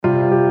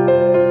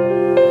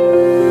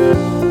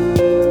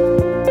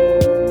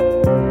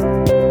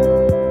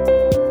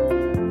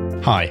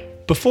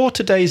Before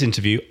today's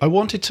interview, I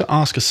wanted to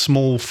ask a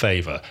small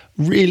favour.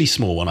 Really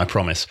small one, I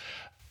promise.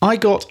 I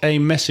got a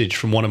message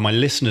from one of my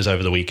listeners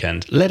over the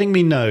weekend letting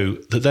me know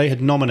that they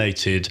had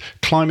nominated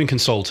Climbing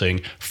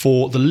Consulting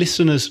for the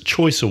Listener's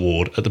Choice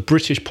Award at the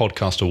British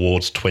Podcast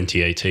Awards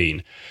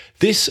 2018.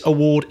 This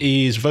award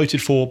is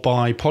voted for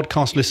by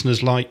podcast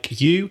listeners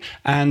like you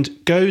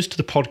and goes to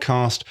the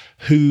podcast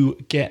who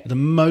get the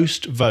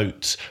most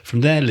votes from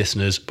their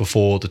listeners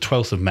before the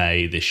 12th of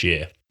May this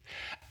year.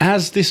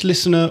 As this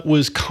listener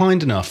was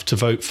kind enough to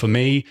vote for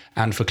me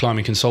and for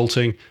Climbing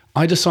Consulting,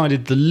 I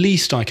decided the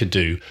least I could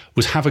do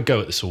was have a go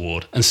at this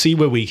award and see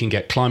where we can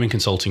get Climbing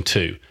Consulting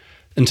to.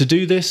 And to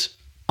do this,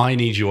 I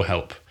need your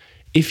help.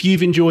 If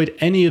you've enjoyed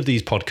any of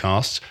these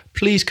podcasts,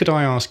 please could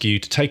I ask you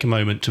to take a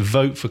moment to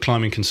vote for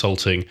Climbing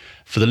Consulting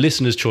for the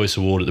Listener's Choice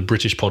Award at the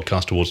British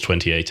Podcast Awards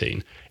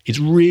 2018. It's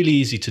really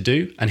easy to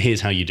do, and here's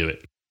how you do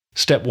it.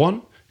 Step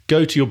 1,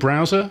 go to your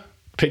browser,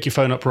 pick your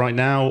phone up right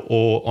now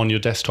or on your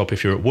desktop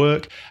if you're at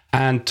work,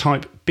 and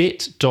type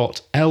bit.ly/CIC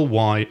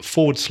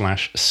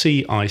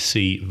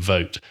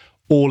vote.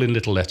 All in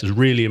little letters,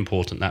 really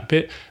important, that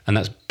bit. And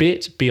that's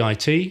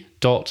bit.ly/CIC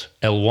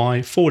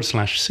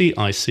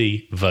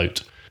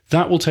vote.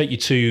 That will take you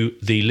to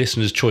the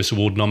Listener's Choice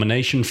Award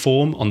nomination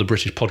form on the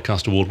British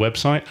Podcast Award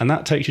website, and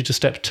that takes you to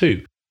step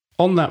 2.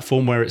 On that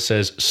form where it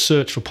says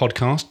search for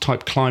podcast,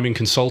 type Climbing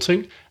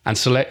Consulting and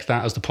select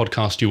that as the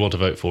podcast you want to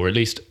vote for. At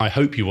least I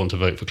hope you want to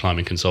vote for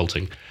Climbing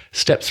Consulting.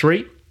 Step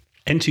 3,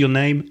 enter your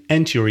name,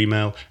 enter your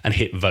email and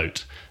hit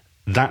vote.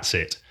 That's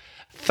it.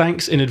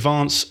 Thanks in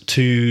advance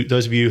to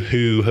those of you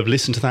who have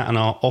listened to that and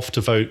are off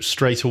to vote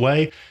straight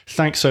away.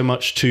 Thanks so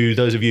much to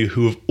those of you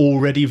who have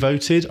already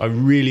voted. I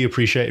really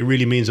appreciate it. It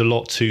really means a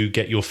lot to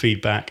get your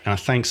feedback. And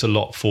thanks a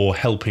lot for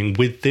helping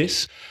with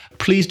this.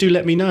 Please do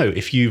let me know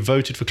if you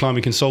voted for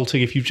Climbing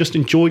Consulting, if you've just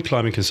enjoyed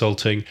Climbing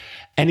Consulting,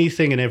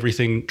 anything and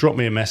everything, drop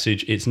me a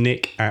message. It's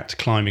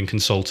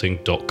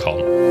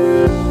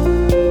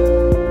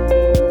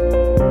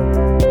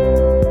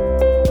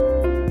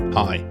nick@climbingconsulting.com.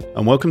 Hi,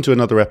 and welcome to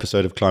another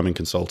episode of Climbing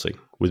Consulting,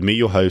 with me,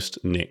 your host,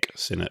 Nick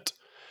Sinnott.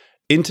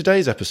 In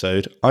today's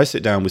episode, I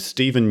sit down with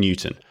Stephen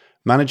Newton,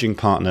 managing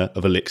partner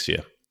of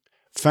Elixir.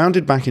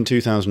 Founded back in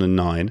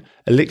 2009,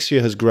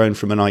 Elixir has grown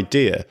from an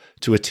idea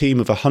to a team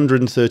of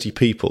 130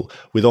 people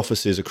with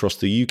offices across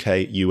the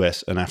UK,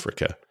 US and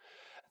Africa.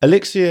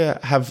 Elixir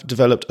have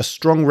developed a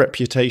strong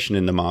reputation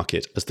in the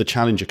market as the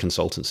challenger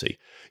consultancy,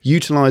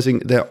 utilising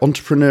their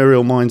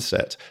entrepreneurial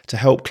mindset to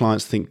help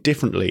clients think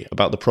differently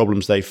about the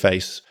problems they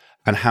face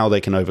and how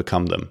they can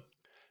overcome them.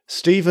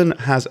 Stephen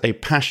has a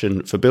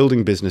passion for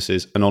building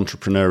businesses and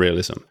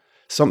entrepreneurialism,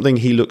 something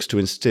he looks to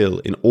instill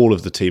in all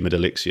of the team at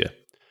Elixir.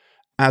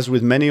 As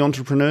with many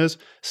entrepreneurs,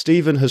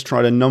 Stephen has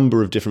tried a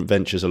number of different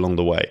ventures along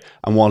the way,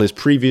 and while his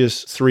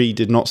previous 3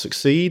 did not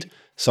succeed,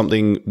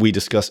 something we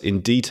discuss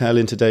in detail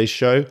in today's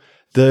show,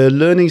 the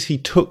learnings he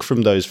took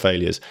from those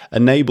failures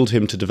enabled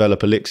him to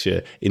develop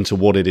Elixir into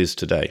what it is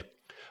today.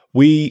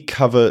 We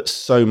cover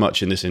so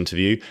much in this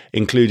interview,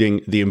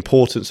 including the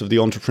importance of the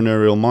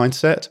entrepreneurial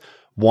mindset,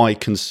 why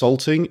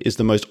consulting is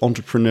the most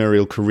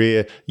entrepreneurial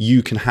career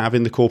you can have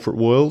in the corporate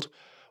world,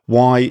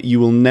 why you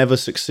will never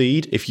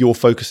succeed if you're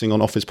focusing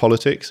on office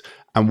politics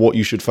and what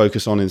you should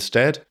focus on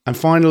instead. And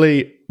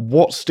finally,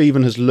 what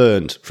Stephen has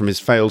learned from his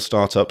failed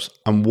startups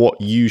and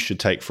what you should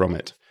take from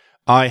it.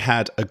 I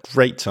had a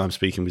great time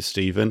speaking with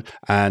Stephen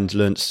and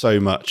learned so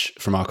much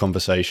from our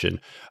conversation.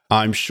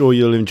 I'm sure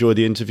you'll enjoy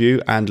the interview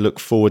and look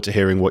forward to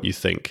hearing what you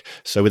think.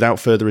 So without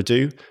further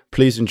ado,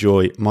 please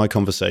enjoy my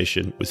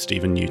conversation with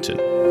Stephen Newton.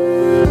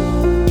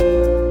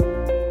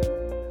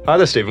 Hi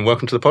there, Stephen.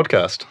 Welcome to the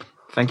podcast.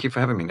 Thank you for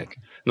having me, Nick.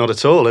 Not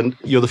at all. And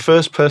you're the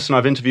first person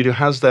I've interviewed who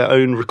has their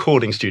own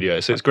recording studio.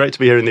 So it's great to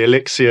be here in the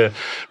Elixir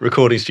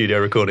recording studio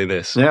recording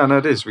this. Yeah, no,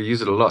 it is. We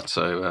use it a lot.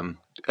 So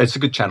it's a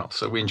good channel.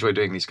 So we enjoy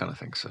doing these kind of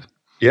things. So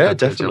yeah,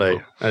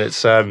 definitely. And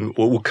it's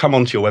we'll come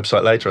onto your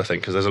website later, I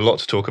think, because there's a lot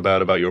to talk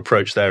about your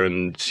approach there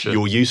and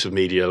your use of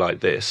media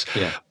like this.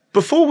 Yeah.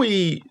 Before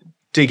we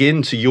dig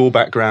into your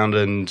background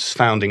and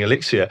founding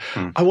Elixir,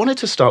 I wanted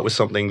to start with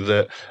something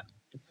that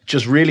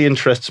just really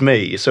interests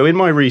me. So in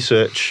my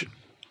research,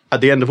 at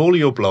the end of all of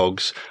your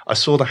blogs, I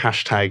saw the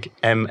hashtag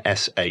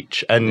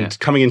MSH. And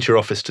coming into your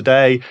office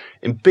today,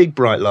 in big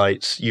bright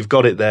lights, you've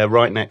got it there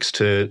right next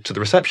to the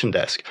reception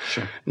desk.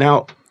 Sure.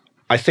 Now,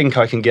 I think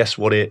I can guess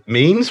what it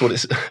means,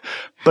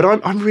 but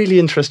I'm really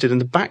interested in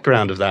the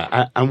background of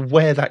that and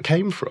where that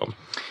came from.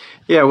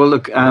 Yeah, well,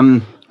 look,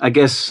 I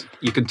guess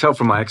you can tell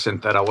from my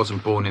accent that I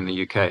wasn't born in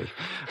the UK.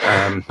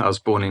 I was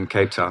born in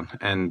Cape Town.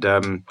 And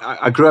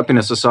I grew up in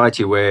a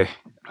society where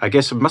I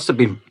guess it must have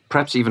been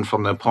perhaps even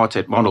from the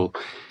apartheid model,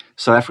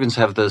 South Africans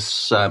have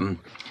this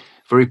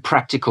very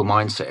practical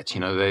mindset.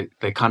 You know,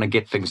 they kind of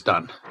get things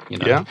done. You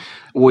know,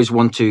 always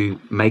want to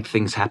make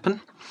things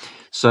happen.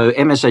 So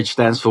MSH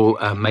stands for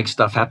Make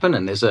Stuff Happen,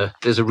 and there's a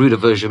ruder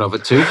version of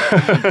it too.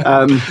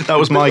 That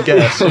was my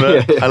guess.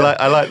 But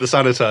I like the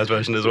sanitized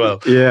version as well.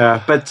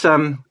 Yeah, but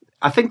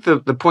I think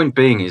the point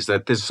being is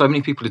that there's so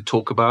many people who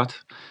talk about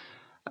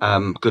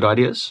good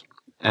ideas,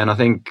 and I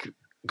think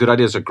good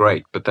ideas are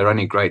great, but they're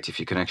only great if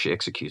you can actually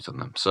execute on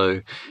them.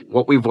 So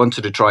what we've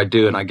wanted to try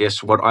do, and I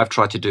guess what I've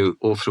tried to do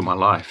all through my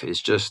life,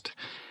 is just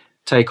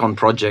take on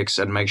projects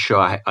and make sure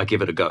I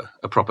give it a go,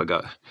 a proper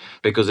go,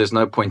 because there's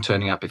no point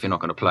turning up if you're not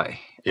going to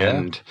play. Yeah.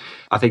 And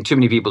I think too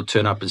many people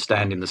turn up and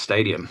stand in the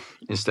stadium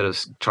instead of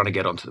trying to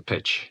get onto the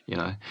pitch,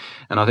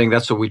 And I think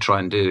that's what we try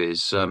and do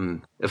is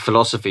a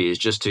philosophy is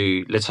just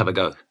to let's have a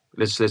go.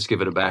 Let's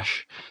give it a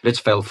bash. Let's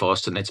fail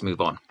fast and let's move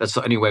on. That's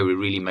the only way we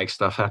really make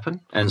stuff happen.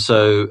 And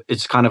so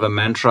it's kind of a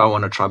mantra I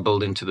want to try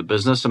build into the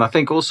business. And I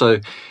think also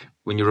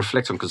when you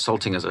reflect on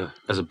consulting as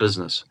a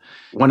business,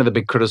 one of the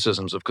big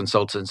criticisms of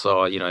consultants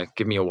are,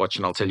 give me your watch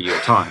and I'll tell you your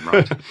time,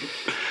 right?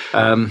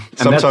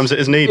 Sometimes it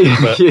is needed.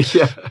 But...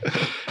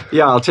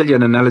 yeah. I'll tell you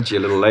an analogy a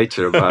little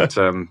later about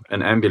an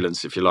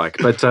ambulance, if you like.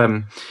 But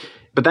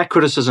that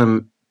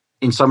criticism,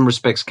 in some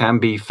respects, can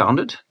be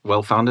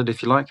well-founded,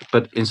 if you like.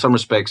 But in some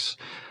respects,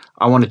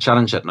 I want to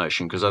challenge that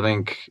notion because I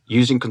think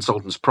using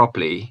consultants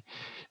properly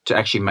to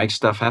actually make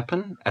stuff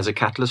happen as a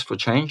catalyst for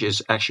change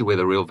is actually where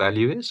the real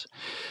value is.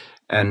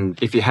 And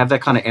if you have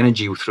that kind of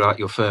energy throughout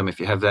your firm, if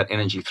you have that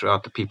energy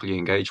throughout the people you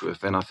engage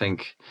with, then I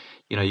think,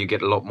 you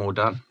get a lot more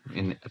done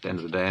at the end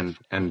of the day.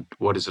 And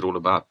what is it all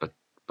about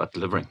but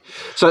delivering?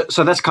 So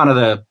that's kind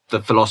of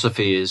the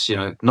philosophy is,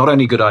 not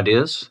only good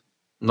ideas,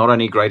 not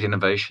only great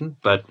innovation,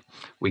 but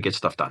we get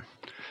stuff done.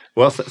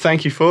 Well,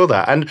 thank you for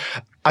that. And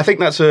I think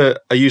that's a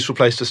useful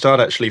place to start,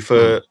 actually,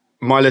 for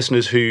my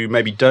listeners who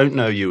maybe don't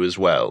know you as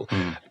well.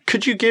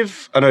 Could you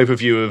give an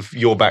overview of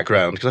your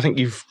background? Because I think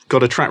you've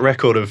got a track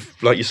record of,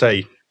 like you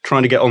say,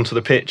 trying to get onto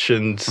the pitch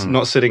and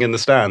not sitting in the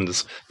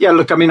stands. Yeah,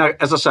 look, I mean,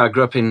 as I say, I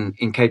grew up in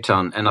Cape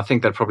Town, and I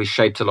think that probably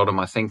shaped a lot of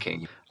my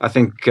thinking. I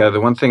think the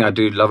one thing I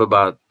do love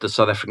about the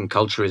South African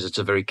culture is it's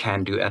a very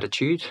can-do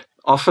attitude.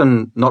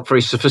 Often not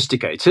very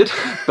sophisticated,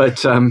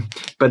 but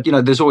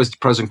there's always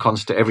pros and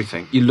cons to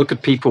everything. You look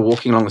at people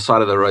walking along the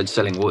side of the road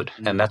selling wood,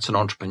 and that's an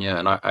entrepreneur.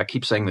 And I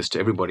keep saying this to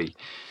everybody.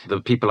 The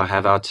people I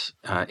have out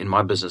in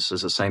my business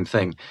is the same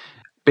thing.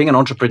 Being an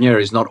entrepreneur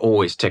is not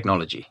always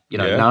technology.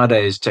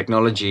 Nowadays,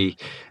 technology,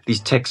 these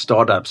tech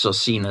startups are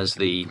seen as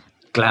the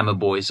glamour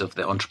boys of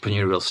the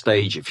entrepreneurial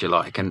stage, if you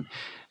like. And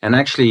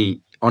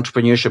actually,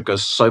 entrepreneurship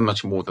goes so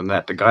much more than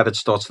that. The guy that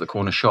starts the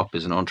corner shop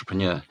is an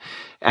entrepreneur.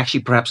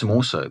 Actually, perhaps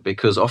more so,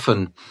 because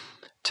often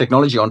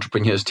technology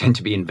entrepreneurs tend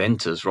to be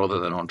inventors rather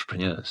than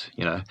entrepreneurs,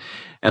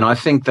 And I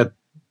think that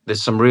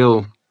there's some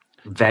real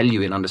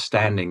value in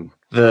understanding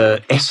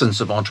the essence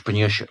of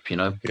entrepreneurship,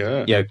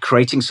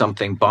 creating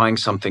something, buying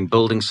something,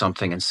 building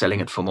something, and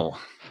selling it for more.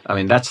 I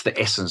mean, that's the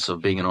essence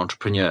of being an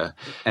entrepreneur.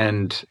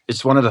 And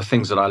it's one of the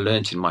things that I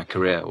learned in my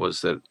career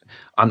was that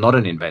I'm not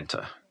an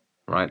inventor,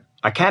 right?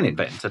 I can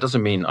invent. That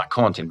doesn't mean I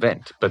can't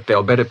invent, but there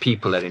are better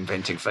people at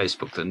inventing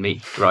Facebook than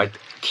me, right?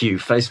 Cue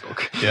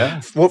Facebook.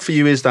 Yeah. What for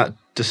you is that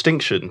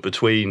distinction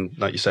between,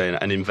 like you say,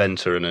 an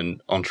inventor and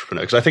an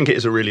entrepreneur? Because I think it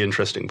is a really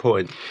interesting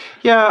point.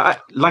 Yeah,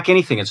 like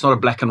anything, it's not a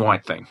black and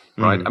white thing,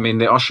 right? I mean,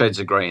 there are shades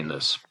of grey in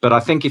this. But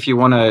I think if you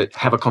want to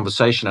have a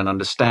conversation and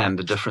understand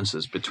the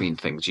differences between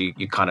things, you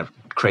kind of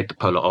create the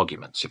polar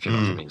arguments, if you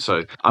know what I mean.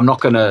 So I'm not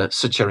going to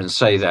sit here and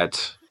say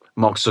that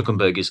Mark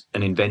Zuckerberg is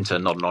an inventor,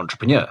 not an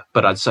entrepreneur.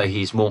 But I'd say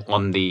he's more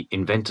on the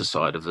inventor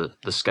side of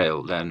the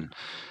scale than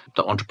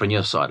the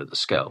entrepreneur side of the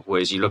scale.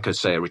 Whereas you look at,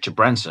 say, Richard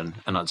Branson,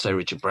 and I'd say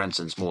Richard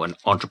Branson's more an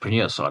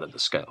entrepreneur side of the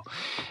scale.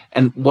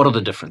 And what are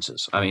the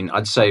differences? I mean,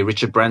 I'd say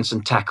Richard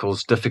Branson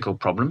tackles difficult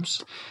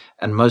problems.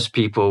 And most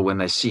people, when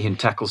they see him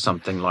tackle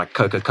something like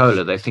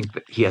Coca-Cola, they think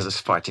that he has a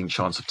fighting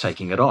chance of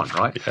taking it on,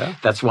 right? Yeah.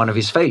 That's one of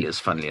his failures,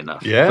 funnily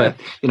enough. Yeah.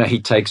 But, he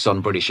takes on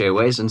British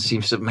Airways and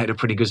seems to have made a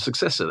pretty good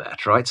success of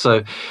that, right?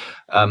 So,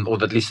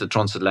 or at least the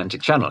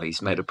transatlantic channel,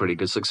 he's made a pretty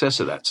good success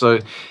of that. So,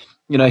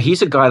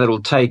 he's a guy that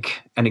will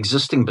take an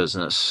existing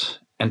business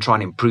and try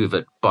and improve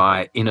it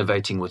by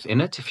innovating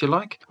within it, if you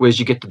like. Whereas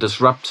you get the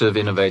disruptive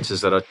innovators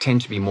that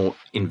tend to be more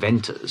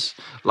inventors,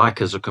 like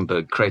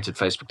Zuckerberg created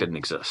Facebook, didn't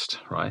exist,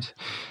 right?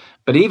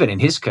 But even in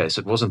his case,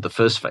 it wasn't the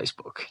first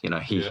Facebook.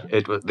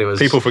 There was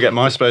people forget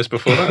MySpace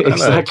before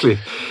that.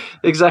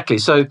 Exactly.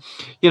 So,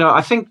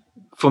 I think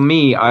for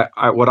me,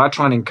 what I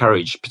try and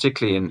encourage,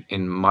 particularly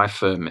in my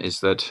firm, is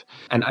that,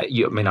 and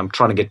I'm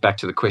trying to get back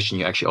to the question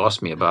you actually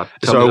asked me about.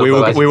 So we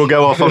will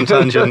go off on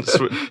tangents.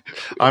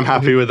 I'm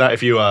happy with that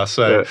if you are.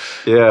 So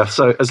yeah.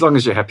 So as long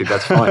as you're happy,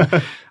 that's fine.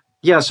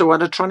 Yeah, so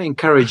what I'm trying to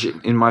encourage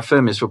in my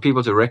firm is for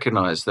people to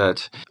recognize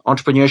that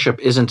entrepreneurship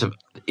isn't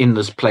in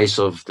this place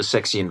of the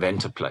sexy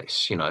inventor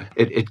place.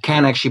 It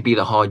can actually be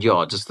the hard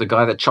yards. It's the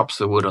guy that chops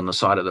the wood on the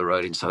side of the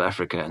road in South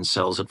Africa and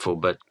sells it for a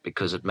bit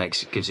because it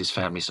gives his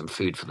family some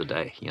food for the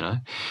day.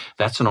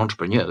 That's an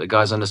entrepreneur. The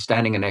guy's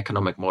understanding an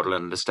economic model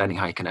and understanding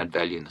how he can add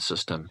value in the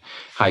system,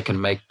 how he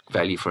can make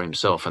value for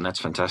himself, and that's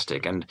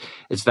fantastic. And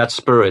it's that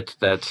spirit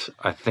that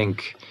I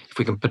think if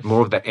we can put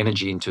more of that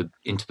energy into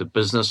the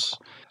business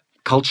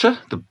culture,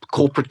 the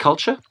corporate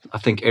culture, I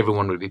think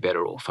everyone would be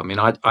better off. I mean,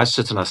 I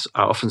sit and I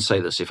often say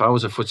this: if I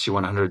was a FTSE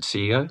 100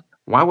 CEO,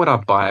 why would I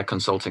buy a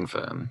consulting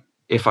firm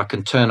if I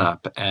can turn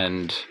up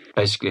and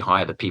basically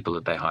hire the people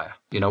that they hire.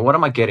 What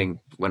am I getting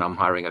when I'm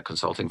hiring a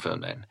consulting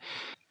firm then?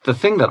 The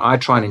thing that I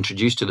try and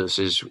introduce to this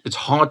is it's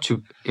hard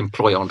to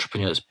employ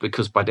entrepreneurs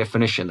because by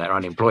definition, they're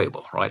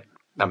unemployable, right?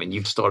 I mean,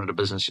 you've started a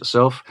business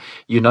yourself.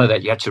 You know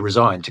that you had to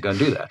resign to go and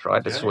do that,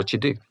 right? That's what you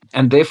do.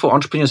 And therefore,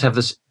 entrepreneurs have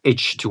this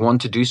itch to want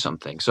to do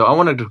something. So I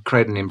wanted to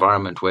create an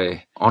environment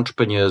where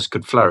entrepreneurs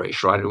could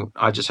flourish, right?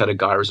 I just had a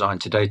guy resign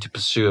today to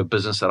pursue a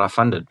business that I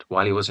funded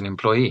while he was an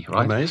employee,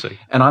 right? Amazing.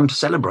 And I'm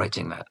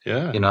celebrating that.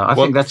 Yeah. I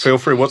think that's... Feel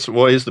free.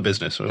 What is the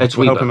business? It's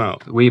we'll Weber. Help him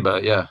out. Weber,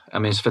 yeah. I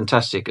mean, it's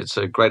fantastic. It's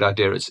a great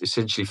idea. It's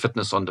essentially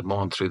fitness on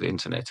demand through the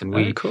internet. And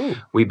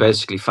we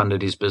basically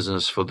funded his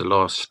business for the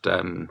last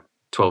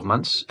 12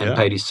 months and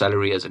paid his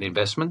salary as an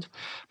investment,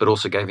 but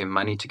also gave him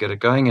money to get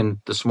it going. And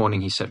this morning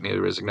he sent me a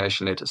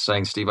resignation letter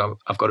saying, Steve,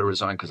 I've got to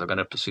resign because I'm going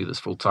to pursue this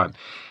full time.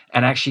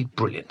 And actually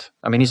brilliant.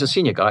 I mean, he's a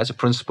senior guy, he's a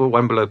principal,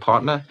 one below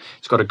partner.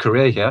 He's got a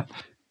career here,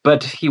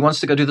 but he wants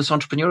to go do this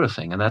entrepreneurial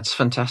thing. And that's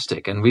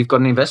fantastic. And we've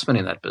got an investment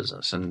in that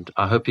business. And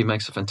I hope he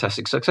makes a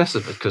fantastic success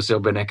of it because there'll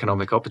be an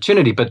economic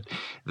opportunity. But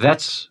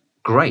that's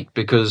great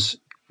because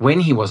when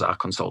he was our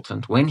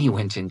consultant, when he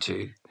went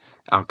into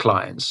our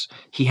clients,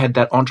 he had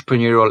that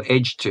entrepreneurial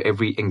edge to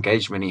every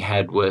engagement he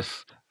had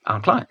with our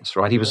clients,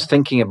 right? He was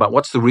thinking about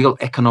what's the real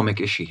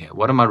economic issue here?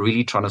 What am I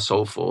really trying to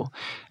solve for?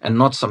 And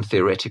not some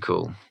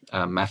theoretical,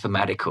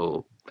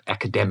 mathematical,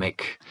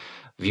 academic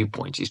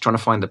viewpoints. He's trying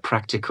to find the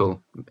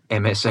practical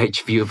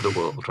MSH view of the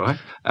world, right?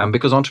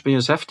 Because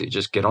entrepreneurs have to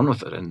just get on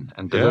with it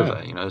and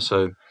deliver,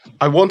 So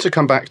I want to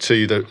come back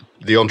to the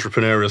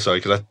entrepreneurial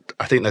side because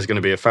I think there's going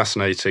to be a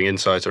fascinating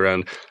insight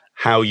around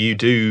how you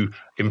do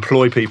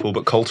employ people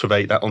but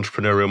cultivate that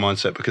entrepreneurial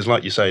mindset because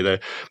like you say,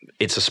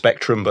 it's a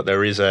spectrum, but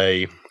there is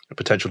a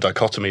potential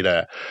dichotomy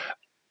there.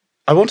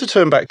 I want to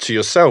turn back to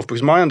yourself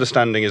because my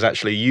understanding is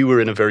actually you were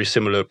in a very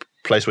similar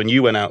place when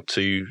you went out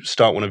to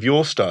start one of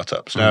your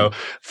startups. Now,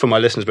 for my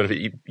listeners'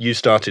 benefit, you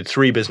started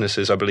 3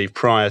 businesses, I believe,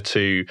 prior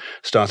to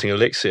starting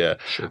Elixir.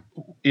 Sure.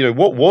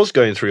 What was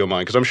going through your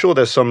mind? Because I'm sure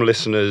there's some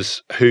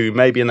listeners who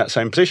may be in that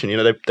same position.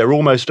 They're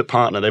almost a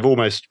partner. They've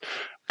almost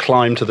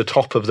climbed to the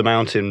top of the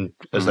mountain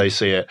as they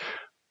see it,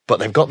 but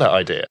they've got that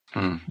idea.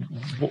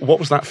 What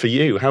was that for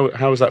you?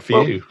 How was that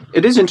for you?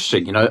 It is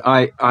interesting.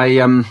 I've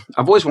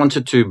always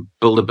wanted to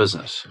build a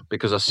business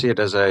because I see it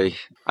as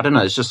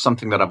it's just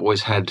something that I've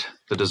always had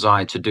the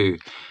desire to do.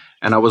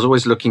 And I was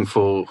always looking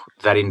for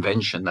that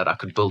invention that I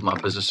could build my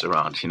business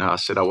around. I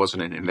said I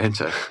wasn't an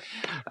inventor.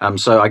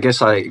 So I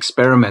guess I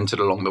experimented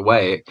along the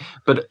way.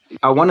 But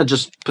I want to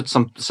just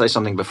say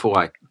something before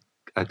I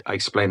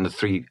explain the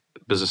 3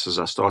 businesses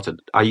I started.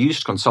 I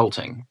used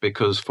consulting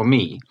because for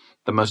me,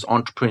 the most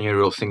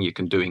entrepreneurial thing you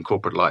can do in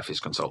corporate life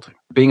is consulting.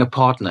 Being a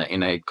partner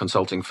in a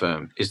consulting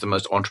firm is the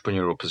most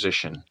entrepreneurial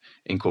position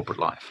in corporate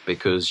life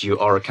because you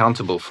are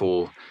accountable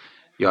for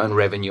your own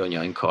revenue and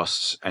your own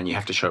costs, and you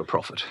have to show a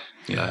profit.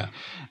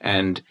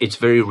 And it's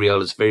very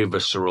real, it's very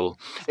visceral.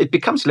 It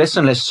becomes less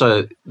and less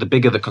so the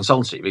bigger the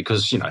consultancy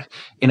because,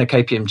 in a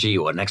KPMG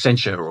or an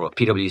Accenture or a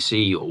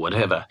PwC or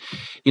whatever,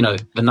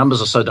 the numbers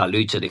are so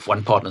diluted. If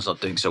one partner's not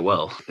doing so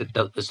well,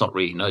 it's not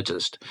really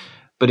noticed.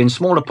 But in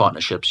smaller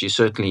partnerships, you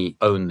certainly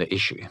own the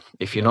issue.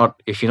 If you're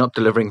not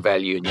delivering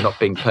value and you're not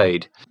being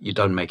paid, you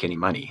don't make any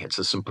money. It's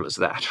as simple as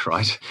that,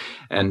 right?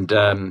 And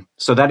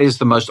so that is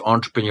the most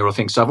entrepreneurial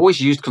thing. So I've always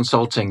used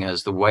consulting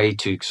as the way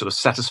to sort of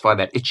satisfy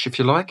that itch, if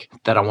you like,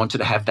 that I wanted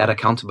to have that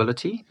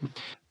accountability.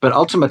 But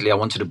ultimately, I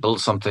wanted to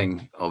build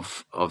something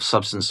of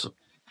substance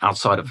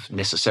outside of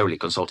necessarily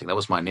consulting. That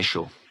was my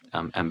initial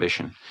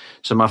ambition.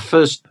 So my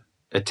first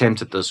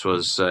attempt at this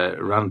was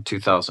around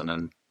 2000,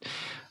 and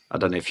I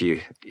don't know if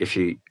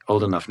you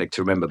old enough, Nick,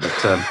 to remember, but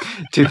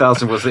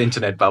 2000 was the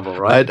internet bubble,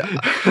 right?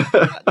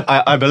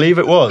 I believe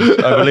it was.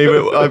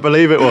 I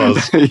believe it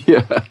was.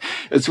 Yeah,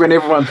 it's when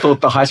everyone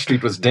thought the high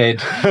street was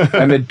dead,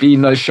 and there'd be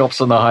no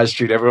shops on the high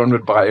street. Everyone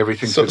would buy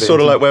everything. Sort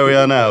of like where we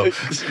are now.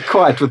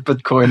 Quite, with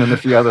Bitcoin and a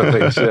few other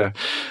things.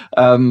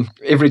 Yeah,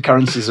 every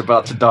currency is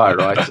about to die,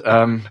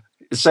 right?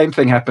 The same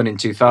thing happened in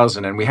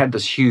 2000, and we had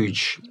this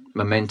huge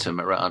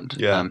momentum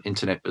around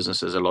internet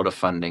businesses, a lot of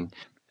funding.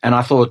 And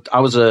I thought,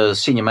 I was a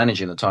senior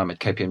manager in the time at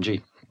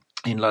KPMG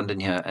in London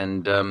here.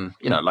 And,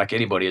 like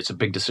anybody, it's a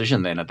big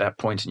decision then at that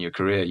point in your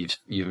career.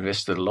 You've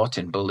invested a lot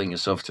in building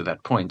yourself to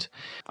that point.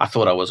 I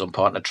thought I was on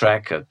partner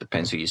track. It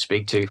depends who you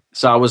speak to.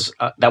 So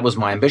that was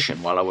my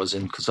ambition while I was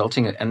in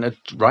consulting. And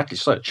rightly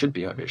so, it should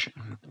be my ambition.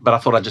 But I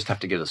thought I'd just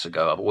have to give this a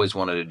go. I've always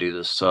wanted to do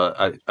this.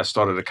 So I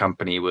started a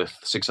company with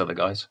 6 other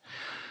guys.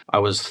 I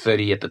was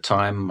 30 at the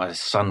time. My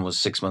son was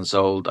 6 months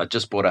old. I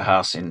just bought a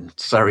house in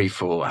Surrey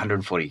for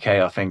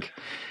 140K, I think.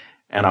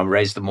 And I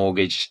raised the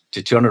mortgage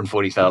to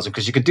 240,000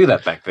 because you could do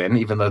that back then,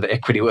 even though the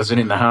equity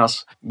wasn't in the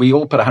house. We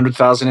all put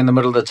 100,000 in the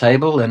middle of the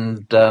table,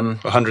 and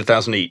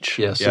 100,000 each.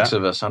 Yeah, 6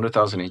 of us,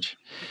 100,000 each.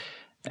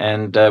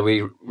 And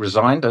we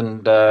resigned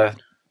and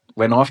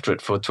went after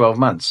it for 12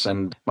 months.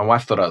 And my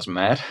wife thought I was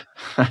mad,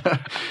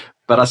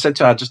 but I said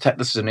to her,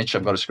 this is an itch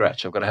I've got to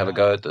scratch. I've got to have a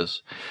go at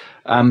this.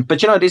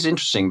 But it is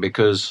interesting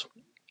because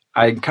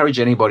I encourage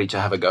anybody to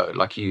have a go,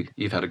 like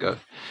you've had a go.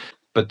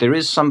 But there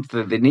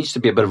needs to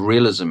be a bit of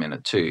realism in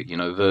it too.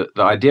 The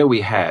idea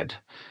we had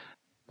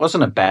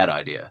wasn't a bad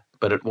idea,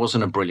 but it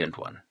wasn't a brilliant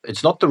one.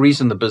 It's not the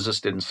reason the business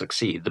didn't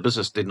succeed. The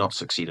business did not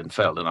succeed and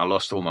failed, and I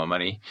lost all my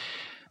money.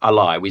 I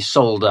lie. We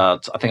sold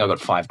out. I think I got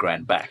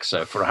 $5,000 back.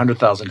 So for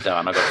 100,000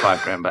 down, I got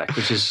 $5,000 back,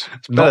 which is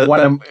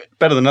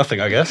better than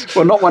nothing, I guess.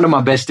 Well, not one of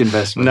my best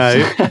investments.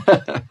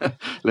 No,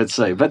 let's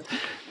say, but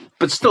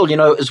still,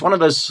 it's one of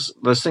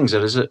those things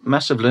that is a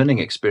massive learning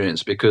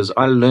experience, because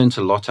I learned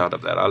a lot out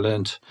of that. I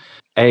learned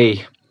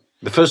the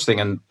first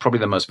thing, and probably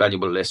the most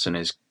valuable lesson,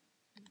 is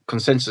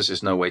consensus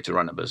is no way to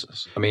run a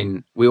business. I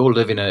mean, we all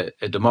live in a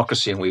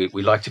democracy, and we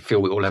like to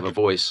feel we all have a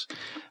voice.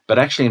 But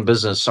actually in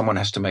business, someone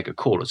has to make a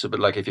call. It's a bit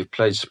like if you've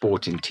played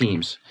sport in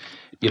teams,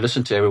 you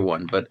listen to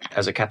everyone, but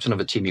as a captain of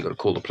a team, you've got to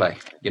call the play.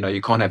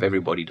 You can't have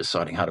everybody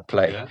deciding how to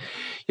play.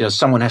 Yeah.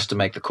 Someone has to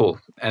make the call.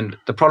 And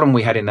the problem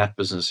we had in that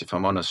business, if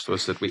I'm honest,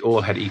 was that we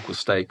all had equal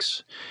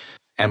stakes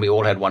and we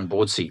all had one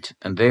board seat.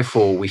 And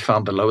therefore, we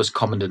found the lowest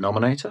common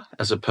denominator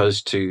as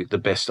opposed to the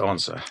best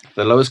answer.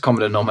 The lowest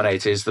common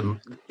denominator is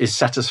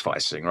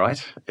satisficing,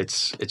 right?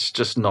 It's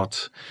just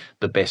not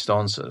the best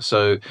answer.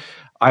 So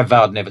I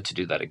vowed never to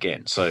do that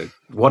again. So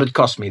what it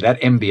cost me,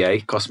 that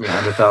MBA cost me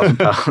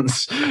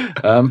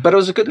 £100,000, but it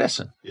was a good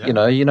lesson. Yeah.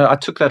 I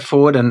took that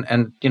forward, and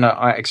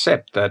I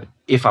accept that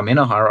if I'm in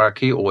a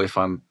hierarchy or if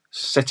I'm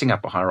setting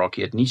up a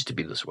hierarchy, it needs to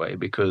be this way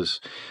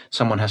because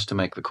someone has to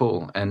make the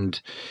call.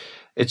 And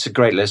it's a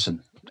great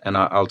lesson, and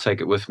I'll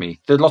take it with me.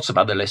 There are lots of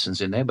other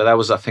lessons in there, but that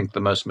was, I think, the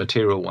most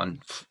material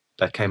one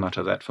that came out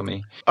of that for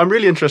me. I'm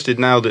really interested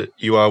now that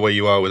you are where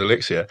you are with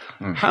Elixir.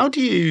 How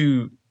do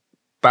you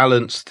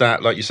balance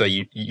that? Like you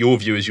say, your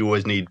view is you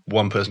always need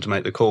one person to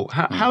make the call.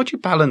 How do you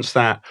balance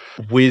that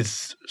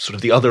with sort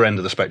of the other end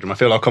of the spectrum? I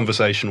feel our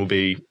conversation will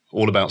be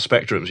all about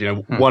spectrums.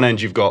 One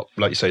end you've got,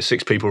 like you say,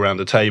 6 people around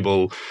the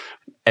table.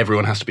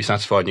 Everyone has to be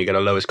satisfied and you get a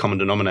lowest common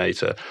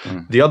denominator.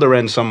 The other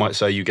end, some might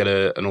say you get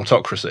an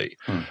autocracy.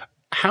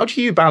 How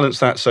do you balance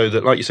that so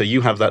that, like you say,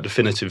 you have that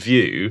definitive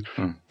view,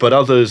 but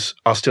others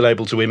are still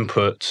able to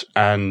input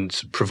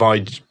and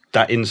provide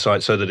that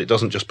insight so that it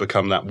doesn't just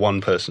become that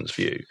one person's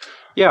view?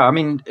 Yeah, I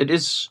mean,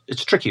 it's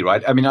tricky,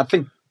 right? I mean, I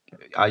think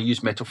I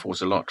use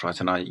metaphors a lot, right?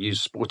 And I use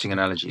sporting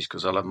analogies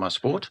because I love my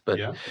sport. But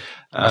yeah.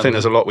 I think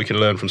there's a lot we can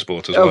learn from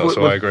sport as well,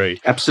 so I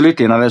agree.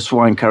 Absolutely, and that's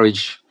why I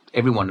encourage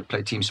everyone to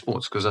play team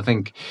sports, because I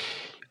think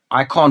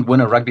I can't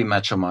win a rugby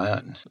match on my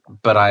own,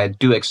 but I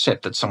do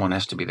accept that someone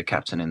has to be the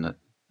captain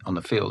on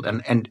the field.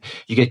 And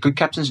you get good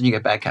captains and you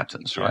get bad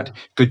captains, right? Yeah.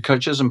 Good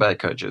coaches and bad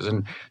coaches.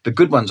 And the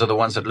good ones are the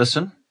ones that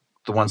listen,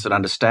 the ones that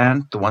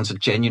understand, the ones that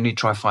genuinely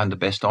try to find the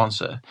best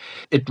answer.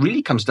 It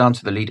really comes down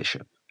to the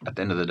leadership at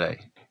the end of the day.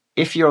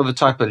 If you're the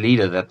type of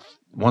leader that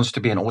wants to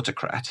be an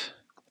autocrat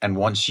and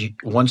wants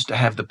to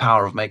have the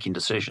power of making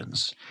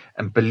decisions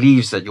and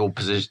believes that your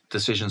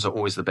decisions are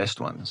always the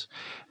best ones,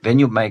 then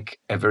you make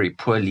a very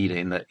poor leader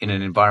in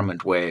an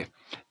environment where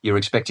you're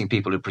expecting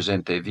people to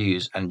present their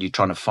views and you're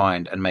trying to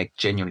find and make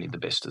genuinely the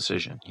best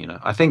decision.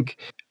 I think,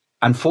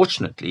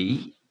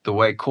 unfortunately, the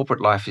way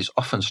corporate life is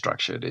often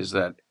structured is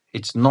that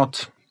it's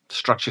not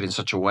structured in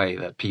such a way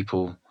that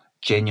people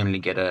genuinely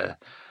get a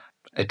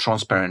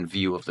transparent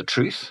view of the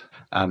truth.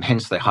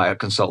 Hence, they hire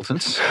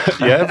consultants.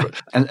 Yeah.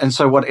 And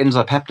so what ends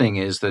up happening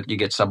is that you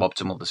get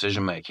suboptimal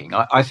decision-making.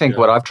 I think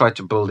what I've tried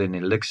to build in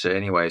Elixir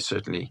anyway,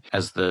 certainly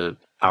as the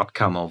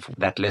outcome of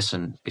that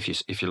lesson,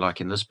 if you like,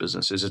 in this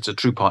business, is it's a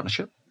true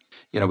partnership.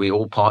 We're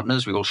all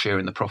partners. We all share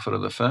in the profit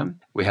of the firm.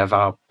 We have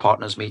our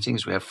partners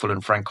meetings. We have full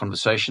and frank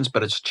conversations,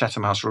 but it's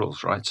Chatham House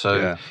rules, right?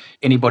 So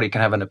anybody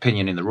can have an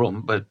opinion in the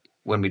room, but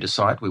when we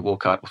decide, we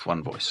walk out with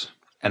one voice.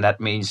 And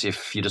that means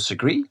if you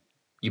disagree,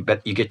 you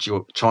get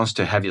your chance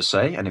to have your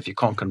say. And if you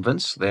can't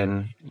convince,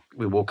 then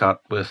we walk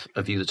out with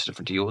a view that's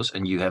different to yours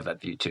and you have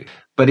that view too.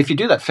 But if you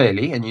do that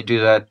fairly and you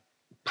do that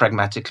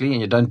pragmatically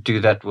and you don't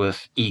do that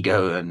with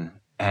ego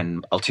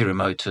and ulterior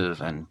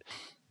motive and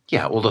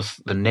all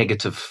the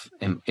negative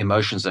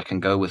emotions that can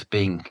go with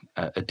being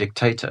a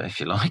dictator, if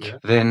you like,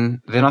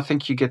 then I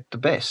think you get the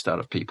best out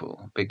of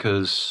people,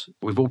 because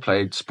we've all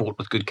played sport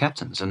with good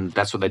captains and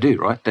that's what they do,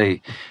 right?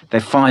 They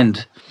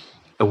find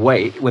a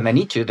way when they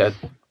need to. They're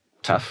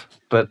tough,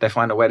 but they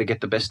find a way to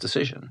get the best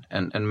decision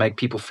and make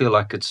people feel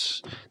like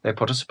they're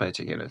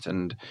participating in it.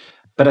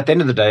 But at the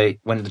end of the day,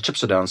 when the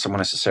chips are down, someone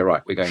has to say,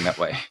 right, we're going that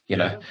way,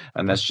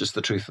 and that's just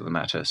the truth of the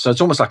matter. So it's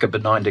almost like a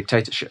benign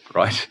dictatorship,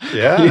 right?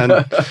 Yeah. And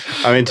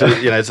I mean,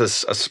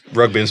 as a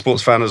rugby and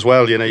sports fan as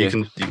well, you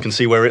can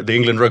see where the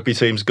England rugby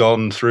team's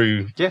gone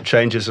through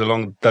changes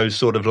along those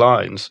sort of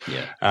lines.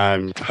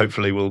 Yeah.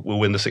 Hopefully we'll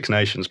win the Six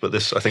Nations, but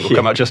this, I think, will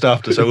come out just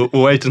after. So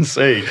we'll wait and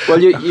see. Well,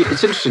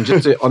 it's interesting,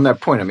 just on that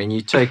point. I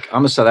mean,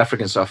 I'm a South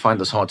African, so I find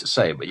this hard to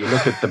say, but you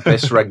look at the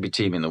best rugby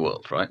team in the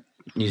world, right?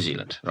 New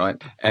Zealand, right?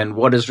 And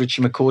what does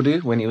Richie McCaw do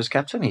when he was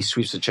captain? He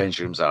sweeps the change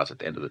rooms out at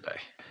the end of the day.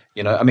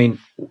 I mean,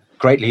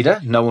 great leader.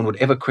 No one would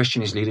ever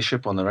question his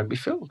leadership on the rugby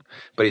field,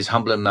 but he's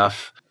humble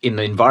enough in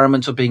the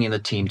environment of being in the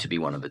team to be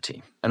one of the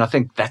team. And I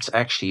think that's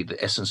actually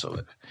the essence of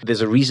it.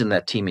 There's a reason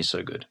that team is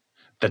so good,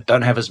 that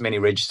don't have as many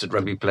registered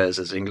rugby players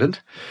as England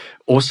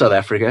or South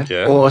Africa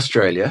or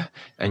Australia,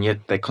 and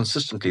yet they're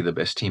consistently the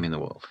best team in the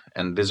world.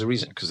 And there's a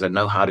reason, because they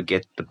know how to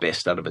get the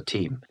best out of a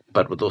team,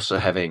 but with also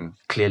having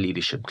clear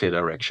leadership, clear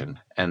direction,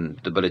 and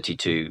the ability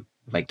to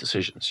make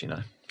decisions,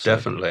 So,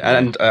 definitely.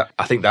 And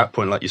I think that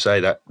point, like you say,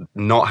 that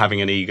not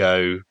having an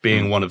ego,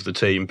 being one of the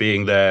team,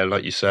 being there,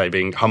 like you say,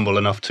 being humble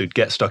enough to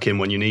get stuck in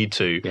when you need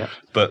to,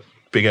 but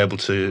being able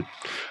to,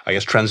 I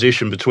guess,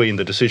 transition between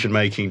the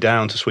decision-making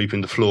down to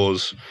sweeping the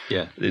floors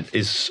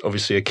is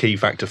obviously a key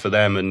factor for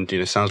them, and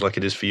sounds like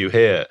it is for you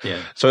here.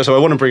 So I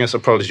want to bring us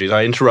apologies.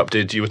 I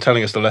interrupted. You were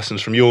telling us the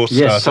lessons from your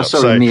startup. Yes,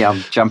 sorry, me,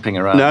 I'm jumping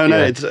around. No,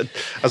 it's,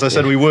 as I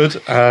said, we would.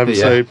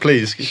 So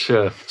please.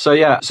 Sure. So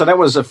that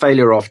was a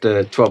failure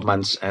after 12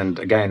 months, and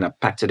again, I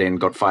packed it in,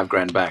 got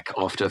 $5,000 back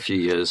after a few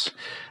years.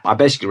 I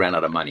basically ran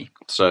out of money,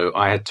 so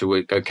I had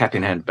to go cap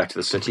in hand back to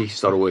the city,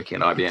 started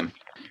working at IBM.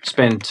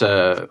 Spent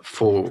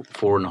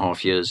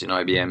 4.5 years in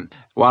IBM.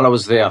 While I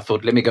was there, I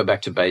thought, let me go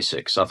back to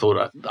basics. I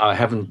thought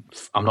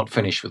I'm not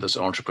finished with this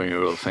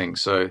entrepreneurial thing.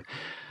 So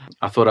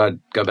I thought I'd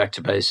go back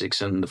to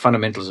basics. And the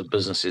fundamentals of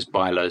business is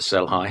buy low,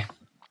 sell high.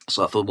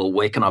 So I thought, well,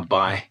 where can I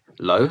buy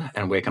low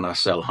and where can I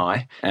sell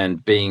high?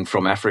 And being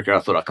from Africa,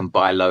 I thought I can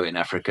buy low in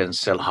Africa and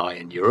sell high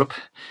in Europe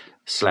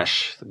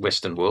 /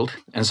 Western world.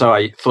 And so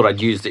I thought I'd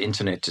use the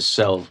internet to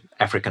sell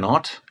African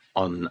art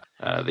on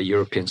the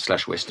European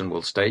 / Western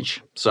world stage.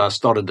 So I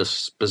started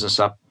this business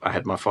up. I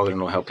had my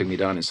father-in-law helping me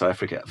down in South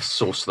Africa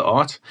source the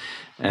art,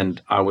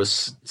 and I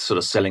was sort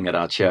of selling it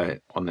out here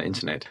on the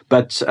internet.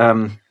 But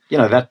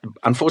that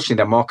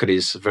unfortunately that market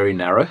is very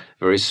narrow,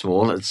 very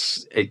small.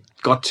 It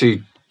got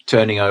to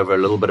turning over a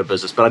little bit of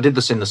business, but I did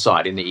this in the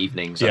side in the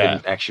evenings. I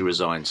didn't actually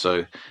resign,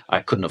 so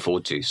I couldn't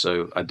afford to,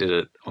 so I did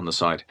it on the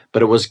side.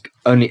 But it was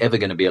only ever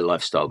going to be a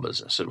lifestyle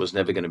business. It was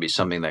never going to be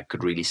something that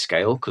could really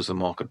scale, because the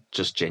market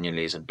just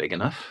genuinely isn't big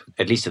enough.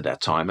 At least at that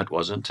time it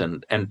wasn't.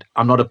 And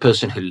I'm not a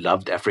person who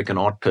loved African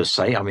art per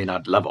se. I mean,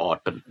 I'd love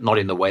art, but not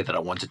in the way that I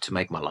wanted to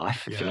make my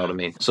life, if you know what I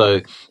mean. So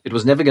it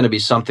was never going to be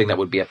something that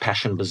would be a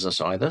passion business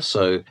either.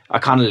 So I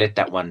kind of let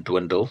that one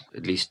dwindle,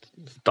 at least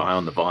die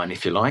on the vine,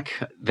 if you like.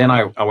 Then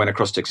I went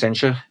across to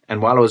Accenture,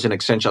 and while I was in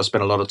Accenture, I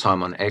spent a lot of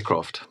time on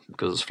aircraft,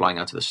 because I was flying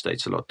out to the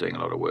States a lot, doing a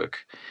lot of work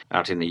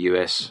out in the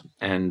US,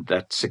 and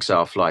that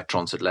 6-hour flight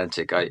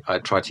transatlantic I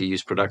tried to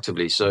use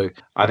productively. So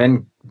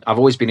I've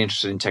always been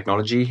interested in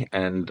technology,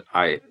 and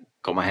I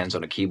got my hands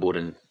on a keyboard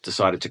and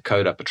decided to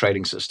code up a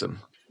trading system.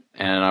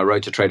 And I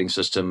wrote a trading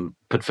system,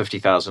 put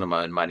 50,000 of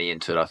my own money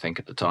into it, I think,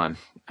 at the time,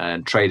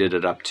 and traded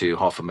it up to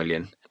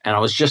 $500,000. And I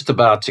was just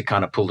about to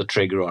kind of pull the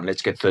trigger on,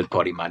 let's get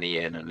third-party money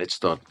in and let's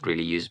start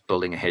really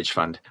building a hedge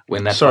fund.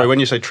 When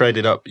you say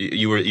traded up,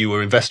 you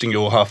were investing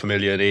your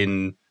 $500,000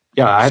 in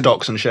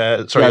stocks and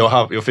shares. Sorry,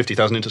 your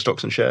 50,000 into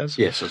stocks and shares.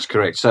 Yes, that's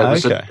correct. So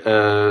it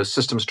was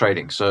systems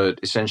trading. So it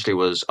essentially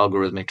was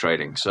algorithmic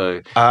trading.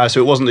 So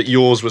it wasn't that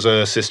yours was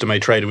a system a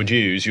trader would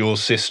use. Your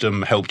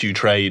system helped you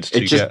trade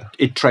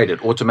It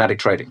traded, automatic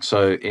trading.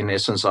 So in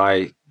essence,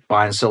 I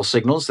buy and sell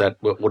signals that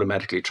were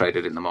automatically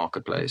traded in the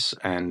marketplace,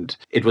 and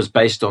it was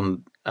based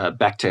on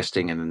back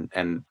testing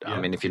and I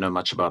mean, if you know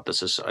much about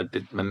this,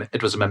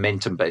 it was a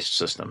momentum-based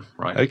system,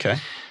 right? Okay.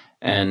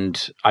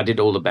 And I did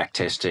all the back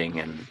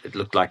testing, and it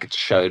looked like it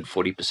showed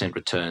 40%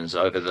 returns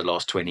over the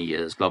last 20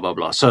 years, blah, blah,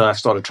 blah. So I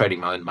started trading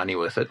my own money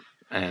with it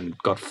and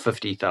got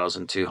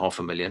 50,000 to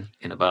 $500,000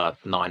 in about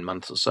 9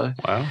 months or so.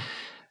 Wow.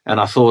 And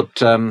I thought,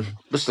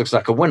 this looks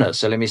like a winner.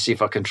 So let me see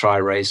if I can try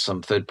raise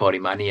some third-party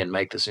money and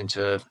make this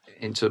into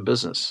a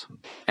business.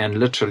 And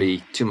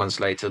literally 2 months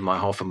later, my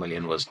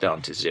 $500,000 was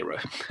down to zero.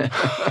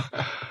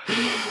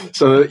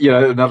 So,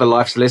 another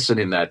life's lesson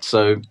in that.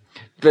 So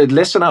the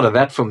lesson out of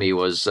that for me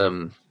was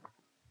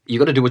you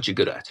got to do what you're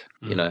good at.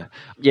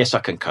 Yes, I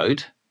can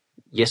code.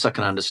 Yes, I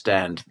can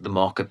understand the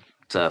market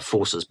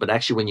forces, but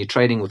actually when you're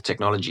trading with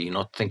technology, you're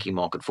not thinking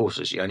market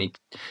forces.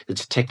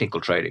 It's technical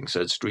trading.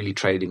 So it's really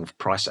trading with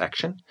price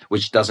action,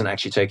 which doesn't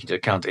actually take into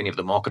account any of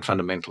the market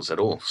fundamentals at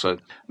all. So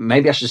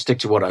maybe I should stick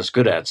to what I was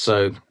good at.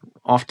 So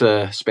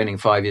after spending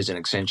 5 years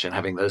in Accenture and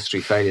having those 3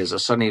 failures, I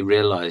suddenly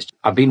realized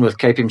I've been with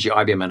KPMG,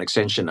 IBM, and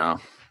Accenture now,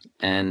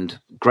 and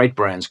great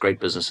brands, great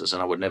businesses,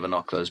 and I would never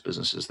knock those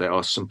businesses. They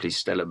are simply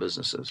stellar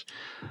businesses.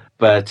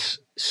 But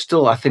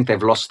still, I think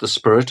they've lost the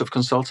spirit of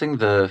consulting,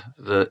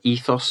 the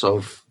ethos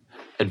of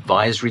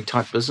advisory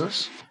type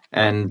business.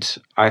 And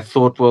I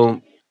thought,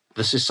 well,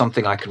 this is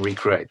something I can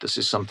recreate. This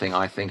is something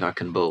I think I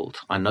can build.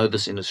 I know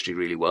this industry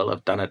really well.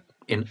 I've done it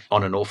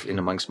on and off in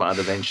amongst my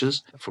other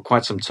ventures for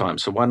quite some time.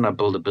 So why don't I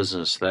build a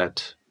business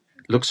that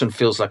looks and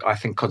feels like I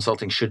think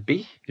consulting should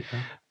be? Yeah.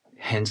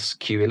 Hence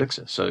Q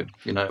Elixir. So,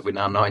 we're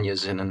now 9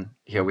 years in and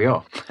here we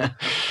are.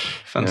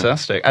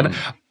 Fantastic. And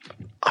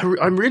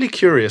I'm really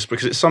curious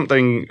because it's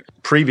something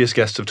previous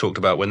guests have talked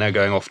about when they're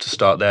going off to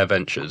start their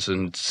ventures,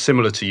 and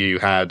similar to you,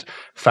 had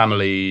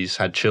families,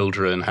 had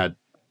children, had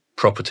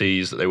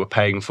properties that they were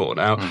paying for.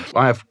 Now,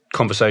 I have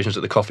conversations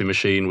at the coffee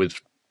machine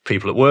with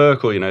people at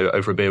work or,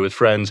 over a beer with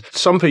friends.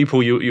 Some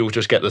people, you'll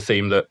just get the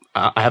theme that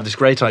I have this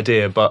great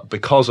idea, but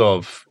because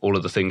of all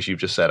of the things you've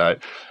just set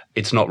out,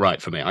 it's not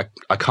right for me.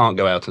 I can't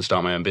go out and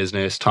start my own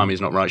business.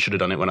 Timing's not right. Should have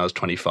done it when I was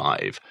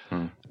 25.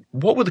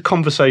 What were the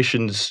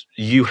conversations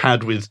you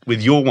had with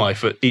your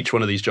wife at each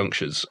one of these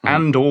junctures?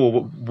 And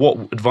or what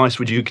advice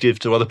would you give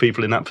to other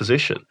people in that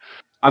position?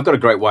 I've got a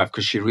great wife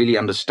because she really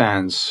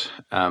understands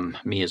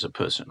me as a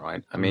person,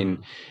 right? I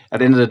mean, at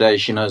the end of the day,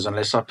 she knows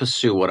unless I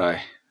pursue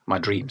my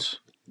dreams,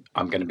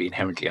 I'm going to be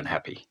inherently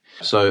unhappy.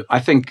 So I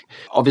think,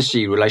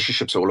 obviously,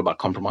 relationships are all about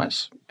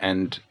compromise,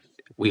 and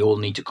we all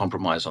need to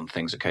compromise on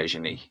things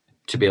occasionally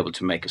to be able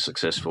to make a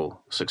success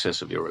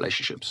of your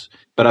relationships.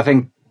 But I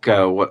think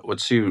what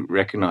Sue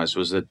recognized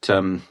was that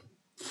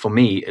for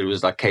me, it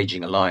was like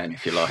caging a lion,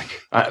 if you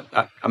like.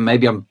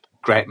 Maybe I'm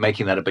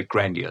making that a bit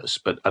grandiose,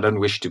 but I don't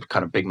wish to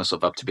kind of big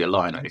myself up to be a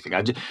lion or anything.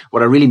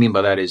 What I really mean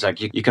by that is like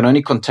you can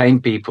only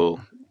contain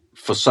people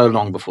for so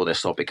long before they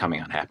start becoming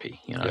unhappy,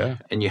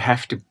 and you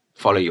have to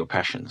follow your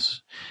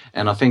passions.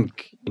 And I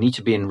think you need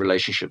to be in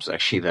relationships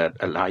actually that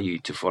allow you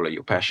to follow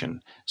your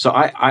passion. So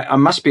I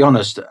must be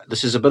honest,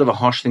 this is a bit of a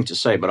harsh thing to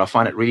say, but I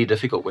find it really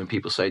difficult when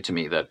people say to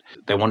me that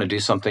they want to do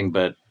something,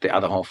 but the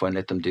other half won't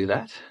let them do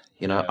that.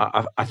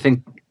 I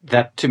think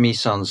that to me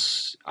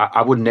sounds,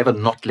 I would never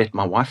not let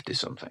my wife do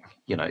something.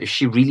 If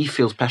she really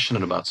feels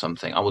passionate about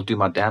something, I will do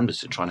my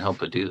damnedest to try and help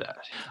her do that.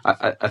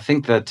 I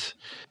think that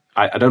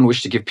I don't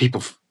wish to give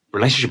people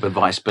relationship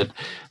advice, but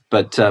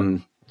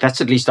that's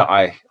at least how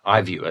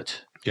I view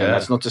it. Yeah. And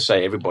that's not to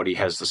say everybody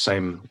has the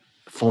same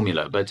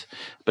formula, but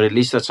at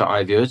least that's how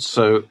I view it.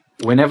 So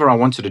whenever I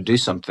wanted to do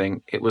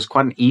something, it was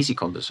quite an easy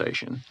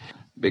conversation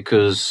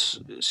because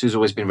Sue's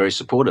always been very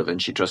supportive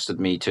and she trusted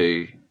me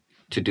to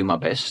do my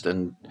best.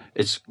 And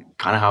it's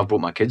kind of how I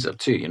brought my kids up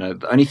too.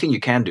 The only thing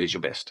you can do is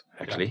your best,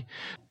 actually. Yeah.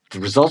 The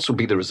results will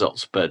be the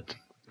results. But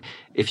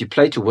if you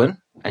play to win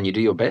and you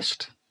do your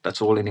best,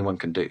 that's all anyone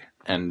can do.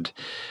 And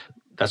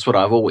that's what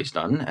I've always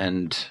done.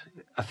 And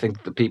I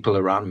think the people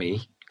around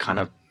me kind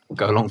of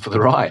go along for the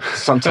ride.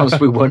 Sometimes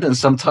we win and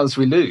sometimes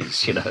we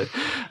lose,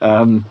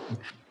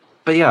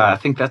 But yeah, I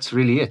think that's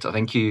really it. I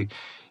think you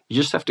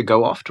just have to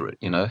go after it,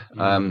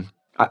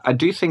 I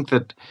do think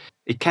that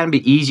it can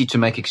be easy to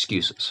make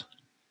excuses.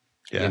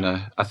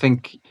 Yeah. I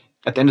think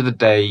at the end of the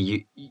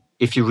day,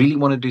 if you really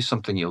want to do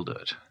something, you'll do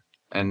it.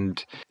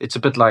 And it's a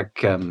bit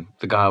like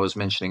the guy I was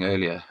mentioning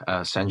earlier,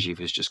 Sanjeev,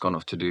 who's just gone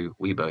off to do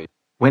Weibo.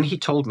 When he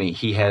told me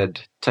he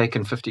had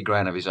taken 50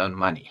 grand of his own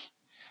money,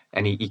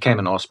 and he came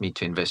and asked me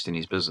to invest in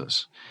his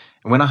business.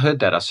 And when I heard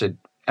that, I said,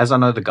 as I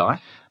know the guy,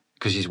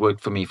 because he's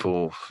worked for me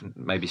for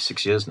maybe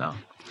 6 years now,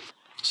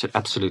 I said,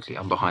 absolutely,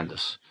 I'm behind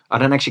this. I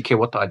don't actually care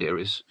what the idea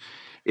is.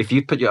 If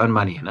you put your own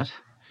money in it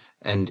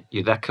and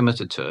you're that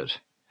committed to it,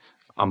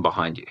 I'm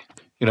behind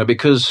you.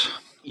 Because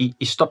he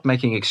stopped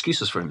making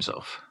excuses for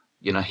himself.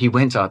 He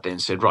went out there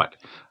and said, right,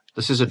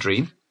 this is a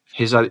dream.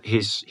 He's had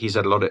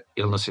a lot of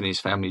illness in his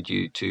family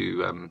due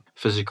to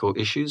physical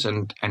issues,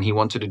 and he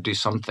wanted to do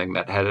something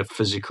that had a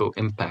physical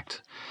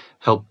impact,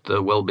 help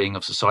the well-being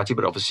of society,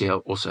 but obviously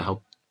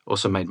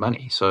also made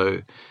money.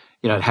 So,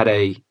 it had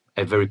a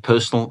very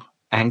personal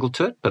angle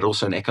to it, but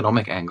also an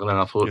economic angle. And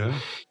I thought,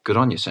 good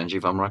on you,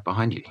 Sanjeev, I'm right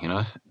behind you,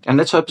 And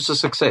let's hope it's a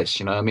success,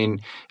 I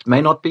mean, it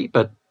may not be,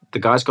 but the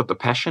guy's got the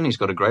passion, he's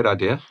got a great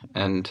idea,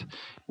 and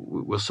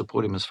we'll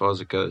support him as far as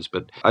it goes.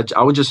 But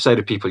I would just say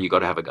to people, you got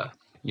to have a go.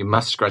 You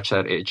must scratch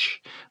that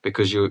itch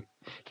because you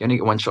only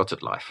get one shot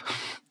at life.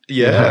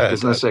 Yeah,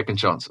 there's no second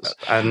chances.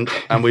 And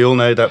we all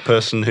know that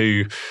person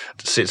who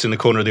sits in the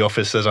corner of the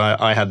office says,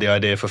 I had the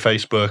idea for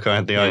Facebook, I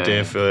had the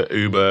idea for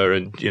Uber,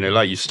 and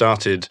like you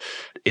started,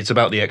 it's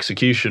about the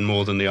execution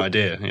more than the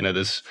idea.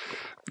 There's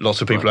lots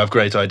of people who have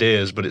great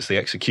ideas, but it's the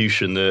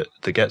execution that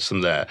gets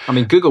them there. I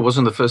mean, Google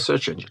wasn't the first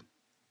search engine.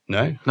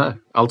 No,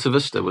 Alta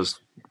Vista was.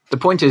 The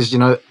point is,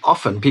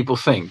 often people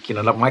think,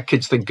 like my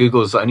kids think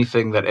Google is the only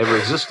thing that ever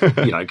existed,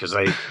 because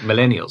they're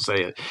millennials.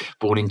 They're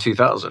born in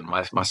 2000.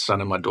 My son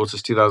and my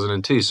daughter's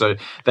 2002. So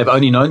they've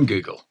only known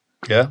Google.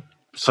 Yeah.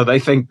 So they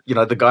think,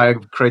 the guy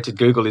who created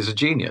Google is a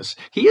genius.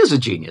 He is a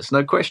genius,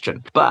 no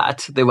question.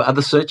 But there were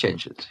other search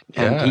engines.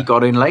 And he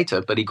got in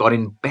later, but he got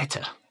in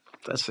better.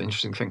 That's the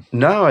interesting thing.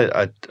 No,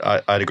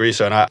 I'd agree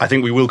so. And I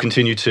think we will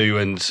continue to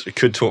and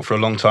could talk for a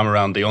long time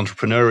around the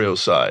entrepreneurial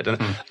side. And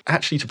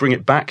actually to bring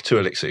it back to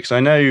Elixir, because I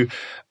know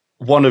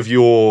one of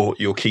your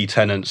key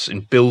tenets in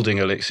building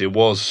Elixir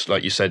was,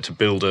 like you said, to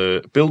build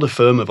a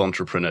firm of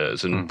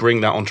entrepreneurs and bring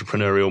that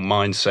entrepreneurial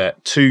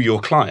mindset to your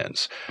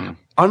clients.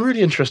 I'm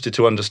really interested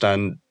to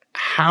understand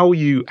how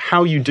you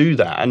do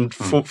that. And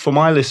for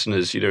my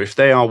listeners, if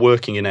they are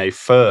working in a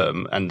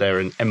firm and they're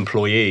an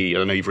employee,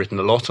 I know you've written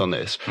a lot on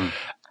this,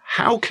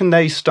 how can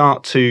they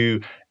start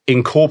to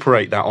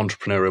incorporate that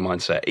entrepreneurial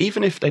mindset,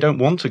 even if they don't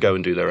want to go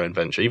and do their own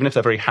venture, even if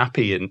they're very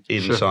happy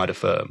inside a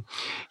firm?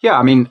 Yeah,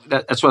 I mean,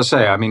 that's what I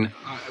say. I mean,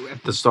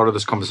 at the start of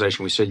this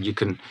conversation, we said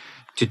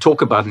to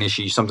talk about an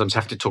issue, you sometimes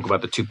have to talk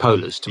about the two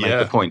polars to make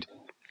the point.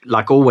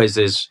 Like always,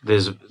 there's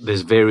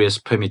various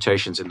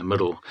permutations in the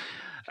middle.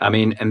 I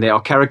mean, and there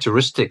are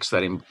characteristics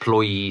that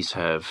employees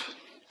have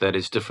that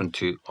is different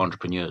to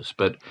entrepreneurs,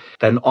 but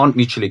they aren't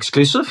mutually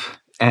exclusive.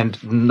 and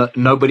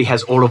nobody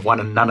has all of one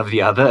and none of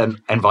the other,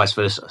 and vice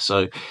versa.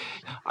 So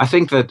I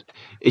think that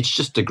it's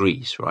just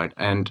degrees, right?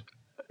 And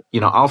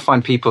I'll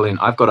find people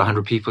I've got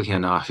 100 people here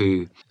now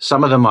who,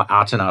 some of them are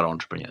out and out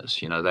entrepreneurs.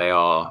 They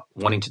are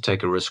wanting to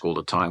take a risk all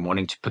the time,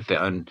 wanting to put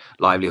their own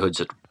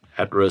livelihoods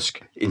at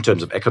risk in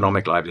terms of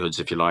economic livelihoods,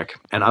 if you like.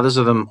 And others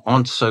of them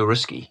aren't so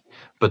risky,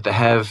 but they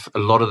have a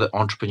lot of the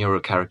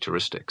entrepreneurial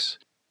characteristics,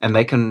 and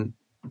they can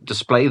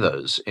display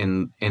those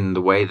in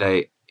the way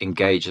they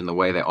engage, in the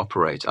way they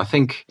operate. I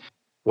think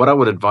what I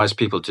would advise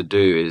people to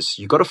do is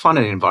you've got to find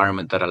an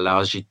environment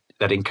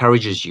that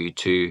encourages you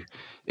to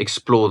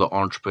explore the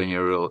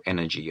entrepreneurial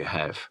energy you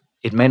have.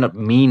 It may not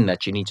mean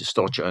that you need to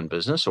start your own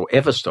business or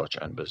ever start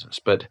your own business,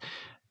 but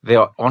there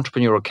are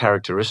entrepreneurial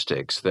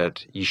characteristics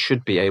that you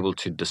should be able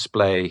to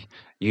display,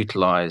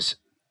 utilize,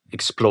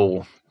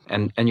 explore,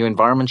 and your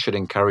environment should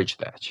encourage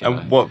that.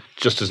 And what,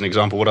 just as an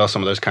example, what are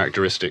some of those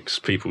characteristics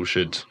people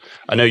should?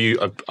 I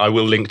know I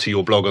will link to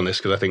your blog on this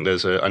because I think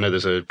there's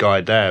a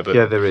guide there. But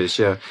yeah, there is.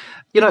 Yeah,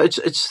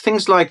 it's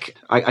things like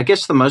I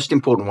guess the most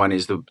important one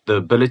is the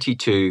ability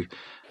to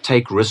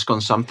take risk on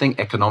something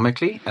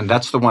economically, and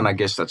that's the one I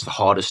guess that's the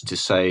hardest to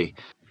say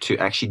to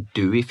actually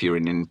do if you're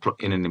in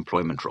an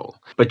employment role.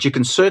 But you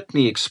can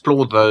certainly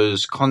explore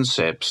those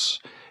concepts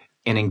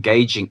in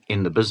engaging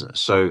in the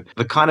business. So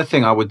the kind of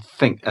thing I would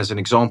think as an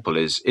example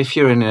is if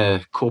you're in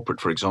a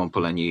corporate, for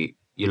example, and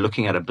you're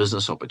looking at a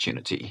business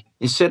opportunity,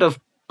 instead of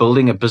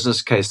building a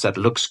business case that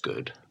looks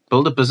good,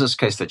 build a business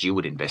case that you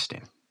would invest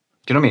in.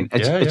 Do you know what I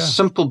mean? It's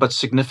simple but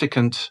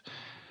significant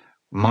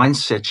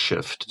mindset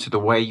shift to the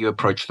way you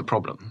approach the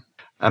problem.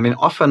 I mean,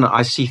 often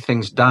I see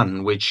things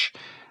done which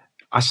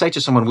I say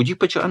to someone, would you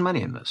put your own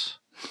money in this?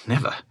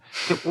 Never.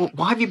 Well,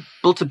 why have you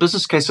built a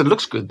business case that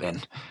looks good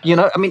then?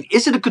 I mean,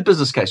 is it a good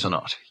business case or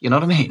not? You know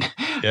what I mean?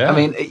 Yeah. I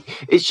mean,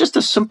 it's just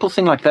a simple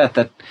thing like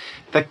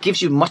that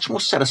gives you much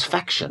more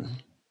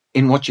satisfaction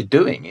in what you're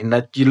doing, in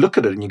that you look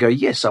at it and you go,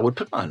 yes, I would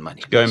put my own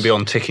money in Going this.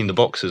 beyond ticking the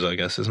boxes, I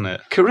guess, isn't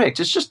it? Correct.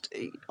 It's just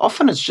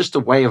a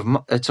way of,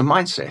 it's a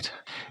mindset.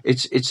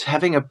 It's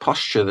having a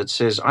posture that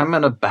says, I'm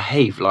going to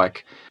behave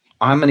like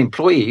I'm an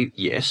employee,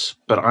 yes,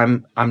 but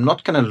I'm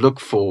not going to look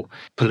for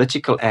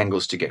political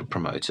angles to get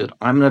promoted.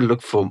 I'm going to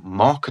look for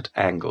market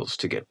angles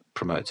to get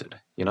promoted.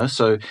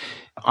 So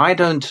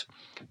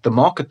the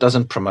market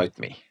doesn't promote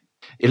me.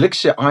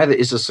 Elixir either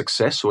is a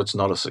success or it's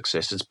not a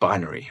success. It's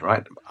binary,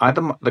 right?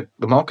 Either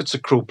the market's a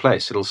cruel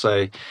place. It'll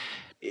say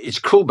it's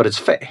cruel, but it's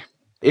fair.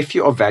 If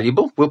you are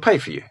valuable, we'll pay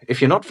for you. If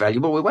you're not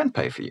valuable, we won't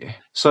pay for you.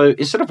 So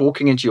instead of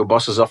walking into your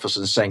boss's office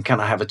and saying, can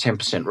I have a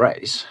 10%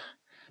 raise?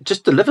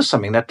 Just deliver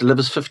something that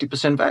delivers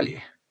 50% value.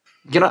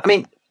 I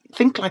mean,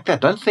 think like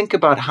that. Don't think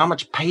about how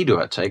much pay do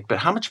I take, but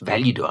how much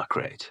value do I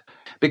create?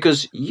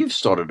 Because you've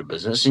started a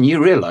business and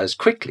you realize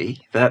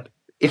quickly that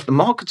if the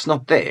market's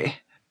not there,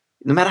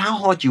 no matter how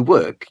hard you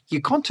work,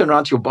 you can't turn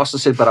around to your boss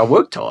and say, but I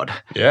worked hard.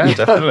 Yeah,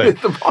 definitely.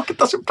 The market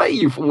doesn't pay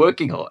you for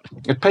working hard.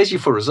 It pays you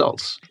for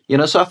results.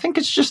 So I think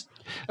it's just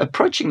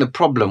approaching the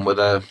problem with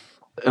a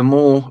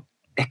more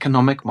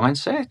economic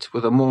mindset,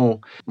 with a more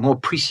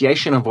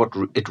appreciation of what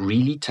it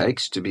really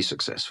takes to be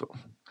successful.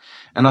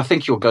 And I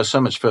think you'll go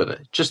so much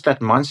further. Just that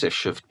mindset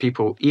shift,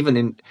 people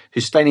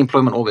who stay in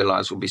employment all their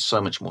lives will be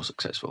so much more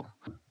successful.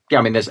 Yeah,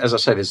 I mean,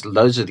 there's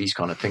loads of these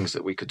kind of things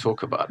that we could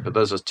talk about, but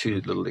those are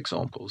two little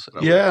examples.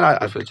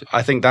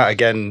 I think that,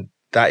 again,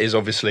 that is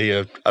obviously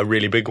a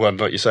really big one.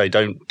 Like you say,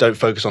 don't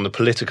focus on the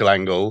political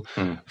angle,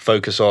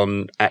 focus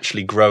on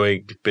actually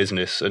growing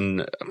business.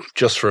 And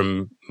just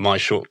from my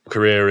short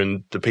career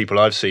and the people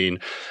I've seen,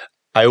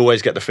 I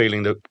always get the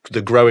feeling that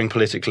the growing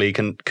politically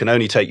can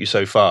only take you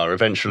so far.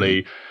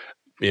 Eventually,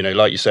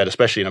 like you said,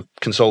 especially in a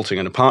consulting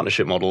and a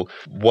partnership model,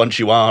 once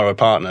you are a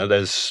partner,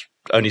 there's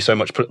only so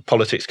much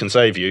politics can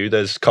save you.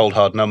 There's cold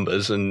hard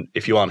numbers, and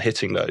if you aren't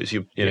hitting those,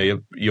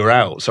 you're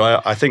out.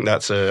 So I think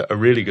that's a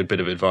really good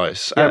bit of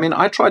advice. Yeah, I mean,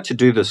 I tried to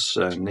do this,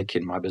 Nick,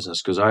 in my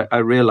business because I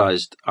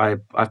realized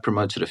I've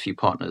promoted a few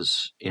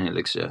partners in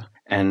Elixir,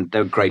 and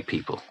they're great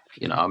people.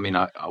 I mean,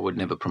 I would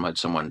never promote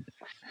someone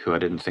who I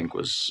didn't think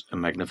was a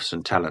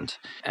magnificent talent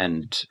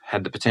and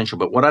had the potential.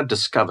 But what I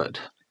discovered,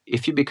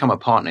 if you become a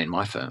partner in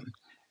my firm,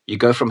 you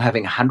go from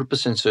having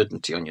 100%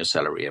 certainty on your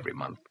salary every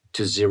month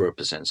to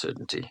 0%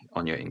 certainty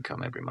on your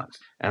income every month.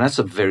 And that's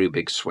a very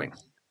big swing,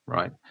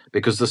 right?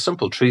 Because the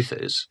simple truth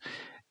is,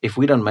 if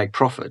we don't make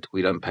profit,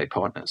 we don't pay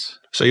partners.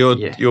 So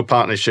your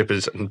partnership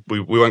is, we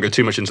won't go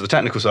too much into the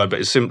technical side, but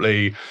it's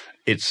simply,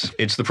 it's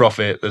the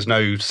profit. There's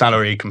no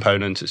salary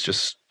component. It's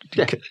just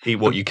eat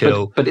what you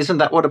kill. But isn't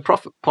that what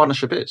a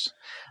partnership is?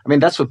 I mean,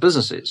 that's what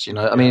business is.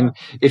 I mean,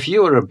 if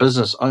you are a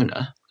business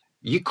owner,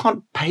 you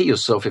can't pay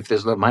yourself if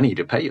there's no money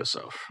to pay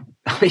yourself.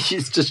 I mean,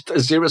 it's just a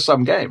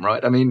zero-sum game,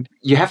 right? I mean,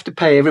 you have to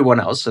pay everyone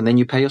else and then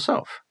you pay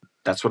yourself.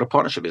 That's what a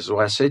partnership is.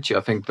 Why I said to you,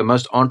 I think the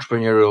most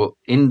entrepreneurial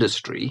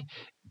industry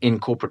in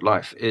corporate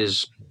life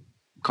is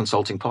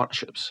consulting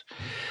partnerships,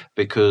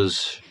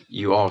 because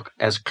you are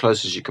as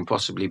close as you can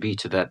possibly be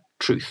to that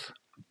truth,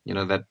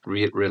 that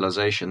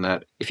realization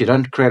that if you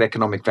don't create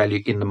economic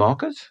value in the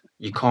market,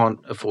 you can't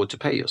afford to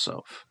pay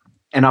yourself.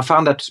 And I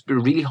found that a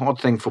really hard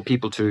thing for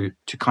people to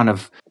kind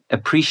of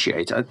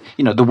appreciate.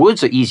 The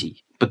words are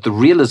easy, but the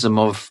realism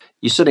of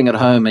you're sitting at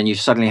home and you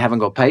suddenly haven't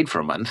got paid for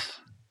a month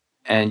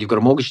and you've got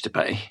a mortgage to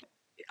pay.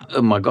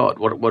 Oh my God,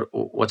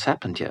 what's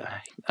happened here?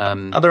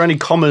 Are there any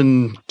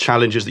common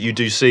challenges that you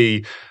do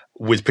see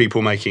with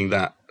people making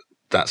that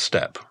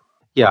step?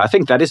 Yeah, I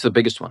think that is the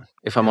biggest one,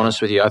 if I'm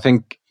honest with you. I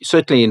think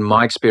certainly in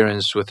my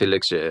experience with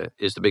Elixirr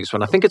is the biggest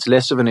one. I think it's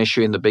less of an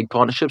issue in the big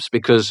partnerships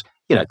because,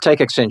 take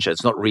Accenture,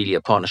 it's not really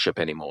a partnership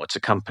anymore. It's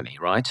a company,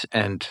 right?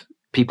 And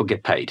people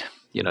get paid,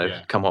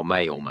 come what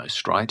may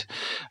almost, right?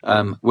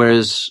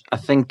 Whereas I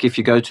think if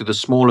you go to the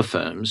smaller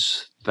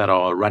firms that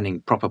are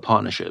running proper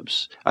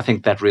partnerships, I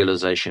think that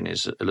realization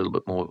is a little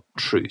bit more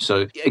true.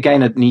 So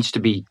again, it needs to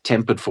be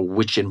tempered for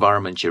which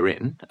environment you're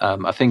in.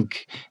 I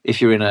think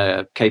if you're in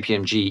a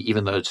KPMG,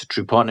 even though it's a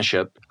true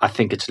partnership, I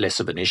think it's less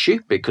of an issue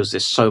because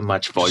there's so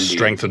much volume.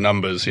 Strength of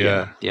numbers,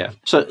 yeah.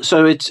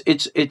 So it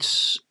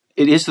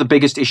is the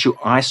biggest issue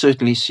I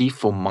certainly see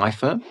for my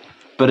firm.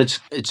 But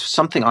it's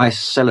something I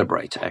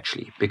celebrate,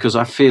 actually, because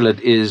I feel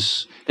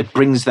it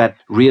brings that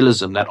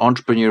realism, that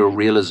entrepreneurial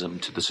realism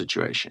to the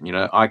situation.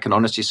 I can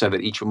honestly say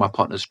that each of my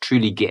partners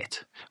truly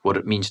get what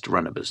it means to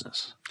run a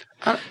business.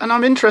 And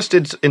I'm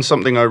interested in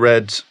something I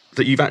read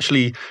that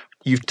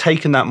you've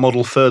taken that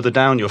model further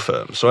down your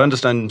firm. So I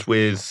understand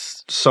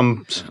with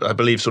some, I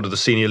believe, sort of the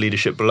senior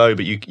leadership below,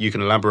 but you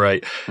can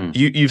elaborate.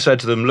 You've said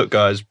to them, look,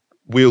 guys,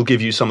 we'll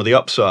give you some of the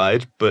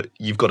upside, but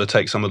you've got to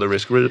take some of the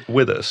risk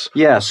with us.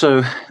 Yeah,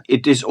 so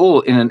it is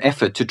all in an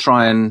effort to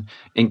try and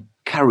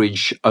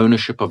encourage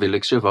ownership of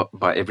Elixirr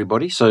by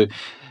everybody. So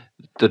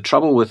the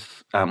trouble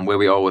with where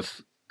we are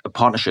with a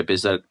partnership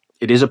is that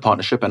it is a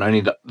partnership and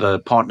only the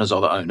partners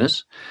are the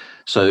owners.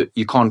 So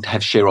you can't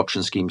have share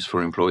option schemes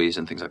for employees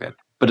and things like that.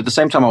 But at the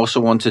same time, I also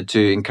wanted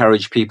to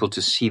encourage people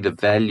to see the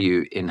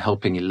value in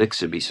helping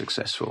Elixirr be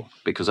successful,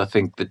 because I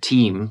think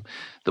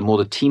the more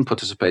the team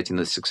participates in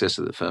the success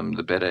of the firm,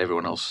 the better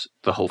everyone else,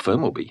 the whole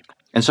firm will be.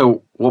 And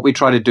so what we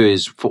try to do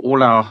is for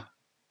all our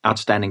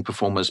outstanding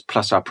performers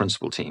plus our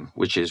principal team,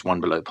 which is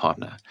one below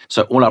partner.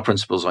 So all our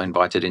principals are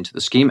invited into the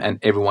scheme and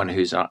everyone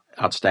who's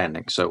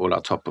outstanding, so all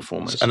our top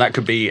performers. And that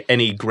could be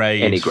any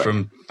grade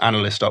from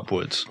analyst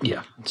upwards.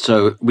 Yeah.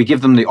 So we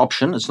give them the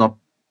option. It's not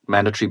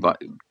mandatory, but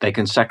they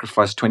can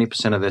sacrifice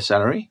 20% of their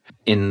salary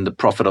in the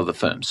profit of the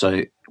firm.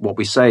 So what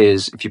we say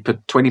is if you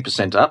put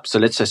 20% up, so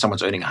let's say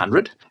someone's earning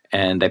 100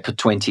 and they put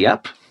 20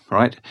 up,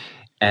 right?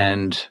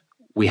 And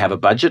we have a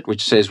budget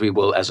which says we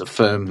will, as a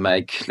firm,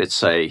 make, let's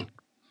say,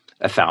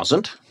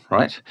 1,000,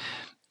 right?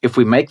 If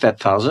we make that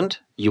 1,000,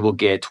 you will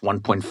get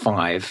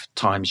 1.5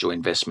 times your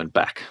investment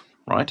back,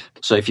 right?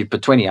 So if you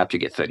put 20 up, you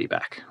get 30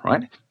 back,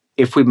 right?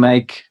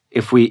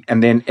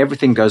 And then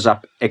everything goes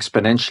up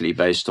exponentially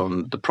based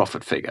on the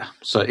profit figure.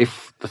 So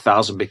if the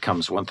 1,000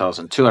 becomes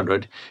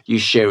 1,200, you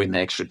share in the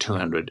extra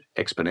 200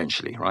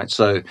 exponentially, right?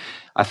 So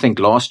I think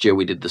last year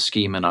we did the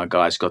scheme and our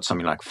guys got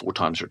something like 4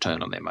 times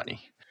return on their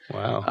money.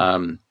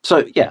 Wow.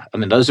 So yeah, I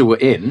mean, those who were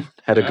in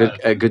had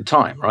a good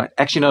time, right?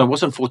 Actually, no, it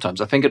wasn't 4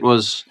 times. I think it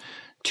was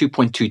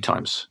 2.2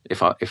 times,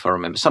 if I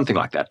remember, something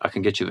like that. I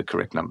can get you the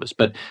correct numbers.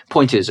 But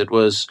point is, it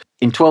was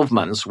in 12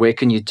 months, where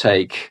can you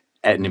take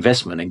an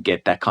investment and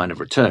get that kind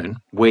of return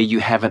where you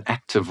have an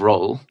active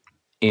role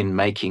in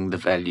making the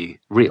value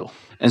real?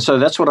 And so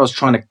that's what I was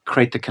trying to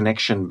create the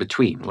connection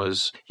between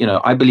was,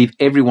 I believe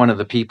every one of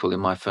the people in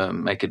my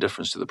firm make a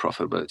difference to the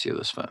profitability of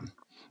this firm,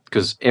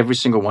 because every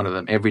single one of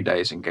them every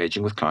day is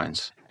engaging with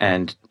clients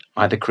and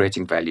either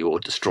creating value or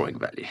destroying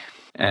value.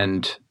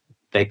 And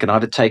they can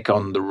either take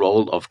on the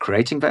role of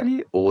creating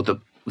value or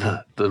the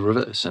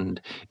reverse. And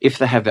if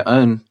they have their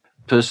own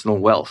personal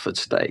wealth at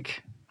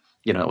stake,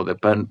 or their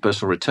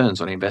personal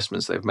returns on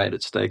investments they've made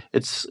at stake,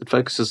 it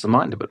focuses the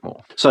mind a bit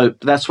more. So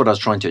that's what I was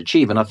trying to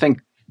achieve. And I think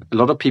a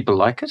lot of people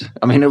like it.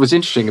 I mean, it was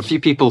interesting. A few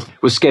people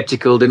were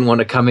skeptical, didn't want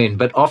to come in.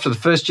 But after the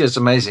first year, it's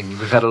amazing.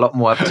 We've had a lot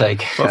more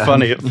uptake.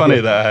 funny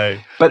that,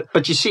 hey?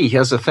 But you see,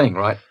 here's the thing,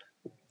 right?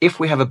 If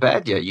we have a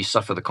bad year, you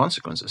suffer the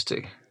consequences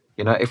too.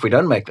 If we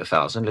don't make the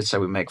 1,000, let's say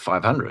we make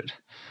 500,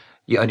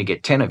 you only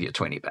get 10 of your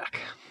 20 back.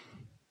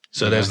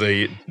 So there's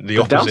the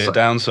opposite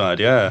downside,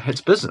 yeah.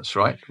 It's business,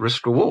 right?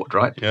 Risk reward,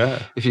 right?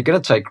 Yeah. If you're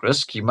going to take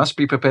risk, you must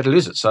be prepared to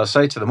lose it. So I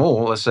say to them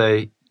all,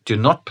 do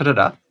not put it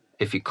up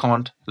if you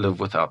can't live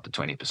without the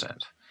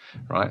 20%,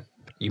 right?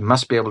 You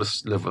must be able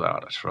to live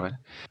without it, right?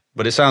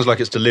 But it sounds like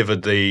it's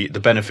delivered the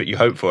benefit you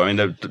hope for. I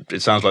mean,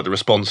 it sounds like the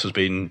response has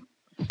been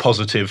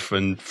positive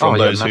from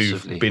those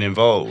who've been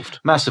involved.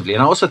 Massively.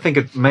 And I also think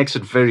it makes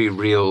it very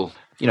real.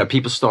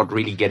 People start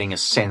really getting a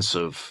sense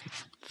of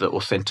the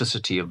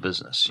authenticity of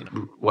business,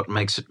 what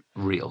makes it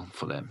real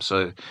for them.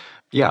 So,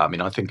 yeah, I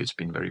mean, I think it's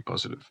been very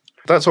positive.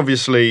 That's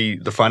obviously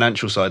the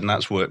financial side, and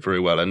that's worked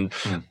very well. And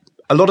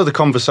a lot of the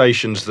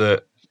conversations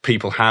that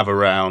people have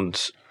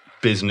around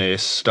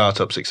business,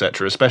 startups,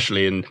 etc.,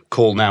 especially in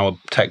call now a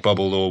tech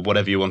bubble or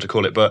whatever you want to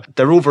call it, but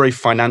they're all very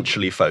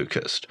financially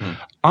focused.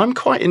 I'm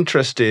quite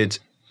interested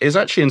is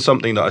actually in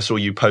something that I saw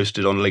you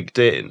posted on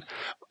LinkedIn.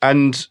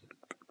 And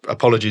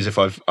apologies if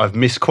I've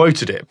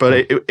misquoted it, but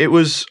it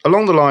was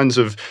along the lines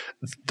of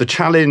the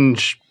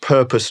challenge,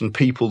 purpose, and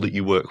people that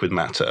you work with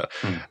matter.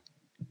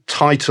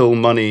 Title,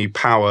 money,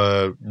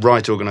 power,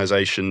 right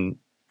organization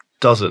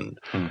doesn't.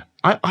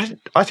 I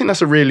think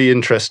that's a really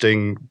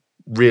interesting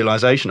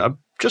realization. I'd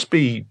just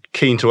be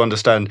keen to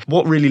understand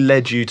what really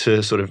led you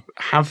to sort of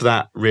have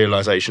that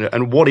realization,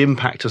 and what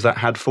impact has that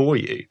had for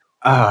you?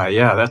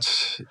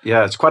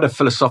 It's quite a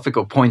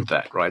philosophical point,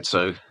 that, right?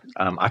 So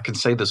I can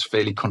say this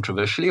fairly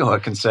controversially, or I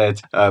can say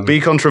it. Be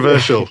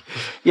controversial.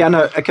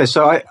 Okay.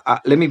 So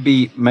let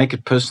me make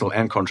it personal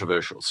and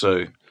controversial.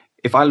 So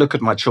if I look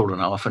at my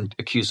children, I often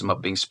accuse them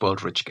of being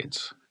spoiled rich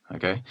kids.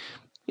 Okay.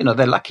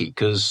 They're lucky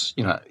because,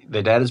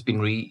 their dad has been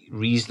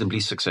reasonably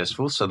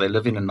successful. So they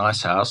live in a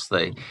nice house,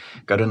 they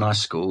go to nice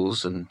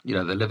schools, and, they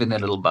live in their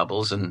little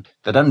bubbles, and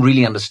they don't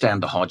really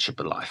understand the hardship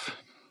of life,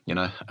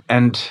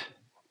 And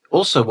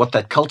also what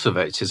that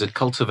cultivates is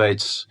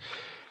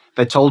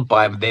they're told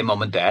by their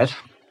mom and dad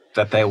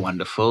that they're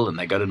wonderful, and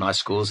they go to nice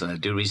schools, and they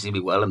do reasonably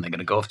well, and they're going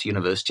to go off to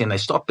university, and they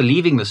start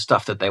believing the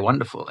stuff that they're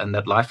wonderful and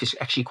that life is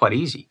actually quite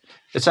easy.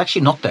 It's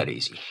actually not that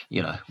easy.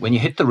 When you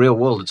hit the real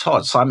world, it's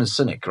hard. Simon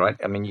Sinek, right?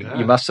 I mean,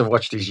 you must have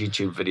watched his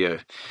YouTube video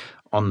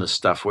on this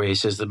stuff where he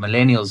says that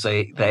millennials,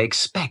 they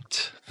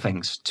expect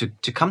things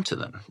to come to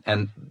them.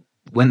 And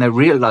when they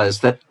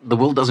realize that the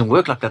world doesn't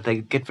work like that, they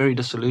get very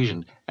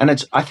disillusioned.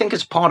 And I think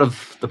it's part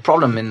of the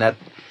problem in that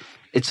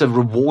it's a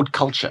reward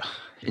culture.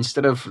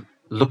 Instead of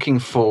looking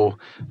for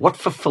what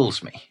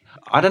fulfills me.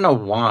 I don't know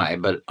why,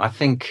 but I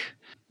think,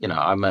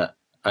 I'm an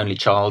only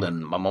child,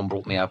 and my mom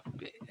brought me up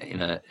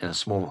in a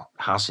small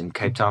house in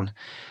Cape Town.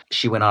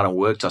 She went out and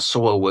worked. I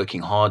saw her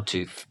working hard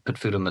to put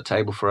food on the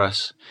table for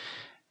us.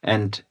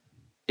 And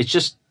it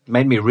just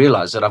made me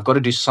realize that I've got to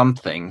do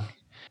something,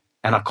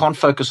 and I can't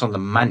focus on the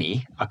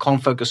money. I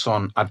can't focus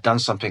on, I've done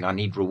something, I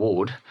need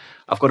reward.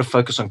 I've got to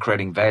focus on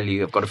creating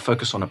value. I've got to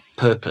focus on a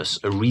purpose,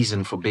 a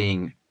reason for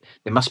being.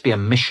 There must be a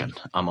mission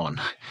I'm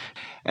on.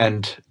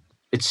 And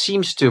it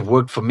seems to have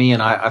worked for me.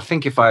 And I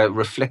think if I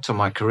reflect on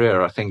my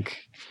career, I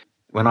think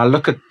when I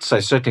look at, say,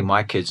 certainly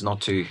my kids,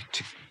 not to,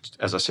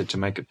 as I said, to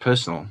make it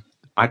personal,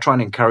 I try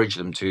and encourage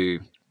them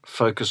to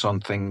focus on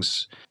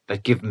things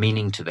that give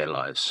meaning to their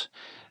lives.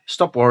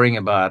 Stop worrying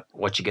about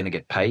what you're going to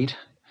get paid.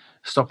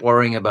 Stop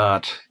worrying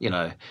about,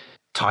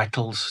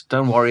 titles.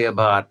 Don't worry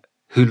about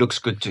who looks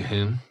good to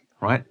whom.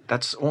 Right?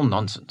 That's all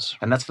nonsense.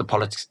 And that's the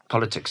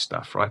politics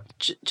stuff, right?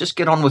 Just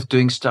get on with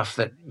doing stuff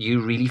that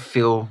you really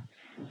feel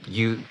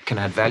you can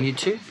add value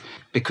to,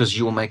 because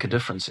you will make a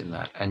difference in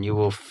that. And you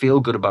will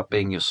feel good about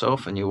being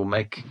yourself, and you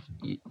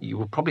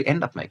will probably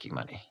end up making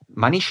money.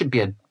 Money should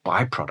be a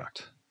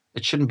byproduct.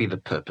 It shouldn't be the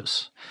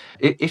purpose.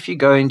 If you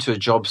go into a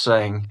job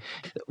saying,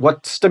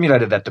 what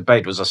stimulated that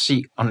debate was I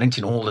see on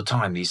LinkedIn all the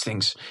time these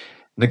things,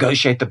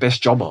 negotiate the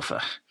best job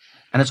offer.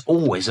 And it's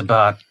always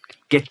about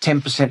get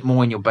 10%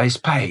 more in your base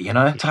pay,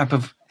 type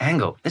of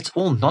angle. It's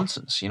all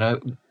nonsense,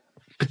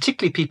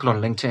 particularly people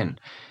on LinkedIn.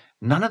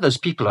 None of those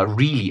people are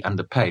really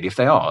underpaid. If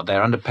they are,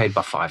 they're underpaid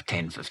by 5,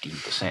 10,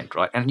 15%,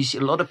 right? And you see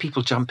a lot of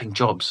people jumping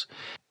jobs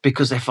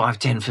because they're 5,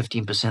 10,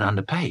 15%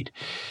 underpaid.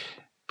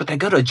 But they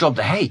go to a job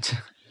they hate.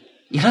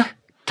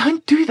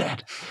 Don't do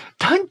that.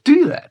 Don't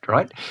do that,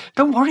 right?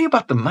 Don't worry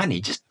about the money.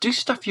 Just do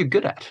stuff you're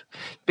good at,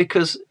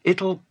 because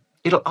it'll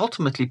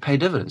ultimately pay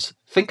dividends.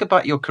 Think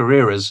about your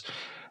career as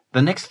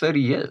the next 30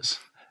 years.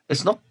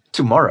 It's not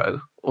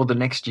tomorrow or the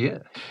next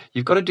year.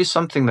 You've got to do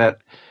something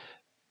that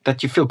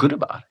you feel good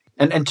about.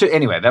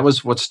 Anyway, that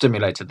was what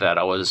stimulated that.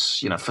 I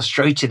was,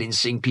 frustrated in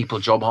seeing people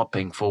job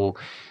hopping for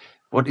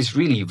what is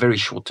really very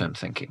short-term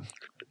thinking.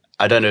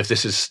 I don't know if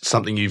this is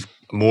something you've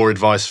more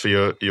advice for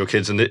your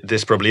kids, and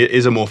this probably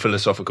is a more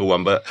philosophical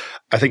one, but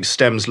I think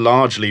stems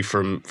largely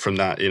from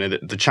that,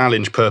 the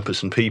challenge,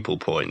 purpose, and people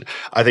point.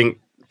 I think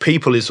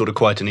people is sort of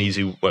quite an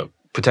easy,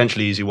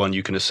 potentially easy one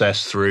you can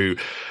assess through,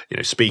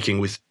 speaking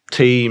with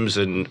teams.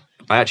 And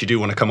I actually do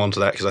want to come on to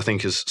that, because I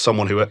think as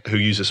someone who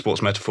uses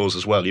sports metaphors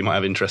as well, you might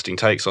have interesting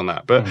takes on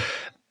that. But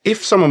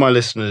if some of my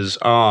listeners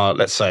are,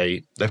 let's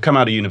say, they've come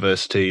out of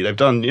university, they've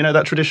done,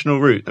 that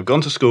traditional route, they've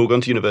gone to school, gone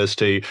to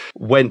university,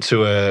 went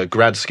to a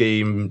grad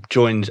scheme,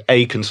 joined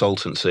a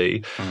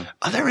consultancy,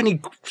 are there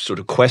any sort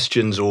of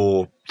questions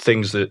or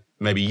things that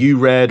maybe you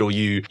read or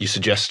you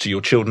suggest to your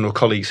children or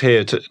colleagues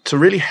here to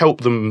really help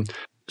them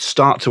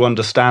start to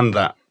understand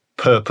that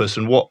purpose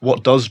and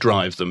what does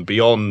drive them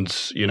beyond,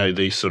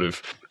 the sort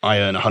of, I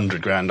earn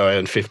 100 grand, I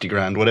earn 50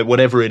 grand,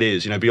 whatever it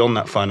is, beyond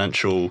that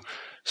financial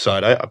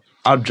side?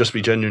 I'd just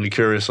be genuinely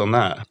curious on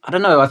that. I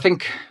don't know.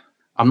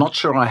 I'm not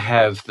sure I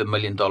have the $1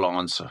 million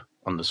answer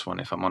on this one,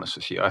 if I'm honest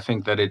with you. I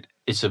think that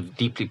it's a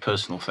deeply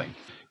personal thing.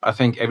 I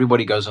think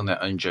everybody goes on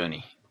their own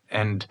journey,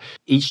 and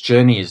each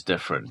journey is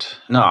different.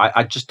 No,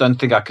 I just don't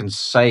think I can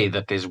say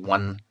that there's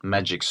one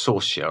magic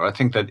source here. I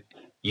think that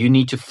you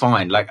need to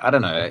find, I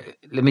don't know,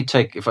 let me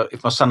take,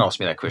 if my son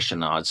asked me that question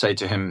now, I'd say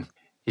to him,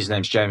 his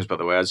name's James, by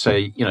the way, I'd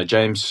say,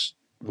 James,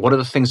 what are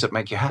the things that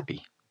make you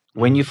happy?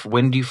 When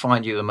do you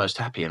find you're the most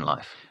happy in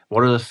life?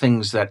 What are the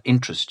things that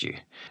interest you?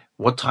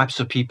 What types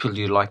of people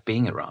do you like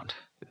being around?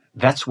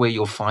 that's where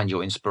you'll find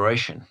your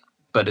inspiration.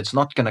 But it's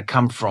not going to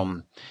come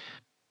from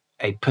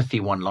a pithy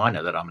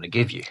one-liner that I'm going to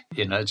give you.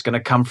 It's going to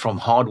come from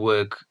hard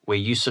work where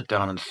you sit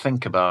down and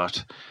think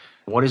about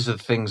what is the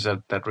things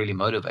that really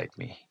motivate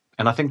me.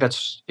 And I think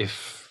that's,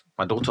 if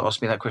my daughter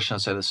asked me that question,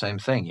 I'd say the same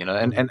thing,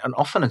 and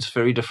often it's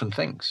very different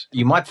things.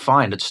 You might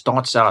find it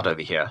starts out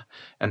over here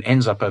and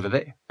ends up over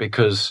there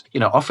because,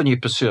 often you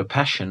pursue a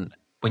passion.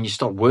 When you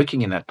start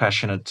working in that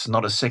passion, it's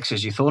not as sexy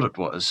as you thought it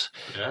was.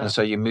 Yeah. And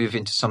so you move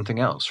into something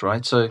else,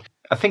 right? So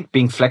I think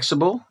being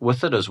flexible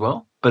with it as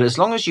well, but as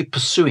long as you're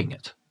pursuing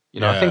it,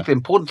 I think the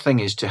important thing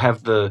is to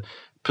have the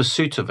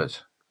pursuit of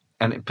it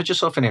and put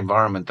yourself in an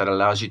environment that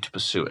allows you to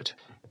pursue it.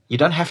 You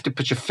don't have to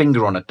put your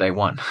finger on it day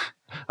one.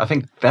 I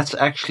think that's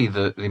actually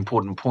the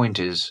important point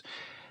is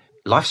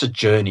life's a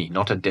journey,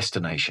 not a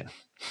destination.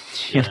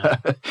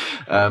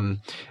 And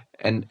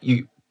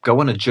you go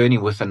on a journey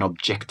with an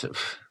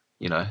objective,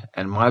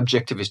 and my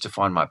objective is to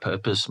find my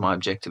purpose. My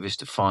objective is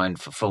to find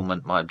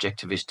fulfillment. My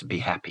objective is to be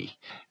happy.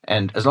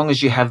 And as long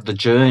as you have the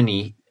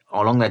journey,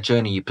 along that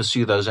journey, you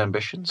pursue those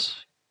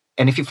ambitions.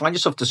 And if you find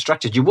yourself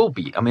distracted, you will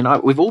be. I mean,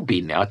 we've all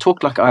been there. I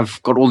talk like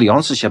I've got all the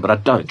answers here, but I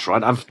don't,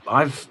 right?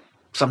 I've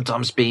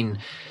sometimes been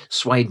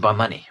swayed by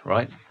money,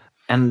 right?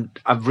 And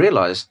I've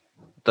realized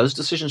those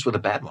decisions were the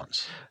bad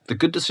ones. The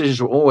good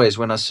decisions were always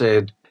when I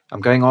said, I'm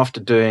going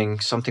after doing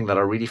something that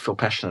I really feel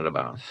passionate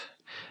about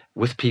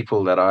with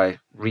people that I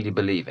really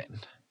believe in.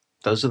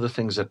 Those are the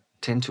things that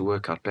tend to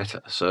work out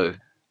better. So,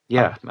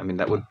 yeah, I mean,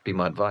 that would be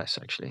my advice,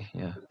 actually.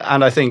 Yeah.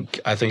 And I think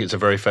it's a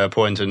very fair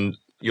point. And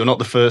you're not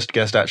the first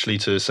guest actually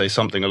to say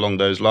something along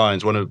those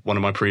lines. One of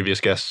my previous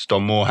guests,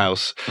 Don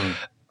Morehouse,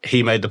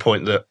 he made the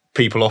point that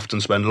people often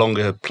spend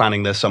longer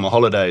planning their summer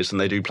holidays than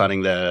they do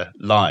planning their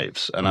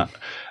lives. And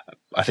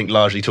I think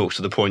largely talks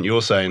to the point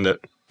you're saying that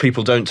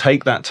people don't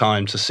take that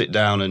time to sit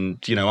down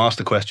and, ask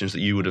the questions that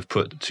you would have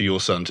put to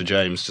your son, to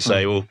James, to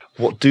say, well,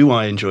 what do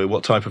I enjoy?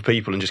 What type of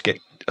people? And just get,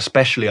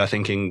 especially I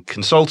think in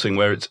consulting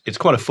where it's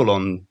quite a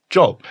full-on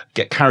job,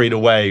 get carried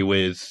away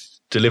with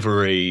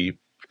delivery,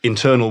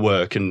 internal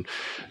work, and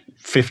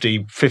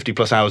 50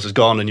 plus hours is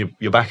gone and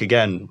you're back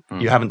again.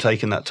 You haven't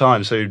taken that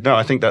time. So no,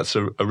 I think that's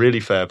a really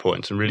fair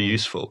point and really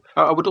useful.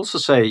 I would also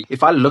say,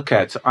 if I look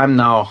at, I'm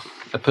now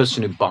a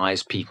person who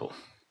buys people.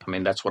 I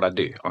mean, that's what I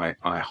do.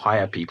 I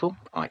hire people,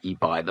 i.e.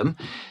 buy them,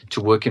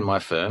 to work in my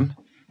firm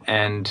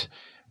and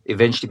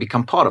eventually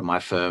become part of my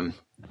firm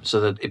so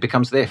that it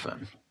becomes their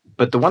firm.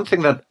 But the one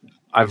thing that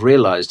I've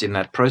realized in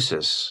that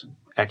process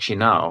actually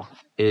now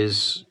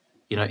is,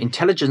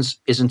 intelligence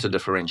isn't a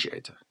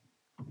differentiator.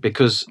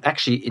 Because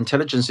actually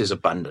intelligence is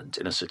abundant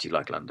in a city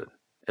like London,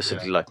 a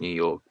city like New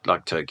York,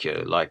 like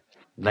Tokyo, like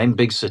name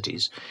big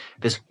cities.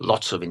 There's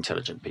lots of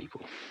intelligent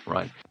people,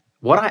 right?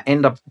 What I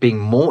end up being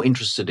more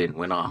interested in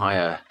when I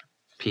hire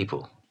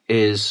people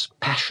is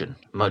passion,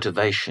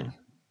 motivation,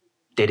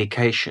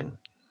 dedication,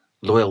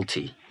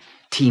 loyalty,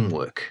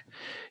 teamwork.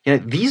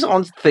 These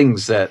aren't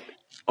things that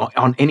are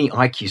on any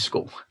IQ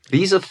score.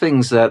 These are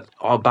things that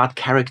are about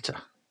character,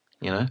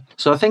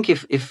 So I think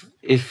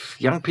if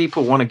young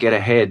people want to get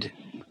ahead,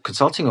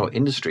 consulting or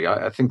industry,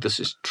 I think this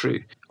is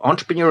true.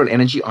 Entrepreneurial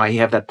energy, I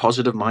have that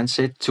positive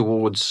mindset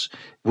towards,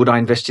 would I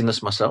invest in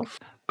this myself?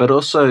 But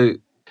also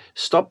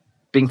stop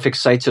being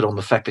fixated on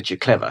the fact that you're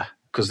clever,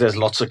 because there's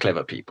lots of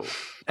clever people.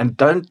 And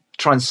don't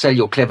try and sell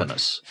your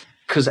cleverness,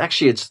 because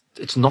actually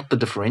it's not the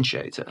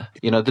differentiator.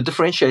 The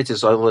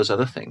differentiators are all those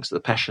other things, the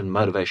passion,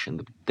 motivation,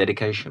 the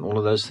dedication, all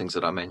of those things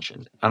that I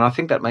mentioned. And I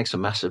think that makes a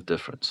massive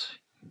difference.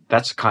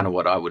 That's kind of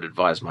what I would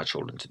advise my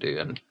children to do.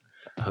 And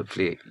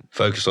hopefully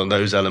focus on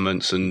those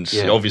elements, and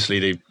obviously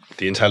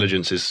the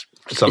intelligence is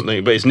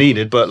something, but it's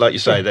needed. But like you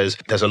say,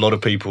 there's a lot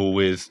of people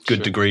with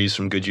good degrees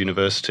from good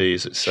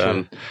universities. It's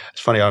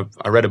funny. I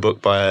read a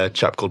book by a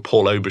chap called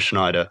Paul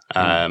Oberschneider.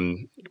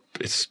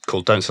 It's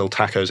called "Don't Sell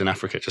Tacos in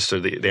Africa," just so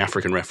the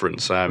African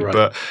reference.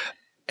 But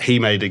he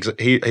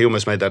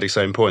almost made that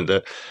same point,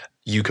 that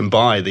you can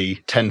buy the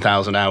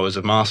 10,000 hours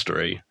of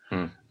mastery,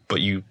 but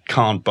you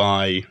can't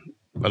buy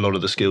a lot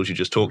of the skills you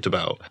just talked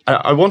about.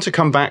 I want to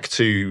come back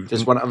to...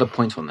 There's one other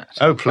point on that.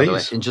 Oh,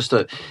 please.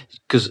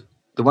 Because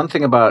the one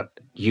thing about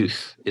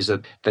youth is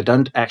that they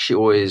don't actually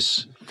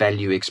always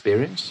value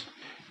experience.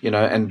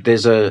 And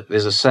there's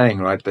a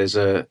saying, right?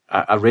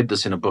 I read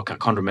this in a book. I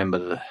can't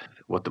remember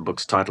what the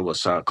book's title was,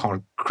 so I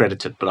can't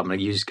credit it, but I'm going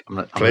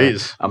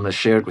to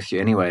share it with you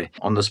anyway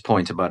on this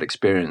point about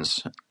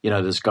experience.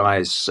 This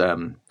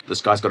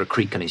guy's got a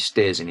creak in his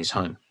stairs in his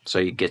home. So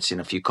he gets in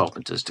a few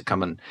carpenters to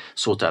come and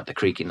sort out the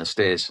creak in the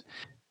stairs.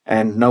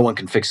 And no one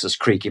can fix this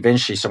creak.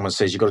 Eventually someone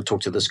says, you've got to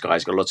talk to this guy.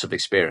 He's got lots of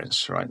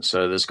experience, right?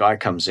 So this guy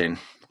comes in,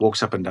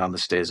 walks up and down the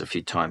stairs a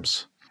few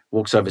times,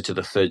 walks over to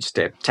the third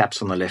step,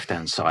 taps on the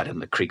left-hand side,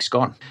 and the creak's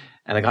gone.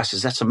 And the guy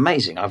says, that's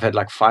amazing. I've had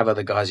like 5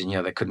 other guys in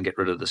here that couldn't get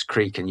rid of this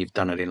creak, and you've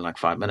done it in like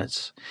 5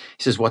 minutes.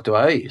 He says, what do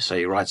I owe you? So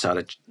he writes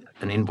out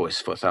an invoice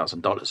for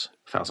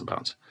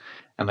 £1,000.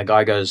 And the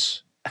guy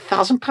goes,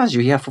 £1,000?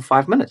 You're here for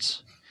 5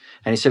 minutes.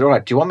 And he said, all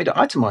right, do you want me to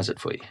itemize it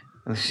for you?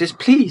 And he says,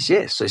 please,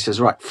 yes. So he says,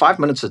 right, 5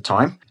 minutes at a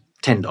time,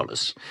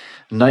 $10.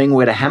 Knowing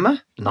where to hammer,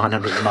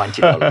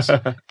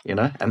 $990,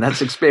 and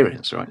that's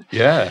experience, right?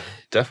 Yeah,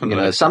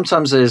 definitely.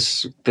 Sometimes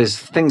there's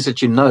things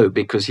that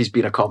because he's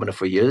been a carpenter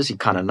for years, he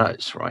kind of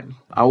knows, right?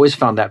 I always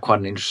found that quite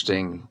an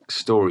interesting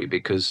story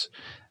because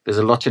there's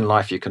a lot in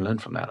life you can learn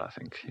from that, I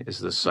think,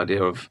 is this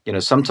idea of,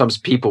 sometimes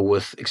people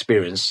with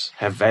experience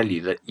have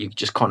value that you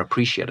just can't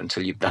appreciate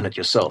until you've done it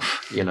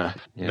yourself,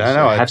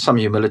 have some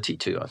humility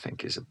too, I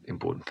think, is an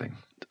important thing.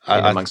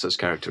 Amongst those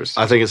characteristics,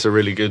 I think it's a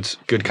really good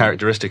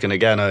characteristic. And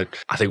again,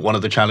 I think one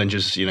of the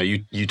challenges,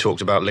 you talked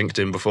about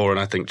LinkedIn before,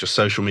 and I think just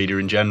social media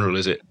in general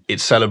is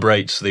it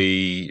celebrates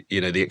the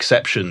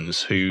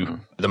exceptions who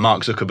the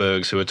Mark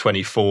Zuckerbergs who are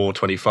 24,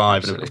 25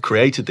 Absolutely. and have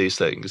created these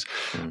things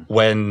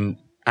when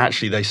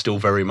actually they still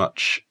very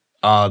much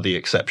are the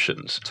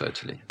exceptions.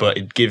 Totally. But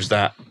it gives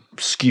that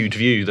skewed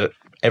view that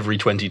every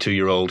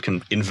 22-year-old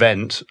can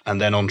invent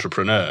and then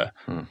entrepreneur.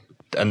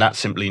 And that's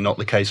simply not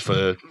the case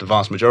for the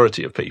vast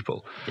majority of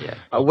people. Yeah.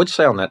 I would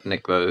say on that,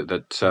 Nick, though,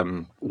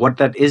 that what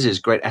that is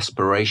great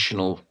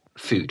aspirational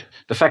food.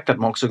 The fact that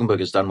Mark Zuckerberg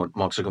has done what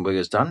Mark Zuckerberg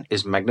has done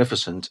is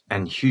magnificent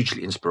and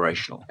hugely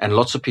inspirational. And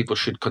lots of people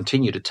should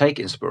continue to take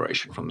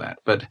inspiration from that.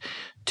 But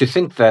to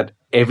think that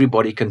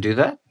everybody can do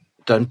that,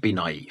 don't be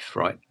naive,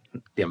 right?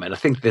 Yeah, man, I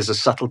think there's a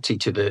subtlety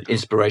to the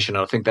inspiration.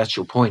 And I think that's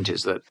your point,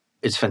 is that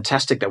it's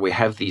fantastic that we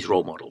have these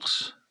role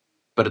models.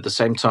 But at the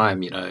same time,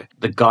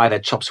 the guy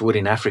that chops wood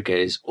in Africa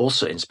is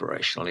also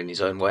inspirational in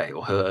his own way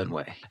or her own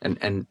way.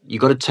 And you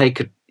got to take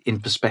it in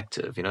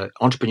perspective.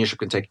 Entrepreneurship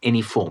can take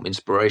any form.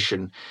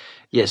 Inspiration,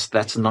 yes,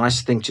 that's a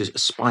nice thing to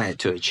aspire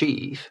to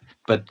achieve,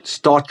 but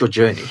start your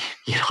journey.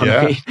 What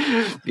I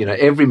mean?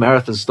 Every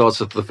marathon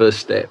starts with the first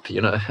step.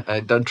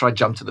 Don't try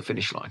jump to the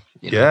finish line.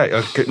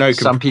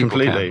 Some people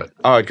completely. Can,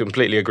 I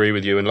completely agree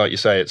with you. And like you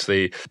say,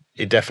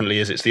 it definitely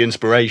is. It's the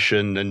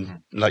inspiration,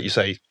 and like you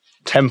say,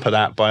 temper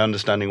that by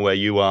understanding where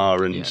you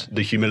are and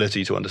the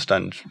humility to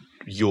understand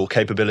your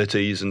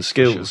capabilities and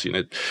skills.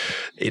 Sure.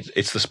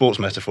 It's the sports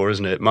metaphor,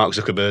 isn't it? Mark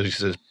Zuckerberg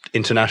is an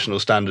international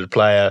standard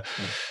player.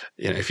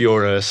 If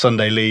you're a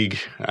Sunday league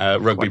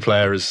rugby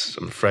player, as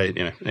I'm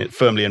afraid,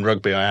 firmly in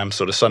rugby, I am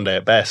sort of Sunday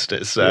at best.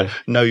 It's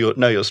know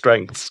your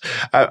strengths,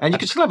 and you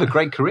can still have a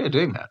great career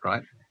doing that,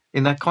 right?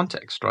 In that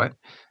context, right?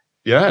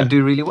 Yeah, and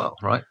do really well,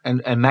 right?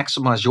 And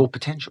maximize your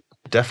potential.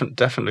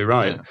 Definitely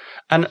right. Yeah.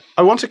 And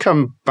I want to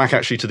come back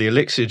actually to the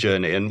Elixir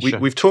journey. And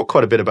we've talked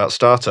quite a bit about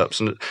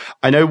startups. And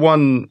I know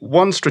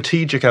one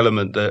strategic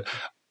element that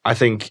I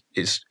think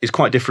is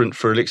quite different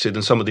for Elixir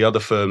than some of the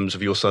other firms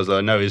of your size that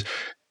I know is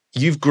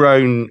you've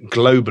grown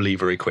globally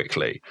very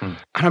quickly. And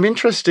I'm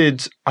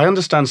interested, I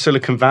understand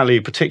Silicon Valley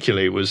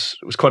particularly was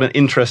quite an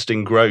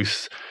interesting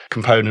growth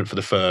component for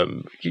the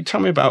firm. Can you tell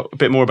me a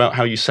bit more about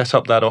how you set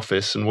up that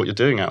office and what you're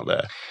doing out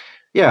there?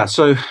 Yeah,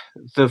 so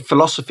the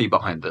philosophy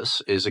behind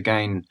this is,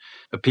 again,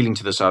 appealing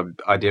to this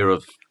idea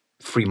of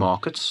free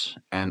markets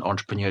and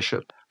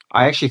entrepreneurship.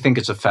 I actually think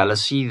it's a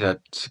fallacy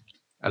that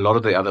a lot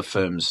of the other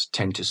firms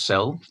tend to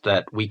sell,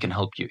 that we can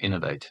help you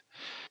innovate.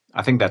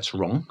 I think that's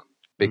wrong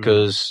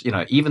because,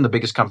 even the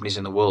biggest companies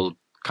in the world,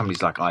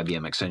 companies like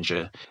IBM,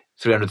 Accenture,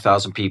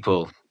 300,000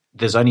 people,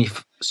 there's only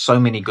so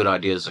many good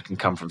ideas that can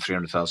come from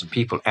 300,000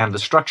 people. And the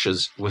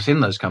structures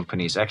within those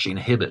companies actually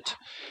inhibit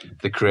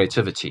the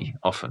creativity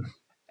often.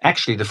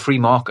 Actually, the free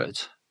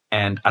market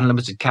and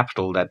unlimited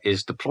capital that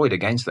is deployed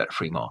against that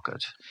free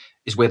market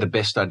is where the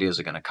best ideas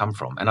are going to come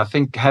from. And I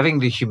think having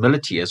the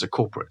humility as a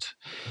corporate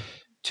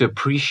to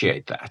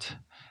appreciate that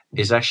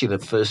is actually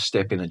the first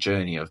step in a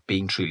journey of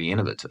being truly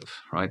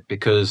innovative, right?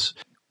 Because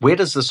where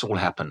does this all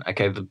happen?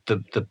 Okay,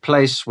 the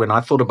place, when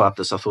I thought about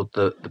this, I thought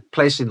the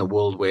place in the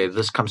world where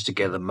this comes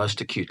together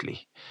most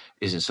acutely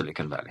is in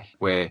Silicon Valley,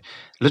 where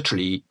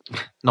literally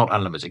not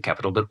unlimited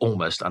capital, but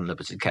almost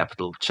unlimited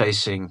capital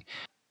chasing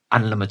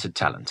unlimited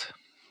talent,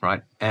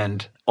 right?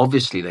 And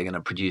obviously they're going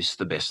to produce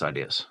the best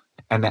ideas.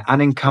 And they're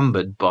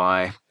unencumbered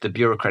by the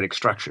bureaucratic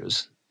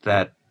structures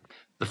that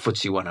the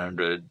FTSE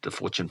 100, the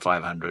Fortune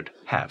 500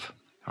 have,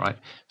 right?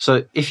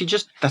 So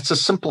that's a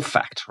simple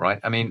fact, right?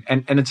 I mean,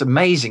 and it's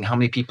amazing how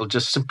many people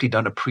just simply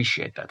don't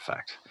appreciate that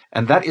fact.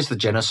 And that is the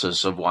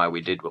genesis of why we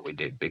did what we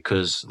did,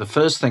 because the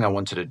first thing I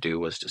wanted to do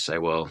was to say,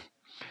 well,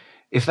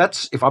 if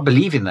I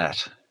believe in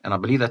that, and I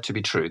believe that to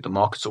be true, the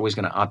market's always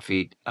going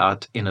to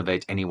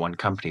out-innovate any one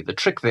company. The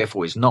trick,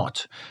 therefore, is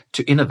not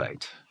to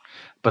innovate,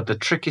 but the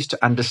trick is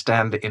to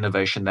understand the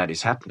innovation that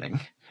is happening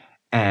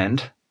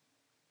and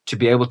to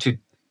be able to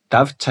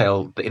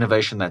dovetail the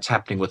innovation that's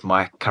happening with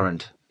my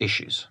current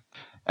issues.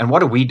 And what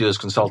do we do as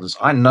consultants?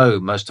 I know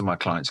most of my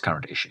clients'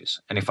 current issues.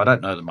 And if I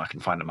don't know them, I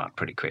can find them out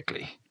pretty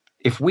quickly.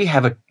 If we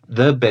have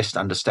the best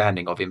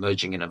understanding of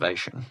emerging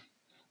innovation,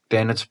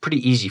 then it's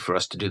pretty easy for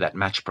us to do that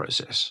match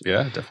process.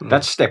 Yeah, definitely.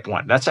 That's step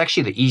one. That's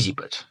actually the easy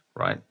bit,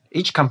 right?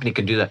 Each company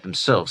can do that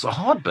themselves. The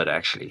hard bit,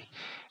 actually,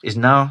 is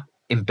now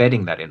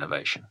embedding that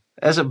innovation.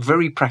 As a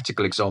very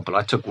practical example,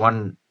 I took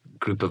one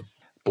group of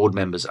board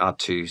members out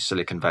to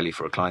Silicon Valley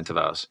for a client of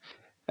ours.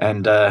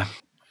 And,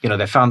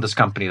 they found this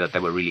company that they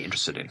were really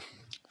interested in.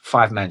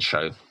 5-man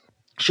show.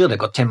 Sure, they've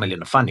got 10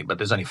 million of funding, but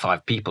there's only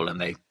 5 people and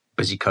they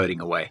busy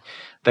coding away.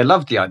 They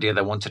loved the idea.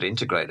 They wanted to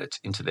integrate it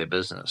into their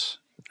business.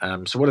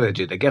 So what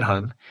do? They get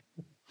home.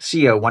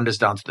 CEO wanders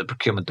down to the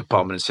procurement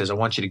department and says, I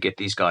want you to get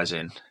these guys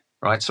in.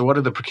 Right. So what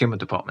did the procurement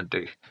department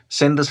do?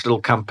 Send this little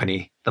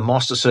company the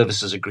master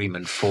services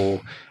agreement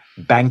for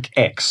Bank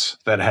X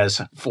that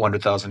has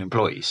 400,000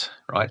 employees.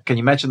 Right. Can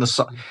you imagine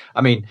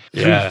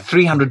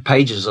 300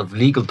 pages of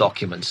legal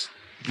documents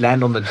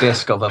land on the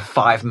desk of a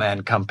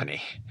 5-man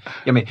company.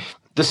 I mean,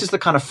 this is the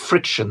kind of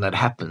friction that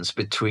happens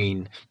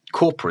between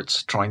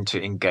corporates trying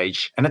to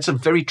engage. And it's a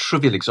very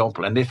trivial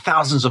example. And there are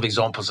thousands of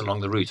examples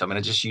along the route. I mean,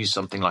 I just use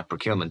something like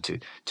procurement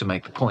to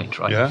make the point,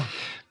 right? Yeah.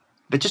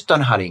 They just don't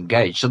know how to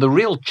engage. So the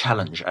real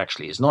challenge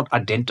actually is not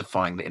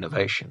identifying the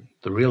innovation.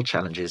 The real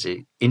challenge is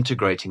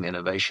integrating the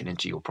innovation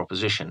into your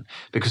proposition,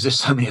 because there's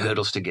so many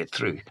hurdles to get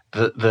through.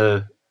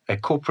 A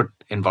corporate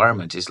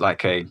environment is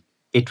like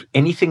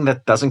anything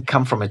that doesn't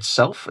come from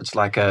itself, it's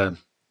like a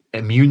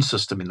immune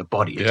system in the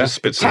body. It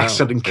just attacks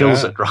it and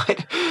kills it,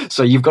 right?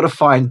 So you've got to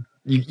find,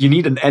 you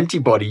need an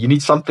antibody. You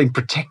need something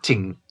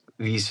protecting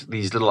these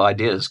little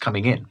ideas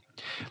coming in,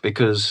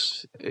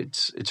 because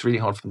it's really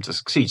hard for them to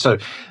succeed. So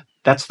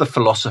that's the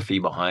philosophy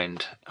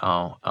behind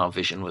our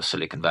vision with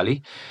Silicon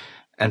Valley.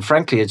 And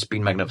frankly, it's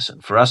been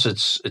magnificent. For us,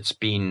 it's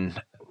been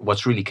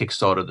what's really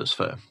kickstarted this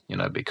firm,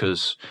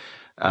 because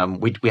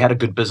we had a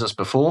good business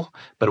before,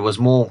 but it was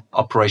more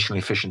operational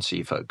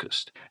efficiency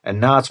focused. And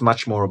now it's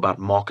much more about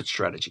market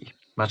strategy,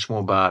 much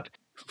more about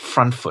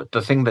front foot,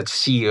 the thing that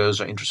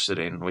CEOs are interested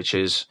in, which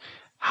is,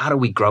 how do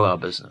we grow our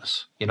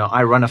business?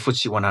 I run a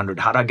FTSE 100.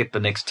 How do I get the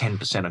next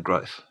 10% of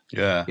growth?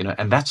 Yeah.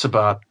 And that's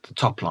about the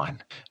top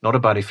line, not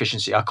about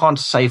efficiency. I can't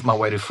save my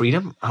way to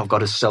freedom. I've got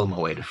to sell my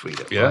way to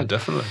freedom. Yeah, right?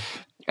 definitely.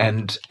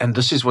 And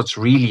this is what's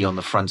really on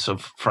the fronts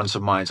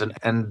of minds.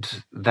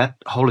 And that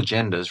whole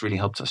agenda has really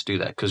helped us do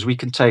that, because we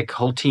can take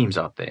whole teams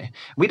out there.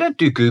 We don't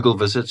do Google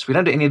visits. We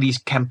don't do any of these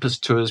campus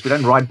tours. We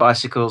don't ride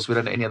bicycles. We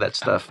don't do any of that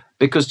stuff,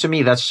 because to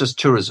me, that's just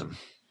tourism.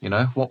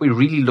 What we're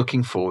really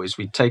looking for is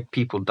we take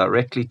people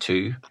directly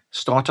to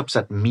startups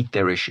that meet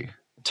their issue.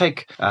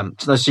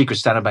 It's no secret,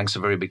 Standard Bank's a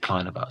very big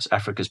client of ours,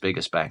 Africa's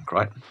biggest bank,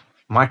 right?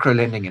 Micro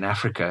lending in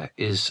Africa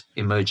is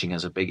emerging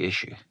as a big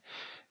issue.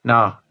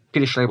 Now,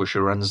 Peter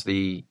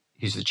Schlebusch,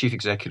 he's the chief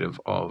executive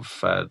of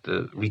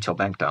the retail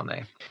bank down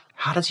there.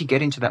 How does he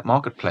get into that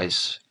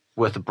marketplace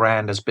with a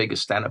brand as big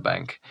as Standard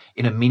Bank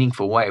in a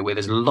meaningful way, where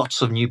there's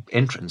lots of new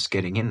entrants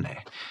getting in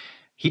there?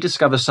 He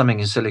discovers something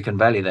in Silicon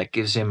Valley that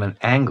gives him an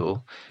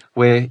angle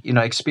where,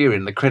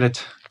 Experian,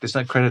 there's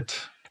no credit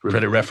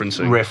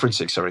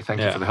referencing. Sorry,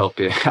 thank you for the help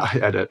here. I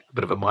had a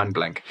bit of a mind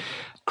blank.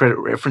 Credit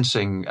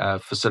referencing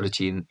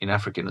facility in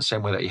Africa, in the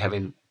same way that you have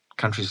in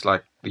countries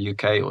like the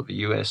UK or the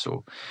US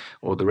or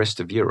the rest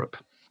of Europe.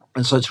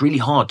 And so it's really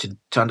hard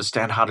to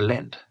understand how to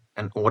lend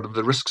and what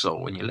the risks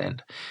are when you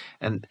lend.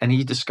 And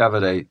he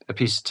discovered a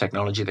piece of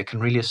technology that can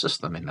really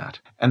assist them in that.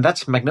 And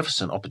that's a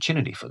magnificent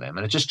opportunity for them.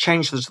 And it just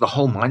changes the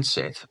whole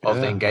mindset of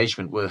the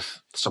engagement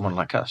with someone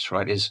like us,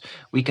 right? Is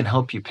we can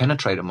help you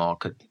penetrate a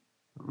market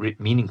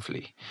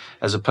meaningfully,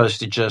 as opposed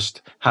to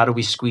just, how do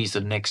we squeeze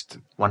the next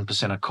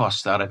 1% of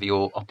costs out of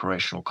your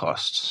operational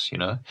costs,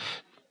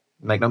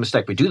 Make no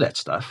mistake, we do that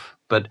stuff,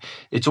 but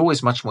it's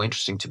always much more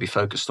interesting to be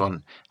focused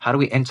on, how do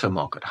we enter a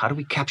market? How do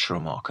we capture a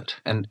market?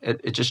 And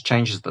it just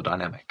changes the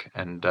dynamic.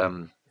 And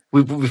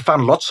we've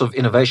found lots of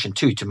innovation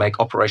too to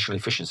make operational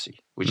efficiency,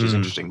 which is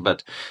interesting,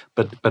 but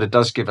it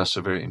does give us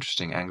a very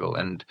interesting angle.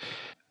 And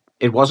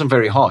it wasn't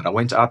very hard. I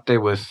went out there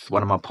with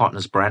one of my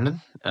partners,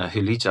 Brandon, who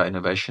leads our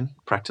innovation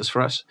practice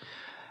for us.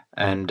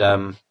 And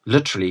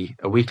literally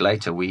a week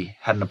later, we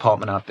had an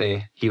apartment out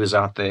there. He was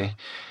out there.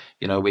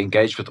 We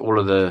engaged with all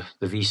of the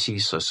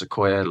VCs, so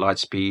Sequoia,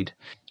 Lightspeed,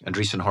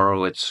 Andreessen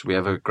Horowitz. We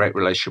have a great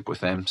relationship with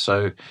them.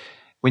 So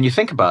when you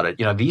think about it,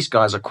 these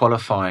guys are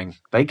qualifying.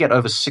 They get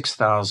over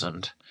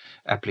 6,000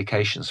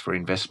 applications for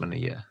investment a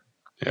year.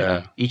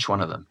 Yeah. Each one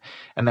of them.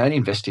 And they only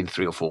invest in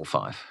 3 or 4 or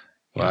 5.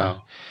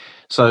 Wow.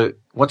 So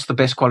what's the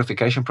best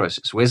qualification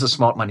process? Where's the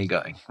smart money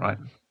going, right?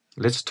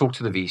 Let's talk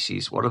to the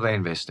VCs. What are they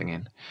investing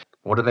in?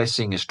 What are they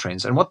seeing as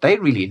trends? And what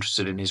they're really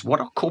interested in is, what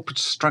are corporates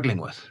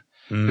struggling with?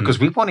 Because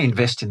we want to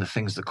invest in the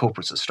things the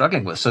corporates are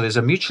struggling with. So there's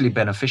a mutually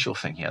beneficial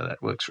thing here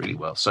that works really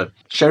well. So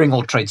sharing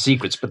all trade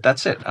secrets, but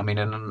that's it. I mean,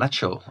 in a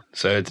nutshell.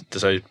 So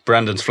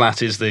Brandon's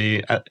flat is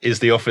the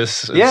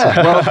office.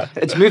 Yeah, well,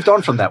 it's moved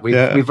on from that.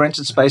 We've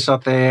rented space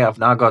out there. I've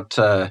now got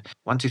 4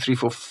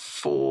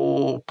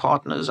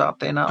 partners out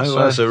there now.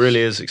 So it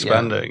really is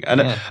expanding.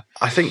 And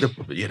I think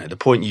the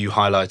point you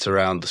highlight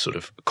around the sort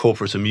of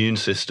corporate immune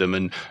system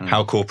and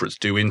how corporates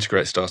do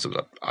integrate startups,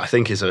 I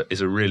think is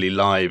a really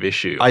live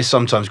issue. I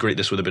sometimes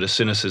greet this with a bit of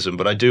cynicism,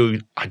 but I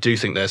do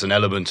think there's an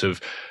element of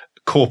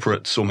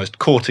corporates almost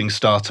courting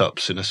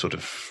startups in a sort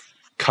of,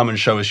 come and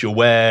show us your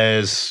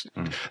wares,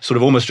 sort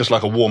of almost just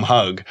like a warm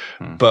hug,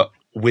 but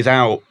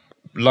without,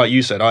 like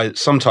you said,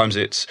 sometimes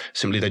it's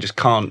simply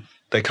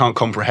they can't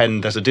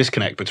comprehend there's a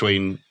disconnect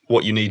between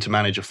what you need to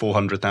manage a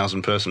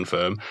 400,000 person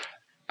firm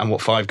and what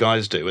Five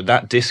Guys do. And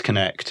that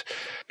disconnect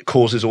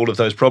causes all of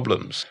those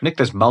problems. Nick,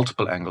 there's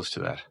multiple angles to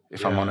that,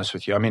 if I'm honest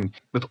with you. I mean,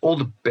 with all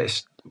the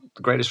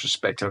greatest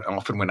respect, and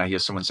often when I hear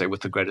someone say with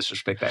the greatest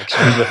respect, I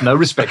actually mean with no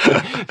respect.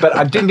 But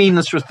I do mean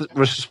this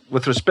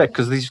with respect,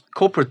 because these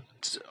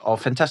corporates are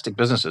fantastic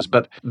businesses,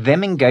 but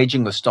them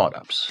engaging with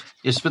startups,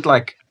 it's a bit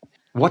like,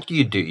 what do?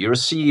 You're a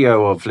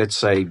CEO of, let's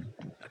say,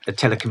 a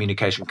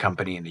telecommunication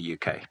company in the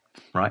UK,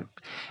 right?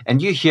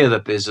 And you hear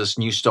that there's this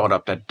new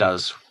startup that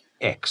does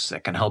X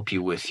that can help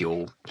you with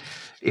your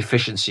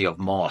efficiency of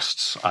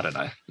masts. I don't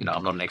know.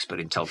 I'm not an expert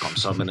in telecom,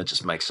 so I'm going to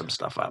just make some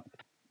stuff up.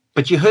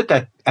 But you heard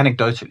that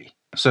anecdotally.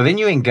 So then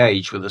you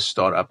engage with a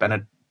startup, and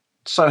it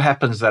so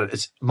happens that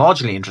it's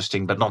marginally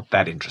interesting, but not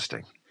that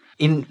interesting.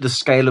 In the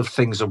scale of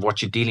things of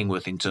what you're dealing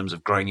with in terms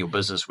of growing your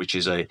business, which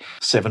is a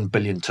 7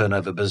 billion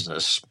turnover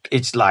business,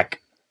 it's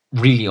like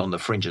really on the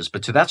fringes.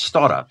 But to that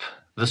startup,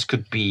 this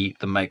could be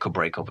the make or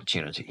break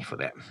opportunity for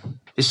them.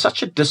 There's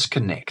such a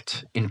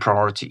disconnect in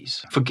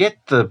priorities. Forget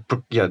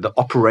the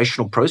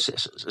operational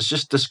processes. It's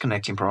just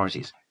disconnecting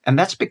priorities. And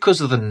that's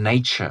because of the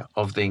nature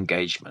of the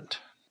engagement.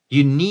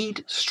 You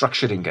need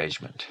structured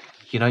engagement.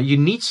 You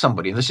need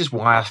somebody, and this is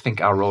why I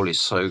think our role is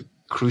so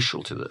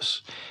crucial to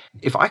this.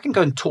 If I can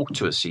go and talk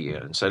to a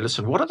CEO and say,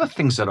 listen, what are the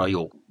things that are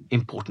your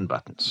important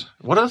buttons?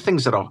 What are the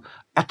things that are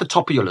at the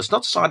top of your list?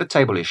 Not side of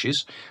table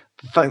issues,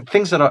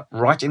 things that are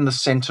right in the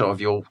center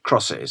of your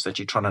crosshairs that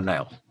you're trying to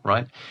nail,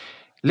 right?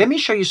 Let me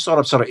show you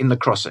startups that are in the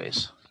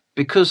crosshairs,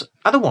 because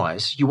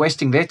otherwise you're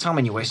wasting their time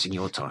and you're wasting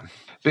your time,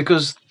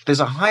 because there's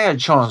a higher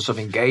chance of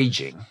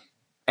engaging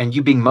and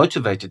you being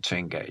motivated to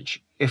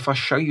engage if I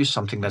show you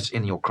something that's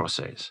in your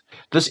crosshairs.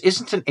 This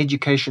isn't an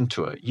education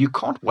tour. You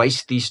can't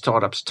waste these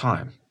startups'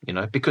 time,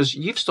 because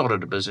you've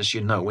started a business,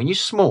 when you're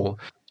small,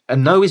 a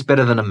no is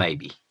better than a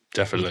maybe.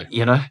 Definitely.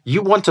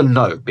 You want to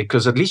know,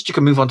 because at least you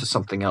can move on to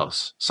something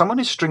else. Someone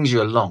who strings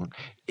you along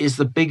is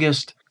the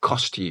biggest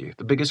cost to you,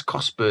 the biggest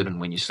cost burden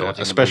when you start.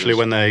 Especially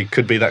when they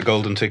could be that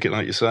golden ticket,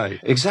 like you say.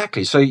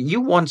 Exactly. So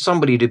you want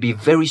somebody to be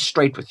very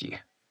straight with you.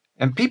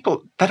 And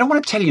people, they don't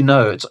want to tell you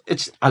no.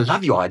 It's I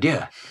love your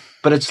idea,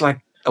 but it's like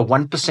a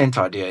 1%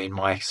 idea in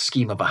my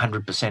scheme of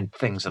 100%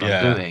 things that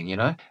I'm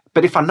doing,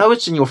 But if I know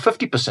it's in your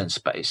 50%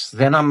 space,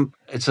 then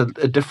it's a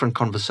different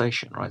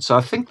conversation, right? So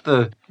I think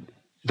the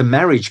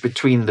marriage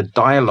between the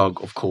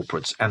dialogue of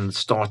corporates and the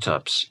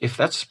startups, if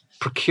that's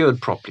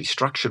procured properly,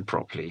 structured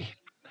properly,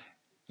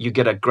 you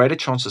get a greater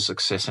chance of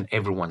success and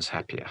everyone's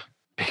happier.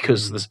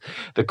 Because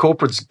the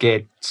corporates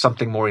get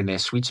something more in their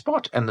sweet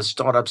spot and the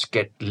startups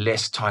get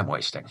less time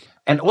wasting.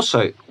 And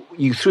also,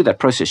 through that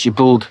process, you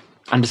build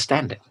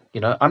understanding.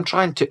 I'm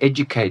trying to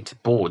educate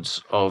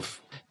boards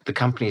of the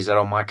companies that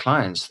are my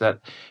clients that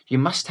you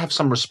must have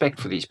some respect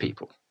for these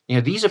people.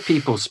 These are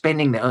people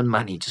spending their own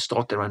money to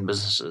start their own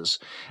businesses.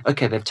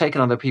 Okay, they've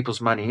taken other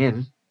people's money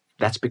in.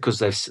 That's because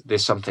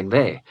there's something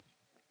there.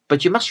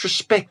 But you must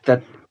respect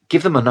that.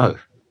 Give them a no.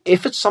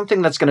 If it's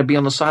something that's going to be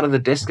on the side of the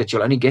desk that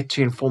you'll only get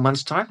to in 4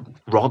 months' time,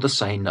 rather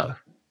say no,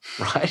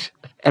 right?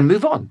 And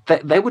move on.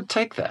 They would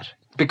take that,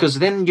 because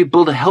then you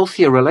build a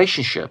healthier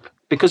relationship,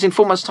 because in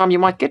 4 months' time you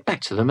might get back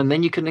to them and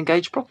then you can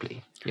engage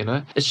properly.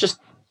 It's just,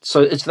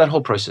 so it's that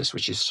whole process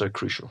which is so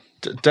crucial.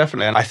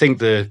 Definitely. And I think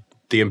the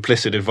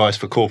implicit advice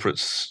for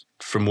corporates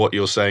from what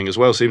you're saying as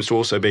well seems to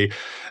also be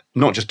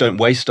not just don't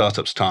waste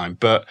startups' time,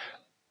 but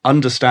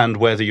understand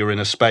whether you're in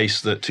a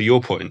space that, to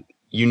your point,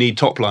 you need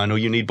top line or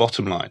you need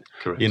bottom line.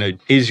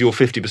 Correct. Is your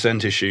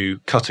 50% issue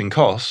cutting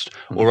cost,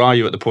 or are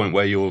you at the point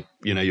where your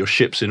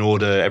ship's in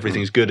order,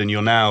 everything's good, and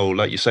you're now,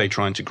 like you say,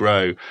 trying to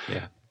grow?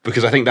 Yeah.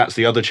 Because I think that's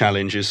the other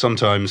challenge, is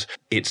sometimes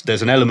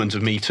there's an element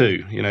of me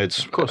too.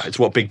 It's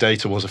what big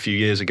data was a few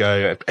years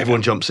ago.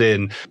 Everyone jumps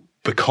in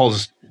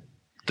because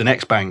the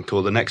next bank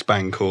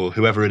or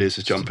whoever it is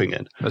jumping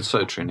in. That's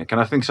so true, Nick. And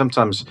I think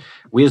sometimes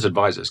we as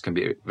advisors can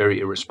be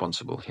very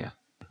irresponsible here,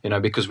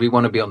 because we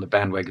want to be on the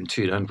bandwagon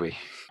too, don't we?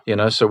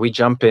 So we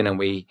jump in and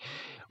we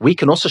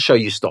can also show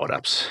you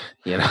startups,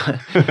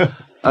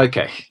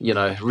 Okay,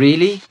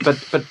 really?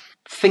 But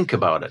think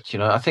about it,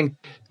 I think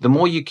the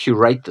more you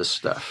curate this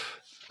stuff,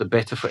 the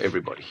better for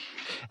everybody.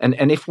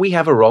 And if we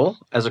have a role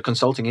as a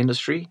consulting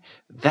industry,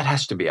 that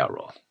has to be our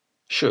role.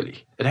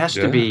 Surely. It has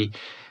to be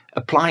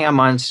applying our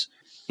minds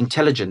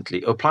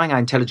intelligently, applying our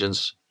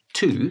intelligence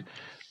to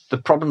the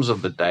problems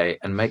of the day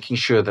and making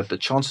sure that the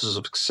chances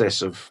of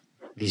success of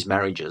these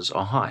marriages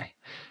are high.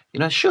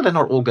 Sure, they're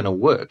not all going to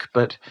work,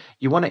 but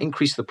you want to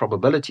increase the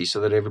probability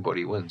so that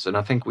everybody wins. And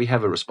I think we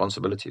have a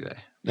responsibility there.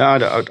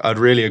 No, I'd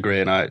really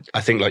agree. And I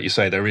think, like you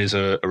say, there is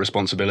a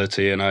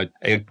responsibility. And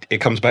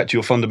it comes back to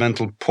your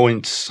fundamental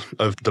points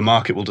of the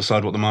market will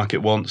decide what the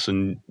market wants,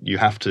 and you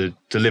have to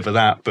deliver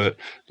that. But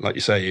like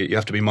you say, you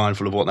have to be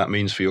mindful of what that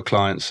means for your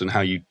clients and how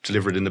you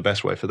deliver it in the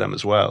best way for them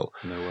as well.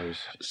 No worries.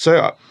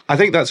 So I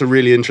think that's a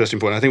really interesting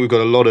point. I think we've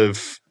got a lot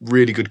of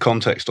really good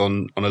context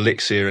on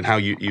Elixir and how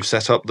you've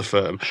set up the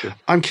firm. Sure.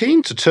 I'm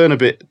keen to turn a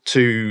bit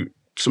to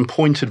some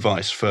point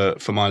advice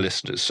for my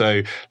listeners.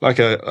 So like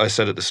I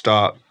said at the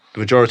start, the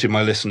majority of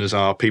my listeners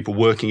are people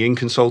working in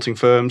consulting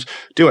firms,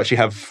 do actually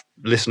have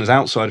listeners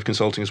outside of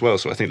consulting as well.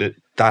 So I think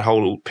that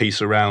whole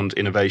piece around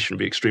innovation would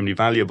be extremely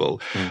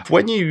valuable.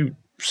 When you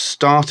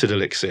started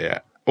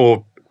Elixir,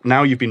 or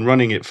now you've been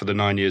running it for the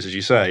 9 years, as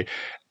you say,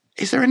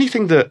 is there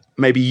anything that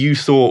maybe you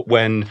thought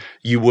when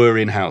you were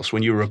in-house,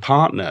 when you were a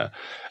partner,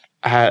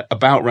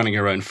 about running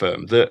your own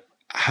firm that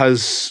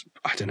has,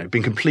 I don't know,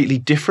 been completely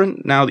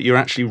different now that you're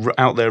actually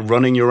out there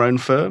running your own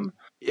firm?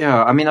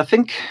 Yeah, I mean,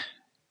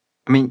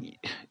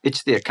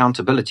 it's the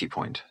accountability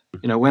point.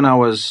 When I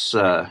was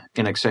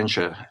in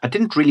Accenture, I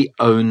didn't really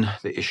own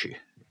the issue.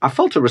 I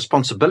felt a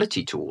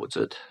responsibility towards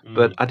it,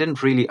 but I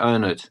didn't really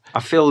own it.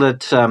 I feel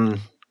that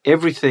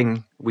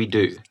everything we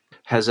do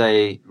has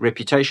a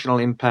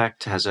reputational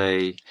impact, has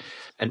an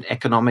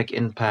economic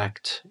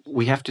impact.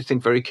 We have to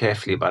think very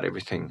carefully about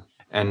everything.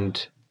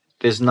 And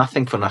there's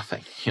nothing for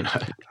nothing,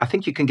 I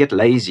think you can get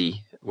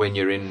lazy when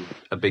you're in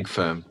a big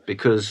firm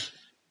because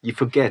you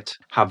forget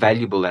how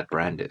valuable that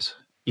brand is.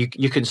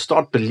 You can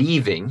start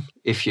believing,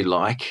 if you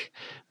like,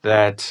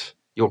 that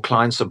your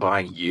clients are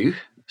buying you,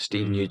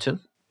 Steve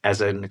Newton,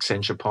 as an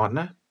Accenture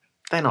partner.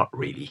 They're not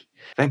really.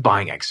 They're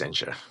buying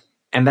Accenture.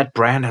 And that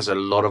brand has a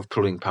lot of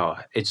pulling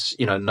power. It's,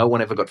 no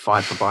one ever got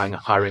fired for hiring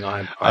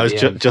IBM. I was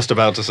just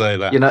about to say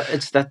that.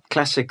 It's that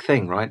classic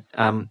thing, right?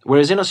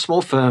 Whereas in a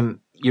small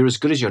firm, you're as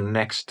good as your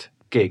next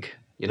gig.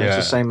 It's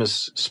the same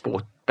as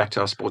sport. Back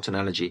to our sports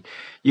analogy.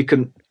 You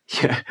can,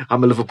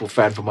 I'm a Liverpool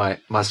fan for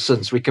my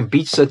sins. We can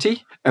beat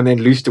City and then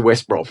lose to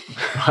West Brom,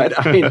 right?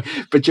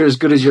 But you're as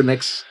good as your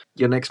next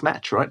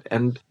match, right?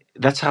 And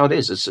that's how it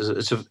is.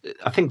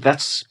 I think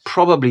that's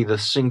probably the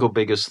single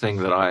biggest thing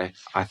that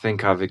I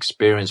think I've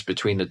experienced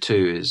between the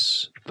two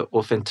is the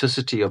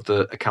authenticity of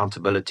the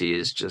accountability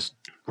is just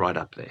right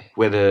up there.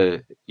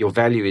 Whether your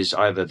value is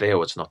either there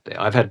or it's not there.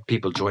 I've had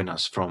people join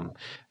us from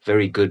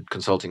very good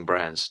consulting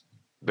brands,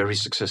 very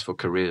successful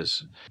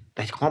careers.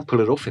 They can't pull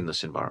it off in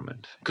this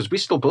environment because we're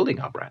still building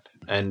our brand.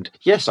 And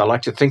yes, I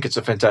like to think it's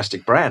a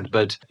fantastic brand,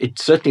 but it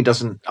certainly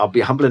doesn't, I'll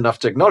be humble enough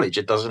to acknowledge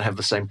it doesn't have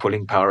the same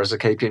pulling power as a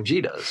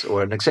KPMG does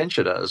or an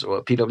Accenture does or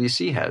a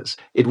PwC has.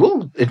 It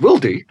will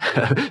do,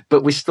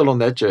 but we're still on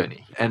that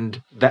journey.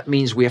 And that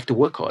means we have to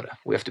work harder.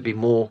 We have to be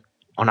more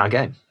on our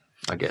game,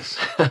 I guess.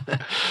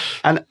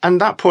 and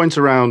that point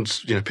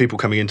around, people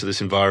coming into this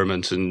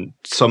environment and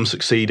some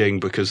succeeding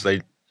because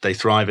they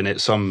thrive in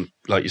it. Some,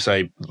 like you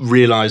say,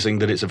 realizing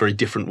that it's a very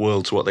different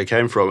world to what they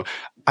came from.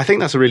 I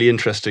think that's a really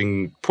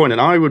interesting point.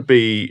 And I would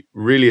be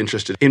really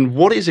interested in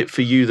what is it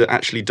for you that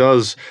actually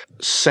does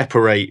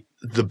separate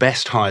the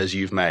best hires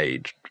you've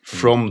made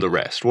from the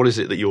rest? What is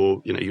it that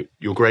your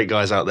great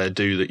guys out there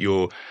do that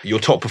your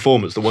top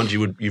performers, the ones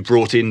you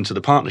brought into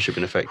the partnership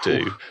in effect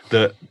do,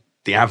 that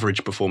the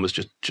average performers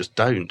just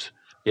don't?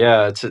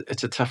 Yeah,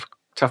 it's a tough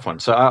one.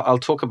 So I'll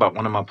talk about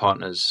one of my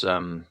partners,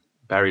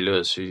 Barry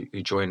Lewis, who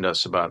joined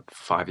us about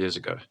 5 years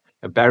ago.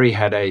 Barry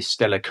had a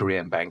stellar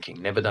career in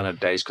banking, never done a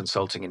day's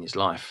consulting in his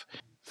life.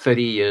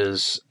 30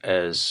 years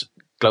as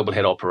global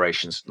head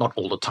operations, not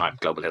all the time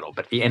global head,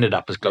 but he ended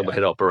up as global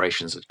head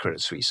operations at Credit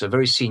Suisse, a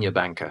very senior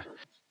banker.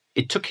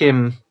 It took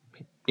him,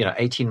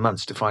 18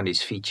 months to find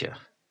his feature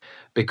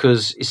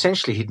because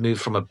essentially he'd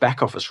moved from a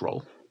back office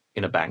role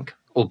in a bank,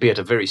 albeit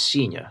a very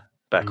senior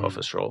back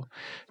office role,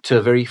 to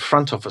a very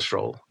front office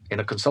role in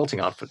a consulting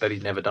outfit that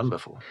he'd never done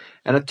before.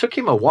 And it took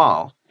him a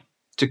while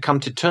to come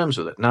to terms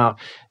with it. Now,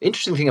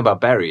 interesting thing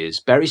about Barry is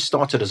Barry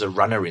started as a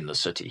runner in the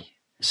city.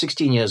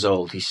 16 years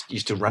old, he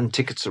used to run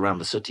tickets around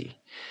the city.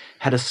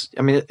 It's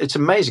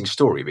an amazing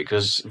story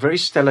because very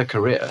stellar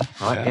career,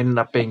 right? Yeah. Ended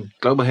up being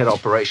global head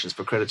operations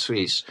for Credit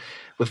Suisse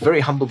with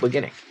very humble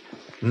beginning.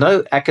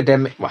 No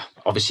academic, well,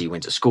 obviously he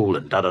went to school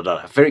and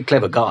very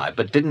clever guy,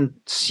 but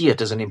didn't see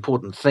it as an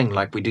important thing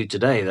like we do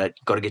today, that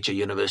you've got to get your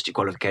university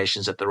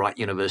qualifications at the right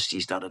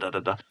universities,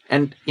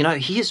 And,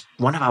 he is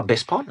one of our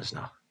best partners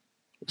now.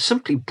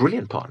 Simply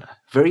brilliant partner,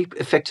 very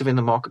effective in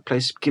the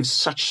marketplace, gives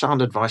such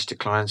sound advice to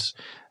clients,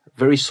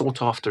 very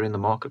sought after in the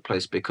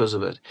marketplace because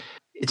of it.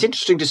 It's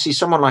interesting to see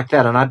someone like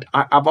that, and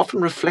I've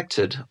often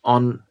reflected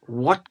on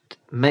what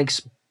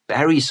makes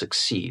Barry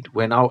succeed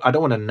when I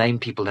don't want to name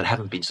people that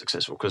haven't been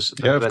successful because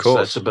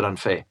that's a bit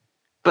unfair.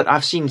 But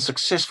I've seen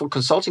successful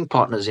consulting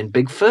partners in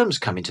big firms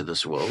come into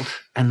this world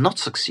and not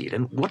succeed.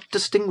 And what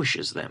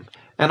distinguishes them?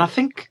 And I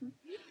think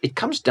it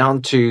comes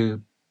down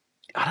to,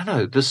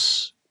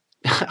 this,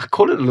 I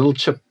call it a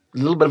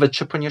little bit of a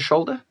chip on your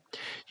shoulder.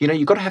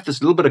 You've got to have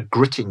this little bit of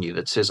grit in you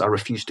that says, I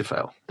refuse to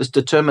fail. This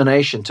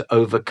determination to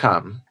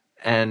overcome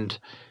and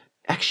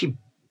actually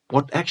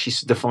what actually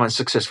defines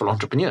successful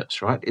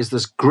entrepreneurs, right, is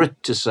this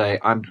grit to say,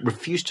 I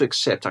refuse to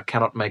accept, I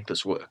cannot make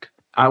this work.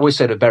 I always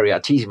say to Barry, I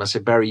tease him, I say,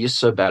 Barry, you're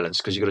so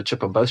balanced because you've got a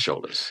chip on both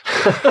shoulders.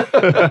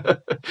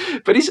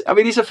 But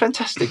he's a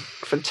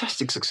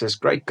fantastic success,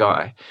 great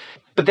guy.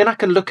 But then I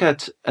can look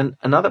at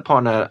another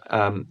partner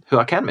who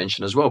I can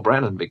mention as well,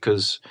 Brandon,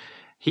 because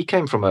he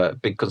came from a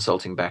big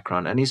consulting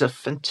background and he's a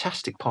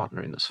fantastic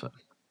partner in this firm.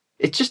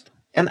 It's just,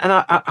 and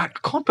I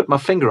can't put my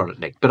finger on it,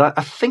 Nick, but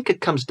I think it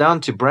comes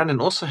down to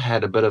Brandon also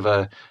had a bit of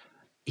a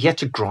he had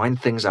to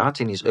grind things out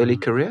in his early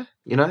career.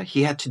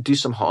 He had to do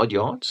some hard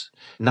yards.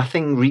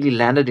 Nothing really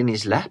landed in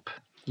his lap.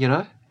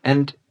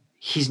 And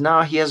he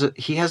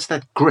has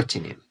that grit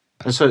in him.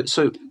 And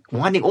so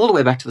winding all the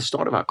way back to the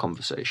start of our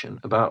conversation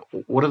about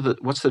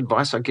what's the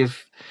advice I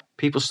give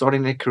people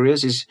starting their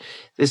careers is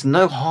there's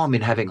no harm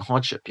in having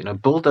hardship.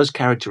 Build those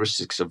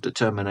characteristics of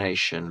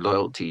determination,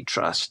 loyalty,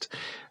 trust.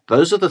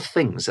 Those are the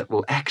things that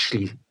will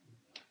actually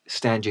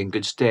stand you in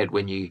good stead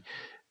when you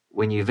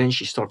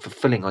eventually start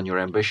fulfilling on your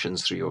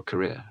ambitions through your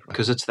career,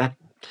 because it's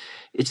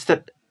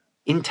that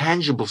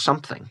intangible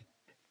something.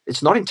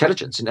 It's not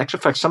intelligence. In actual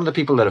fact, some of the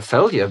people that have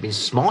failed here have been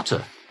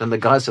smarter than the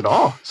guys that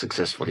are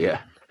successful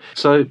here.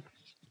 So,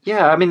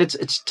 yeah, I mean,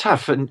 it's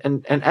tough.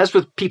 And as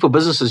with people,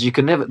 businesses,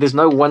 there's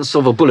no one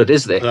silver bullet,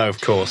 is there? No,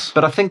 of course.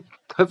 But I think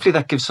hopefully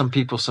that gives some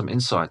people some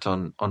insight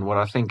on what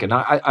I think. And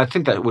I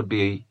think that would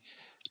be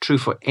true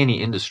for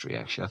any industry,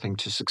 actually. I think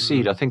to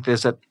succeed, I think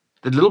there's the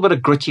little bit of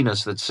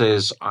grittiness that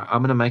says,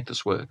 I'm going to make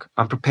this work.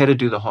 I'm prepared to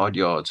do the hard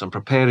yards. I'm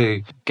prepared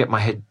to get my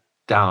head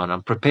down.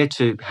 I'm prepared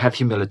to have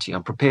humility.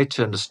 I'm prepared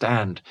to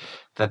understand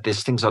that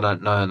there's things I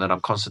don't know and that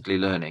I'm constantly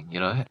learning,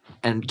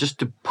 and just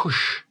to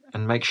push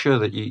and make sure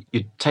that you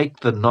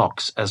take the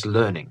knocks as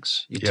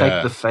learnings. You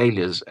take the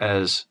failures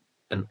as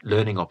a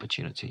learning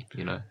opportunity,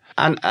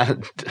 And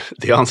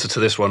the answer to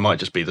this one might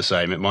just be the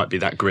same. It might be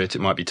that grit.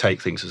 It might be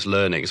take things as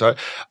learning. So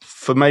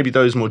for maybe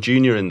those more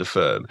junior in the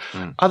firm,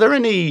 are there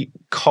any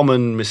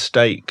common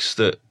mistakes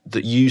that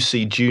you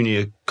see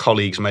junior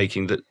colleagues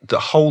making that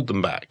hold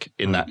them back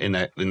in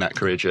that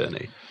career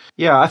journey?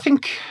 Yeah, I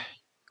think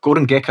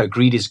Gordon Gekko,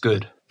 greed is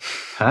good.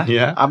 Huh?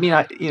 Yeah. I mean,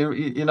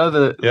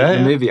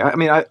 the movie. I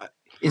mean,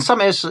 in some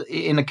areas,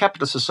 in a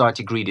capitalist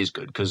society, greed is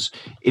good because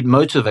it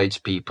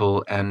motivates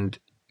people and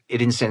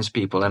it incents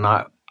people. And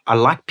I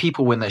like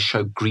people when they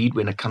show greed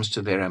when it comes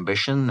to their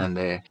ambition and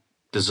their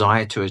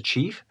desire to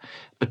achieve.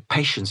 But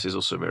patience is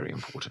also very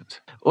important.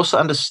 Also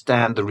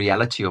understand the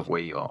reality of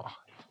where you are.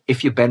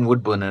 If you're Ben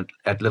Woodburn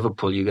at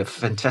Liverpool, you have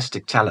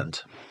fantastic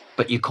talent,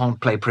 but you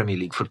can't play Premier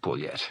League football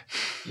yet.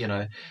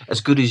 As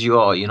good as you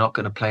are, you're not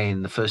going to play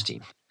in the first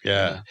team.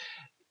 Yeah.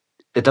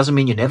 It doesn't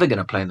mean you're never going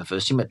to play in the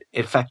first team. It,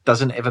 in fact,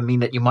 doesn't ever mean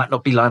that you might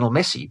not be Lionel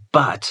Messi.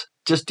 But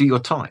just do your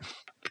time,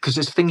 because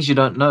there's things you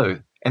don't know.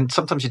 And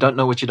sometimes you don't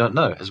know what you don't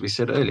know, as we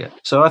said earlier.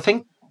 So I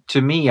think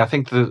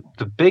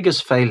the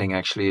biggest failing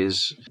actually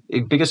is,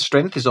 your biggest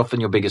strength is often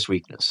your biggest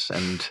weakness.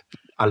 And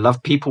I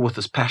love people with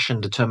this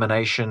passion,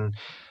 determination,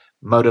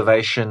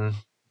 motivation,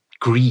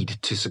 greed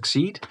to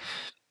succeed.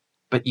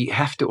 But you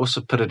have to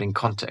also put it in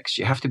context.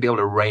 You have to be able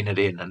to rein it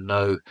in and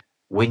know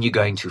when you're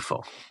going too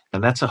far.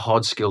 And that's a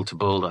hard skill to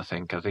build, I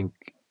think.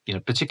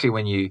 Particularly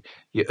when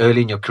you're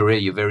early in your career,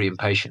 you're very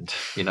impatient.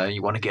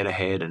 You want to get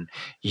ahead and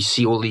you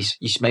see all these,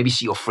 you maybe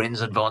see your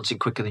friends advancing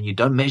quicker than you.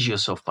 Don't measure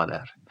yourself by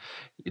that.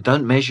 You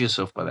don't measure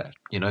yourself by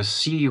that.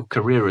 See your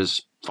career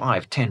as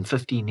 5, 10,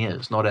 15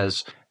 years, not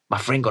as my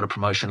friend got a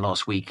promotion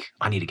last week,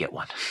 I need to get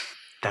one.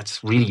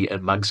 That's really a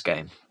mug's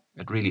game.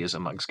 It really is a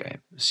mug's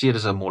game. See it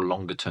as a more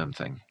longer term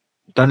thing.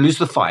 Don't lose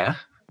the fire.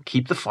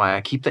 Keep the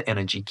fire, keep the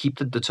energy, keep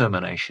the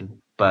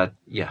determination. But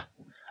yeah.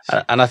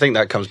 And I think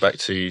that comes back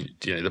to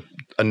the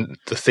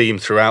theme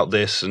throughout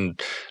this, and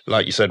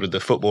like you said with the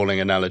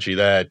footballing analogy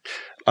there,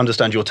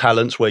 understand your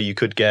talents, where you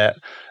could get,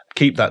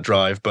 keep that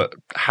drive, but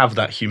have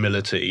that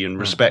humility and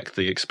respect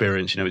the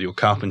experience. With your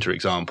carpenter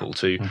example,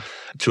 to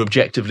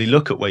objectively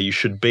look at where you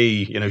should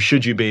be.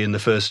 Should you be in the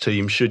first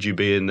team? Should you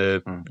be in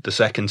the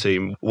second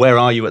team? Where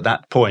are you at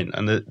that point?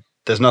 And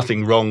there's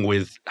nothing wrong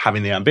with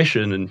having the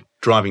ambition and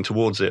driving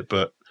towards it,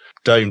 but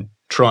don't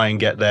try and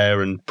get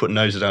there and put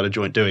noses out of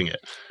joint doing it.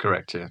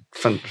 Correct, yeah.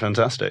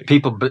 Fantastic.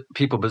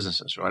 People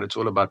businesses, right? It's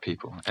all about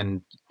people.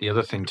 And the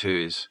other thing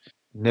too is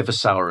never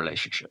sour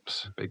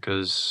relationships,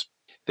 because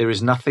there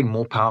is nothing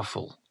more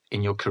powerful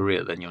in your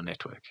career than your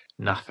network.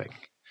 Nothing.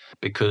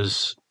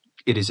 Because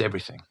it is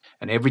everything.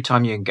 And every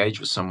time you engage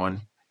with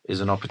someone is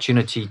an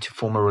opportunity to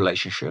form a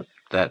relationship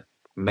that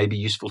may be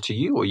useful to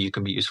you, or you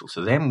can be useful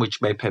to them,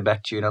 which may pay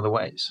back to you in other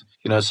ways.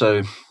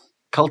 So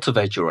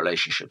cultivate your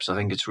relationships. I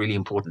think it's really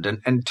important.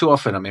 And too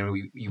often, I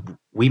mean,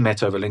 we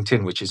met over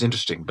LinkedIn, which is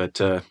interesting. But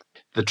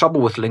the trouble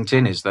with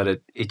LinkedIn is that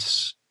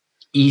it's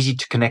easy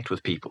to connect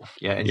with people.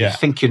 Yeah. And you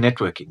think you're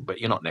networking,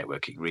 but you're not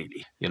networking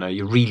really.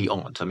 You really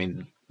aren't. I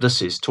mean,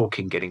 this is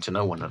talking, getting to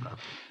know one another.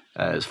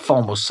 It's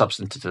far more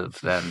substantive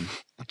than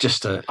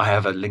just I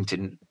have a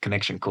LinkedIn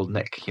connection called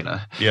Nick,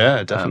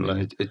 Yeah,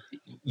 definitely.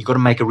 You got to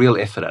make a real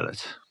effort at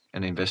it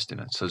and invest in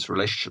it. So those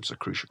relationships are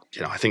crucial.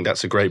 I think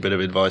that's a great bit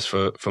of advice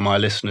for my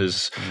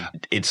listeners.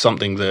 It's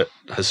something that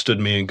has stood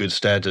me in good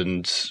stead,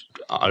 and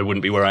I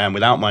wouldn't be where I am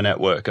without my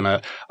network. And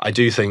I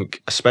do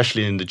think,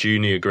 especially in the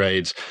junior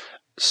grades,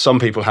 some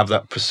people have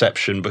that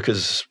perception,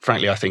 because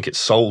frankly, I think it's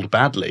sold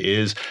badly,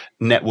 is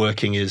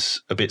networking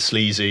is a bit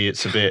sleazy.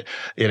 It's a bit,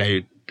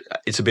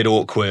 it's a bit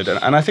awkward.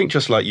 And I think,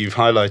 just like you've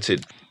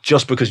highlighted,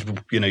 just because,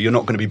 you're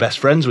not going to be best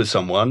friends with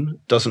someone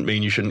doesn't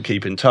mean you shouldn't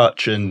keep in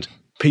touch. And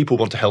people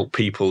want to help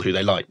people who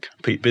they like.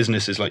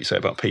 Business is, like you say,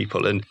 about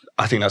people. And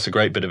I think that's a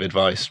great bit of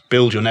advice.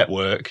 Build your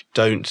network.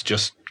 Don't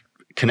just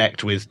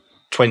connect with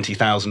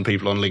 20,000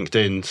 people on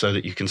LinkedIn so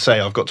that you can say,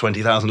 I've got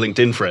 20,000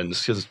 LinkedIn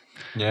friends.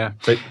 Yeah.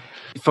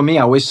 For me,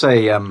 I always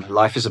say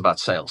life is about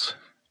sales.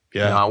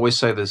 Yeah. I always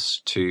say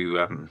this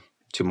to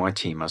my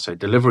team. I say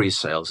delivery is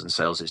sales and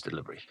sales is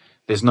delivery.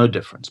 There's no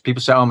difference.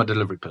 People say, I'm a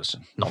delivery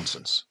person.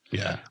 Nonsense.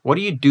 Yeah. What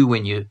do you do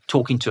when you're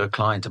talking to a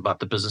client about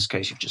the business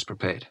case you've just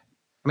prepared?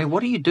 I mean,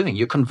 what are you doing?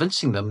 You're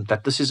convincing them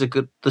that this is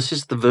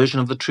the version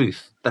of the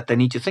truth that they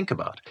need to think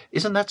about.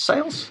 Isn't that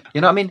sales?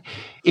 I mean,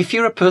 if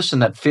you're a person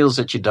that feels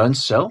that you don't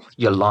sell,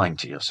 you're lying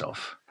to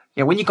yourself.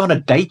 When you go on a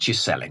date, you're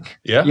selling.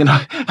 Yeah.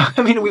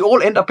 I mean, we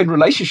all end up in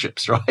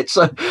relationships, right?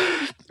 So,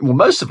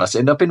 most of us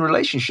end up in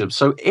relationships.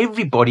 So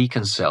everybody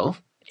can sell.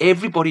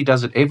 Everybody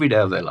does it every day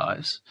of their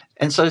lives.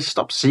 And so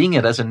stop seeing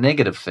it as a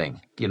negative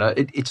thing.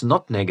 It's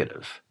not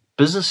negative.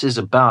 Business is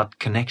about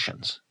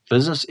connections.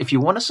 Business, if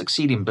you want to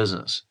succeed in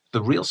business,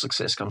 the real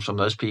success comes from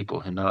those people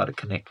who know how to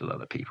connect with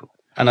other people.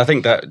 And I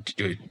think that,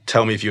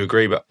 tell me if you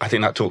agree, but I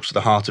think that talks to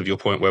the heart of your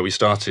point where we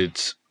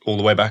started all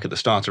the way back at the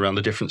start around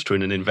the difference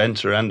between an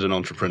inventor and an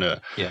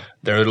entrepreneur. Yeah.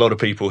 There are a lot of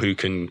people who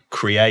can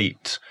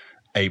create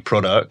a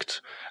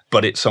product,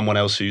 but it's someone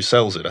else who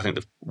sells it. I think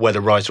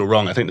whether right or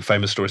wrong, I think the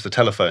famous story is the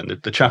telephone.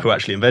 The chap who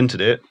actually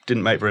invented it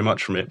didn't make very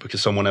much from it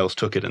because someone else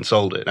took it and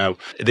sold it. Now,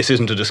 this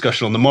isn't a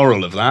discussion on the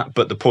moral of that,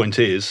 but the point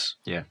is,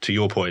 to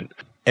your point,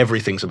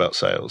 everything's about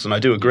sales. And I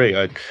do agree.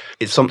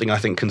 It's something I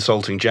think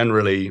consulting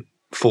generally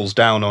falls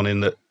down on, in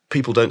that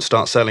people don't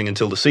start selling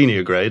until the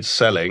senior grades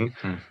selling,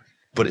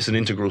 but it's an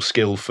integral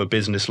skill for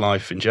business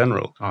life in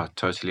general. Oh,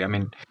 totally. I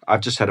mean,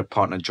 I've just had a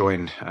partner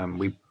join.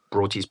 We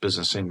brought his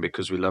business in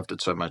because we loved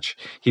it so much.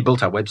 He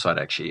built our website,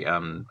 actually.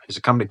 It's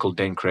a company called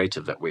Den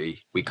Creative that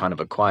we kind of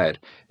acquired.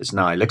 It's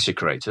now Elixir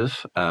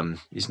Creative.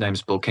 His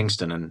name's Bill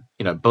Kingston.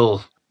 And,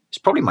 Bill is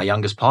probably my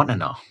youngest partner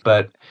now.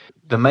 But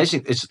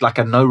it's like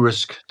a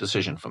no-risk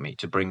decision for me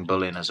to bring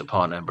Bill in as a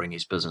partner and bring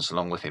his business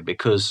along with him,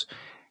 because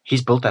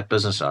he's built that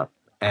business up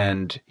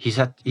and he's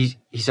had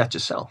to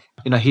sell.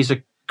 He's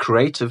a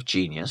creative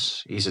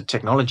genius. He's a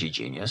technology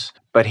genius,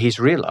 but he's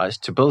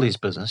realized to build his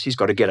business, he's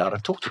got to get out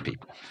and talk to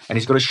people, and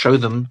he's got to show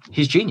them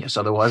his genius.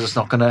 Otherwise, it's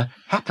not going to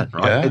happen,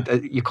 right? Yeah.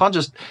 You can't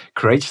just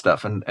create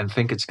stuff and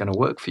think it's going to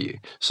work for you.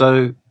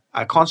 So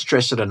I can't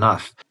stress it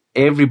enough.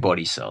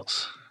 Everybody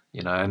sells,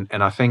 and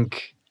I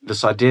think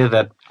this idea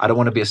that I don't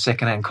want to be a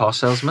secondhand car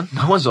salesman.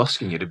 No one's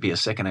asking you to be a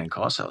secondhand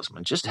car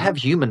salesman. Just have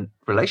human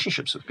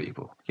relationships with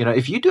people.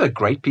 If you do a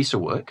great piece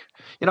of work,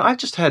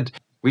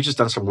 we just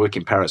done some work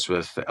in Paris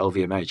with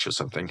LVMH or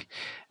something,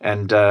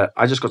 and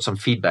I just got some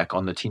feedback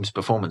on the team's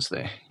performance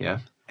there. Yeah,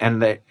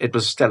 and it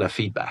was stellar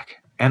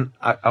feedback. And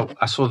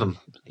I saw them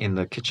in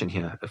the kitchen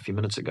here a few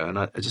minutes ago, and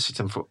I just said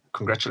to them,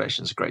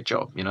 "Congratulations, great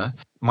job."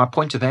 My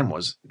point to them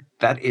was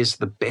that is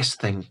the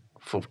best thing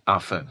for our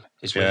firm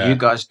is when you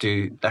guys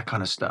do that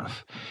kind of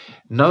stuff.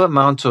 No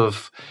amount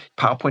of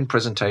PowerPoint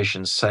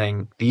presentations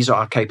saying these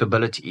are our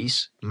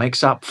capabilities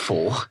makes up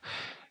for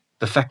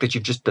the fact that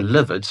you've just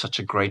delivered such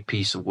a great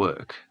piece of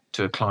work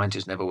to a client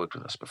who's never worked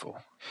with us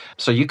before.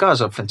 So you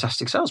guys are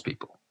fantastic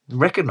salespeople.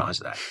 Recognize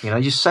that.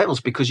 You sales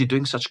because you're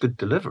doing such good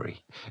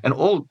delivery. And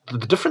all the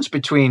difference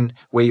between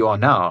where you are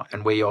now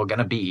and where you're going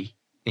to be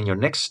in your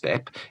next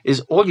step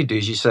is all you do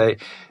is you say,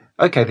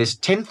 okay, there's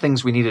 10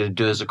 things we needed to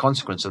do as a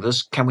consequence of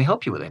this. Can we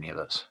help you with any of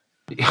those?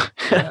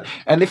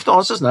 And if the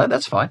answer is no,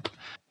 that's fine.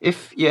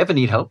 If you ever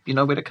need help, you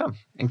know where to come,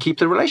 and keep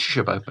the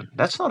relationship open.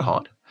 That's not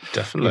hard.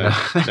 Definitely.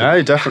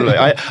 No, definitely.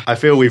 I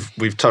feel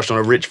we've touched on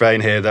a rich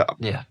vein here that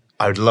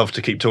I would love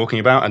to keep talking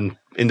about, and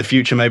in the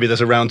future maybe there's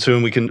a round two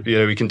and we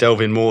can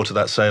delve in more to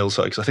that sales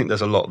side, because I think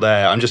there's a lot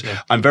there.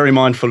 I'm very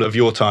mindful of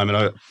your time,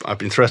 and I've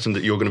been threatened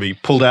that you're going to be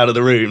pulled out of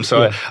the room,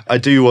 so I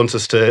do want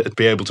us to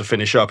be able to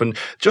finish up. And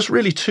just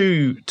really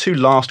two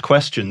last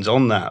questions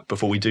on that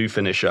before we do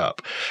finish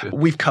up. Sure.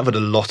 We've covered a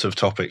lot of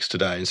topics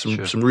today, and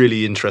some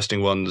really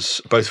interesting ones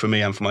both for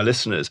me and for my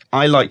listeners.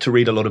 I like to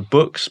read a lot of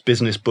books,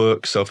 business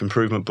books,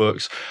 self-improvement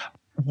books.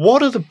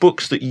 What are the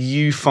books that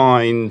you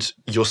find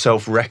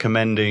yourself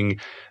recommending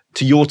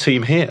to your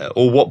team here?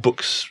 Or what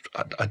books,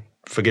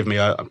 forgive me,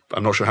 I'm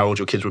not sure how old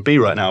your kids would be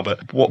right now,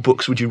 but what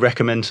books would you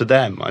recommend to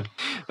them?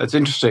 That's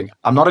interesting.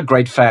 I'm not a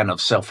great fan of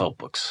self-help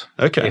books,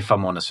 if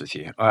I'm honest with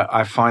you.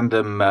 I find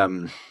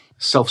them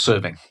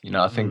self-serving.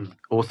 I think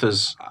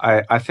authors,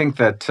 I think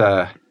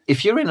that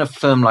if you're in a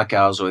firm like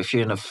ours, or if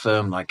you're in a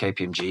firm like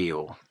KPMG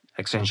or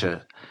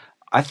Accenture,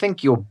 I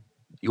think your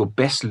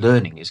best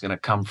learning is going to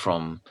come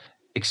from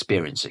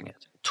experiencing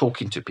it,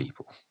 talking to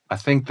people. I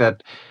think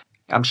that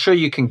I'm sure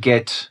you can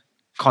get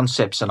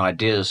concepts and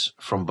ideas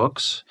from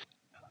books.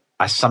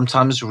 I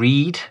sometimes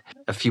read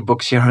a few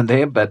books here and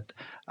there, but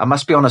I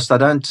must be honest, I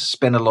don't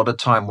spend a lot of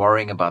time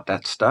worrying about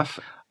that stuff.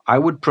 I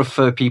would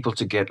prefer people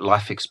to get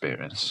life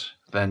experience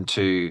than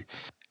to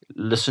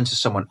listen to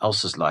someone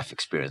else's life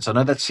experience. I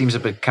know that seems a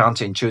bit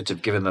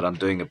counterintuitive given that I'm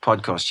doing a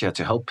podcast here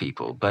to help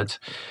people, but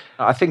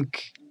I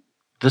think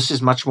this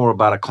is much more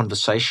about a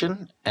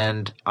conversation,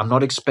 and I'm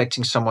not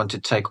expecting someone to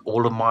take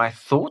all of my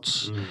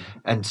thoughts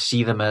and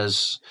see them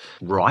as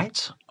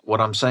right.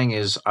 What I'm saying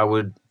is I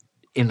would,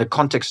 in the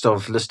context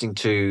of listening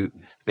to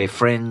their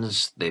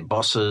friends, their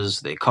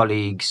bosses, their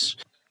colleagues,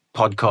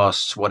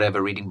 podcasts,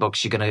 whatever, reading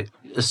books. You're going to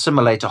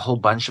assimilate a whole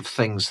bunch of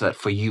things that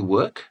for you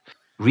work.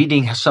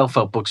 Reading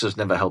self-help books has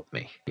never helped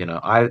me.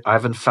 I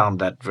haven't found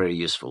that very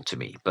useful to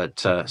me. But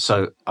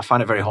so I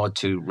find it very hard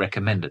to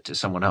recommend it to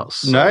someone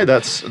else. So. No,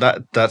 that's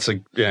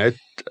a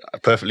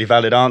perfectly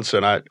valid answer,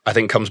 and I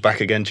think comes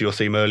back again to your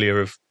theme earlier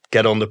of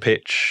get on the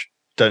pitch,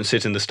 don't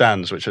sit in the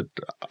stands, which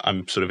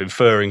I'm sort of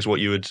inferring is what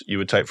you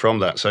would take from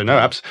that. So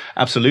no,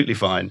 absolutely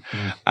fine.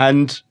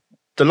 And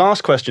the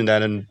last question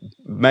then, and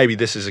maybe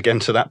this is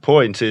again to that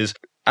point, is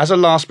as a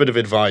last bit of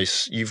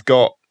advice, you've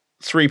got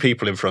 3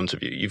 people in front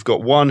of you. You've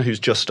got one who's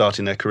just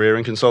starting their career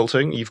in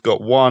consulting. You've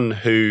got one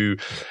who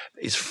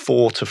is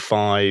 4 to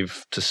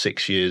 5 to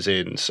 6 years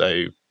in,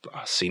 so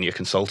senior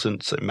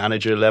consultant, so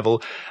manager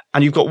level.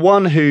 And you've got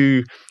one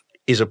who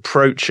is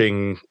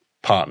approaching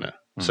partner,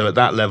 so at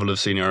that level of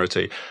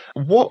seniority.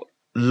 What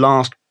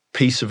last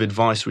piece of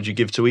advice would you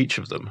give to each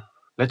of them?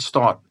 Let's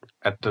start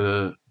at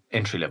the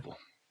entry level.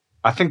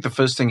 I think the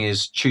first thing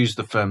is choose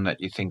the firm that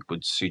you think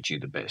would suit you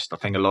the best. I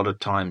think a lot of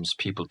times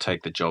people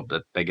take the job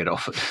that they get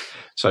offered.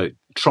 So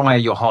try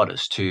your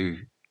hardest to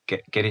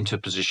get into a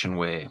position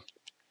where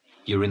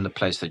you're in the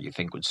place that you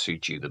think would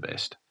suit you the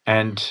best.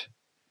 And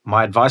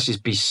my advice is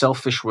be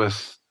selfish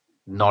with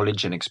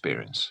knowledge and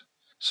experience.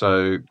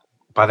 So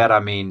by that,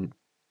 I mean,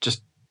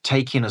 just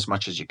take in as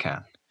much as you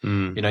can.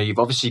 You've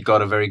obviously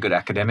got a very good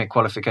academic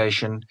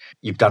qualification.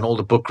 You've done all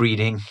the book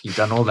reading. You've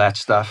done all that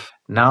stuff.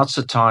 Now it's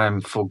the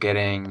time for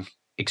getting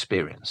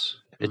experience.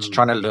 It's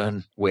trying to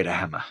learn where to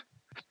hammer.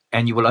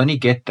 And you will only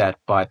get that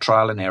by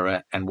trial and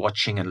error and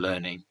watching and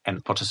learning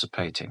and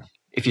participating.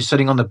 If you're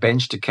sitting on the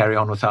bench, to carry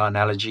on with our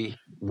analogy,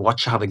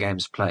 watch how the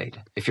game's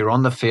played. If you're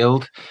on the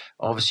field,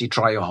 obviously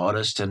try your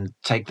hardest and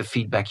take the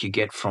feedback you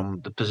get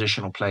from the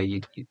positional play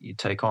you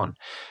take on.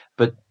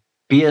 But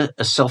be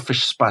a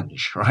selfish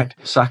sponge, right?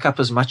 Suck up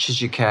as much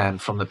as you can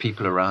from the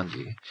people around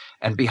you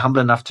and be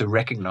humble enough to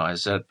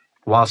recognize that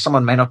while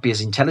someone may not be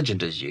as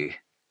intelligent as you,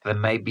 they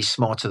may be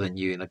smarter than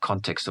you in the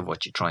context of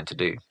what you're trying to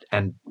do.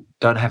 And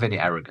don't have any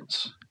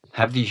arrogance.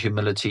 Have the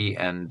humility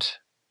and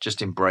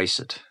just embrace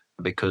it,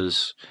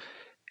 because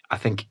I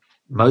think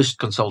most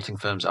consulting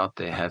firms out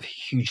there have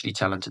hugely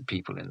talented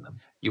people in them.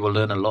 You will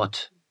learn a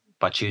lot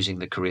by choosing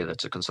the career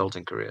that's a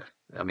consulting career.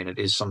 I mean, it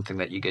is something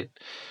that you get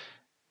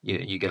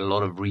a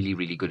lot of really,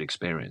 really good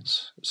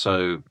experience.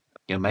 So,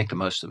 make the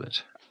most of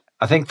it.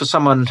 I think for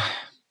someone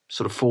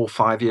sort of 4 or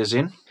 5 years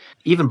in,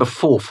 even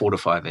before 4 to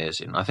 5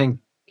 years in, I think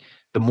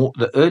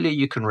the earlier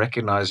you can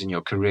recognize in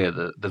your career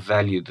the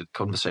value, the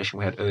conversation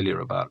we had earlier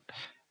about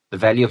the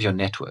value of your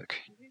network.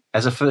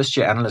 As a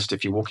first-year analyst,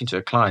 if you walk into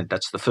a client,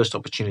 that's the first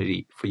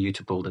opportunity for you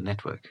to build a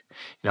network.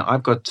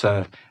 I've got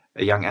a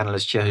young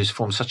analyst here who's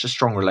formed such a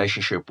strong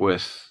relationship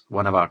with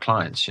one of our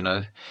clients.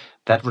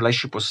 That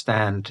relationship will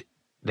stand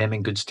them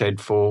in good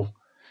stead for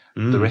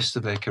the rest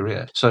of their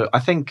career. So I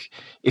think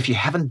if you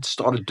haven't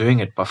started doing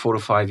it by 4 to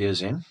 5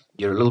 years in,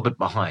 you're a little bit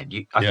behind.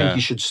 I think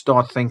you should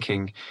start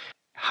thinking,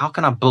 how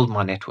can I build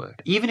my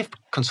network? Even if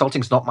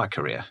consulting's not my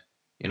career,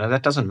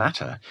 that doesn't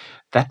matter.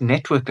 That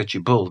network that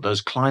you build,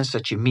 those clients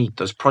that you meet,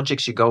 those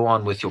projects you go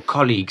on with your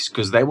colleagues,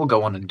 because they will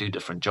go on and do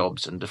different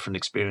jobs and different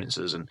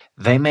experiences, and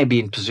they may be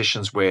in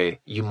positions where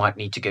you might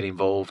need to get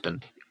involved.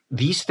 And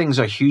these things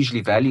are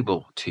hugely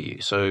valuable to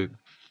you. So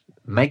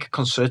make a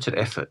concerted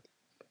effort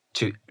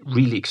to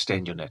really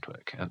extend your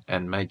network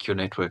and make your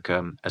network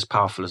as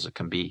powerful as it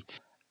can be.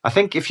 I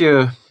think if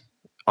you're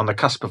on the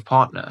cusp of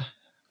partner,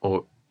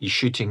 or you're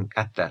shooting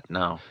at that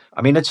now,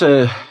 I mean, it's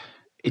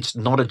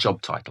not a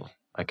job title,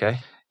 okay?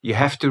 You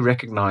have to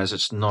recognize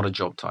it's not a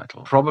job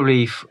title.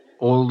 Probably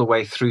all the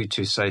way through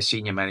to, say,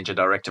 senior manager,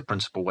 director,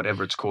 principal,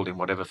 whatever it's called in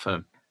whatever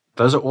firm.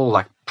 Those are all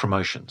like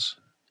promotions.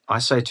 I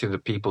say to the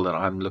people that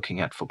I'm looking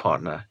at for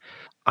partner,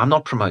 I'm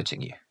not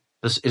promoting you.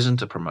 This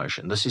isn't a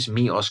promotion. This is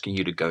me asking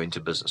you to go into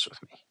business with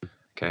me.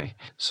 Okay.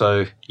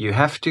 So you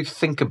have to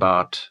think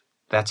about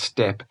that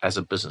step as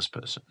a business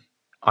person.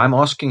 I'm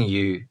asking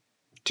you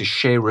to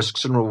share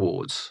risks and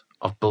rewards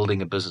of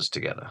building a business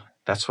together.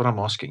 That's what I'm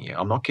asking you.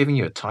 I'm not giving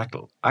you a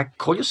title. I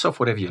call yourself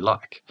whatever you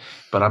like,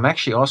 but I'm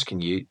actually asking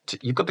you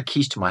you've got the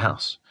keys to my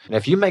house. And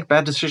if you make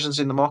bad decisions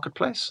in the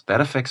marketplace, that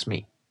affects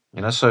me.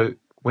 So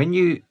when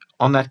you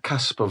on that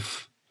cusp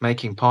of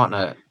making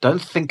partner,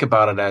 don't think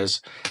about it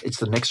as it's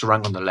the next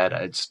rung on the ladder.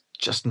 It's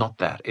just not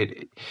that.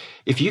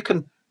 If you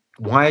can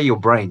wire your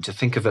brain to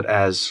think of it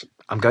as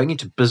I'm going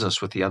into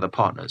business with the other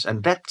partners,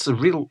 and that's a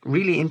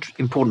really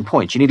important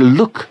point. You need to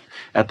look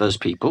at those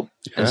people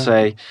and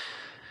say,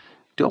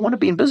 do I want to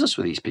be in business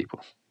with these people?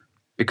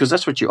 Because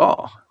that's what you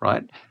are,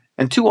 right?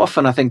 And too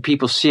often I think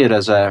people see it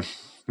as a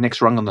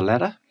next rung on the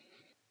ladder.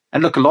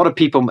 And look, a lot of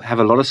people have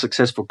a lot of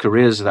successful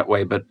careers that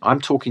way, but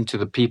I'm talking to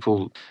the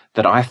people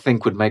that I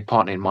think would make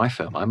partner in my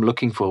firm. I'm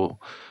looking for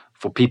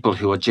people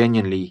who are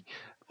genuinely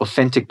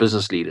authentic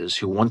business leaders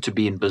who want to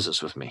be in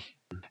business with me.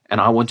 And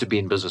I want to be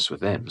in business with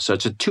them. So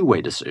it's a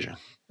two-way decision.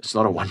 It's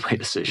not a one-way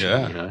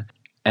decision.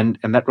 And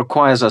that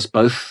requires us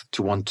both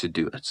to want to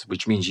do it,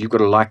 which means you've got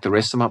to like the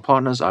rest of my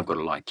partners, I've got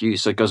to like you.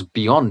 So it goes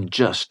beyond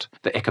just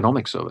the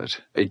economics of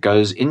it. It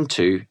goes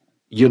into,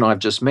 you and I have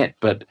just met,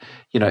 but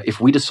if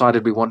we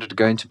decided we wanted to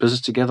go into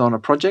business together on a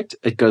project,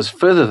 it goes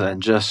further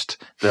than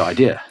just the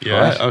idea.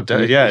 Yeah, right?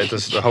 It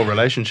does the whole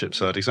relationship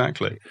side,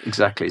 exactly.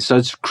 Exactly. So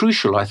it's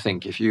crucial, I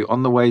think, if you're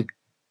on the way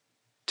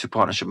to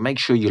partnership, make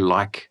sure you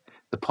like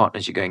the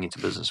partners you're going into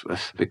business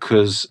with,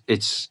 because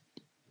it's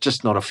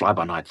just not a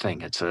fly-by-night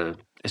thing. It's a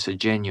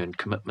genuine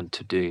commitment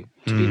to be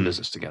in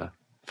business together.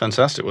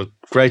 Fantastic. Well,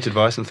 great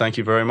advice, and thank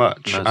you very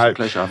much. No, it's a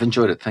pleasure. I've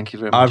enjoyed it. Thank you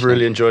very much. I've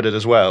really enjoyed it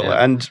as well.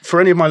 Yeah. And for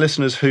any of my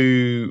listeners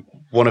who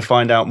want to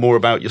find out more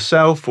about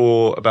yourself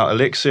or about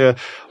Elixir,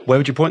 where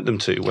would you point them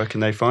to? Where can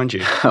they find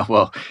you?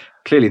 Well,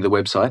 clearly the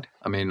website.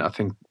 I mean, I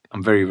think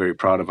I'm very, very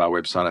proud of our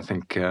website. I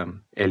think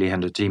Ellie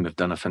and her team have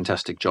done a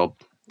fantastic job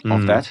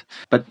of that.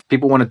 But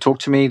people want to talk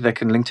to me, they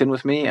can LinkedIn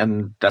with me,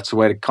 and that's the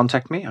way to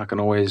contact me. I can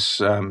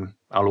always, I'll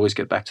always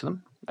get back to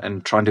them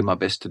and try and do my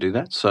best to do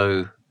that.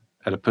 So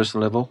at a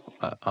personal level,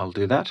 I'll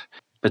do that.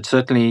 But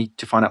certainly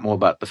to find out more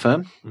about the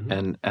firm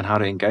and how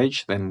to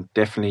engage, then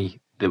definitely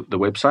the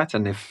website.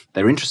 And if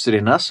they're interested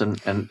in us and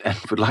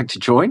would like to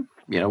join,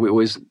 we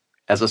always,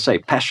 as I say,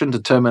 passion,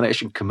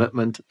 determination,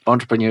 commitment,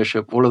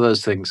 entrepreneurship, all of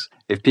those things.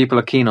 If people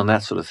are keen on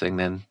that sort of thing,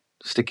 then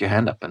stick your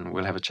hand up and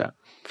we'll have a chat.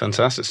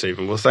 Fantastic,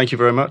 Stephen. Well, thank you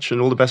very much and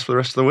all the best for the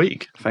rest of the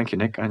week. Thank you,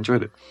 Nick. I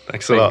enjoyed it.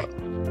 Thanks a lot.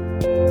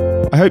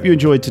 I hope you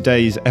enjoyed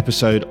today's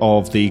episode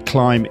of the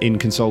Climb in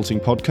Consulting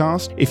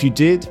podcast. If you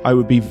did, I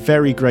would be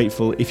very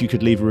grateful if you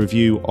could leave a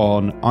review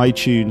on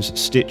iTunes,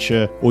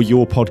 Stitcher, or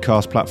your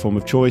podcast platform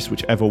of choice,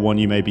 whichever one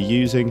you may be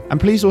using. And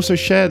please also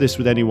share this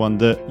with anyone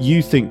that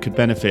you think could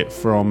benefit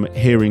from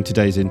hearing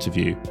today's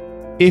interview.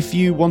 If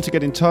you want to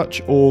get in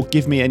touch or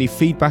give me any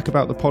feedback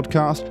about the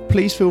podcast,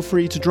 please feel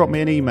free to drop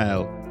me an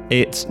email.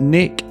 It's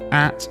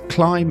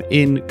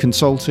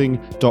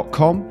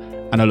nick@climbinconsulting.com,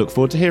 and I look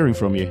forward to hearing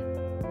from you.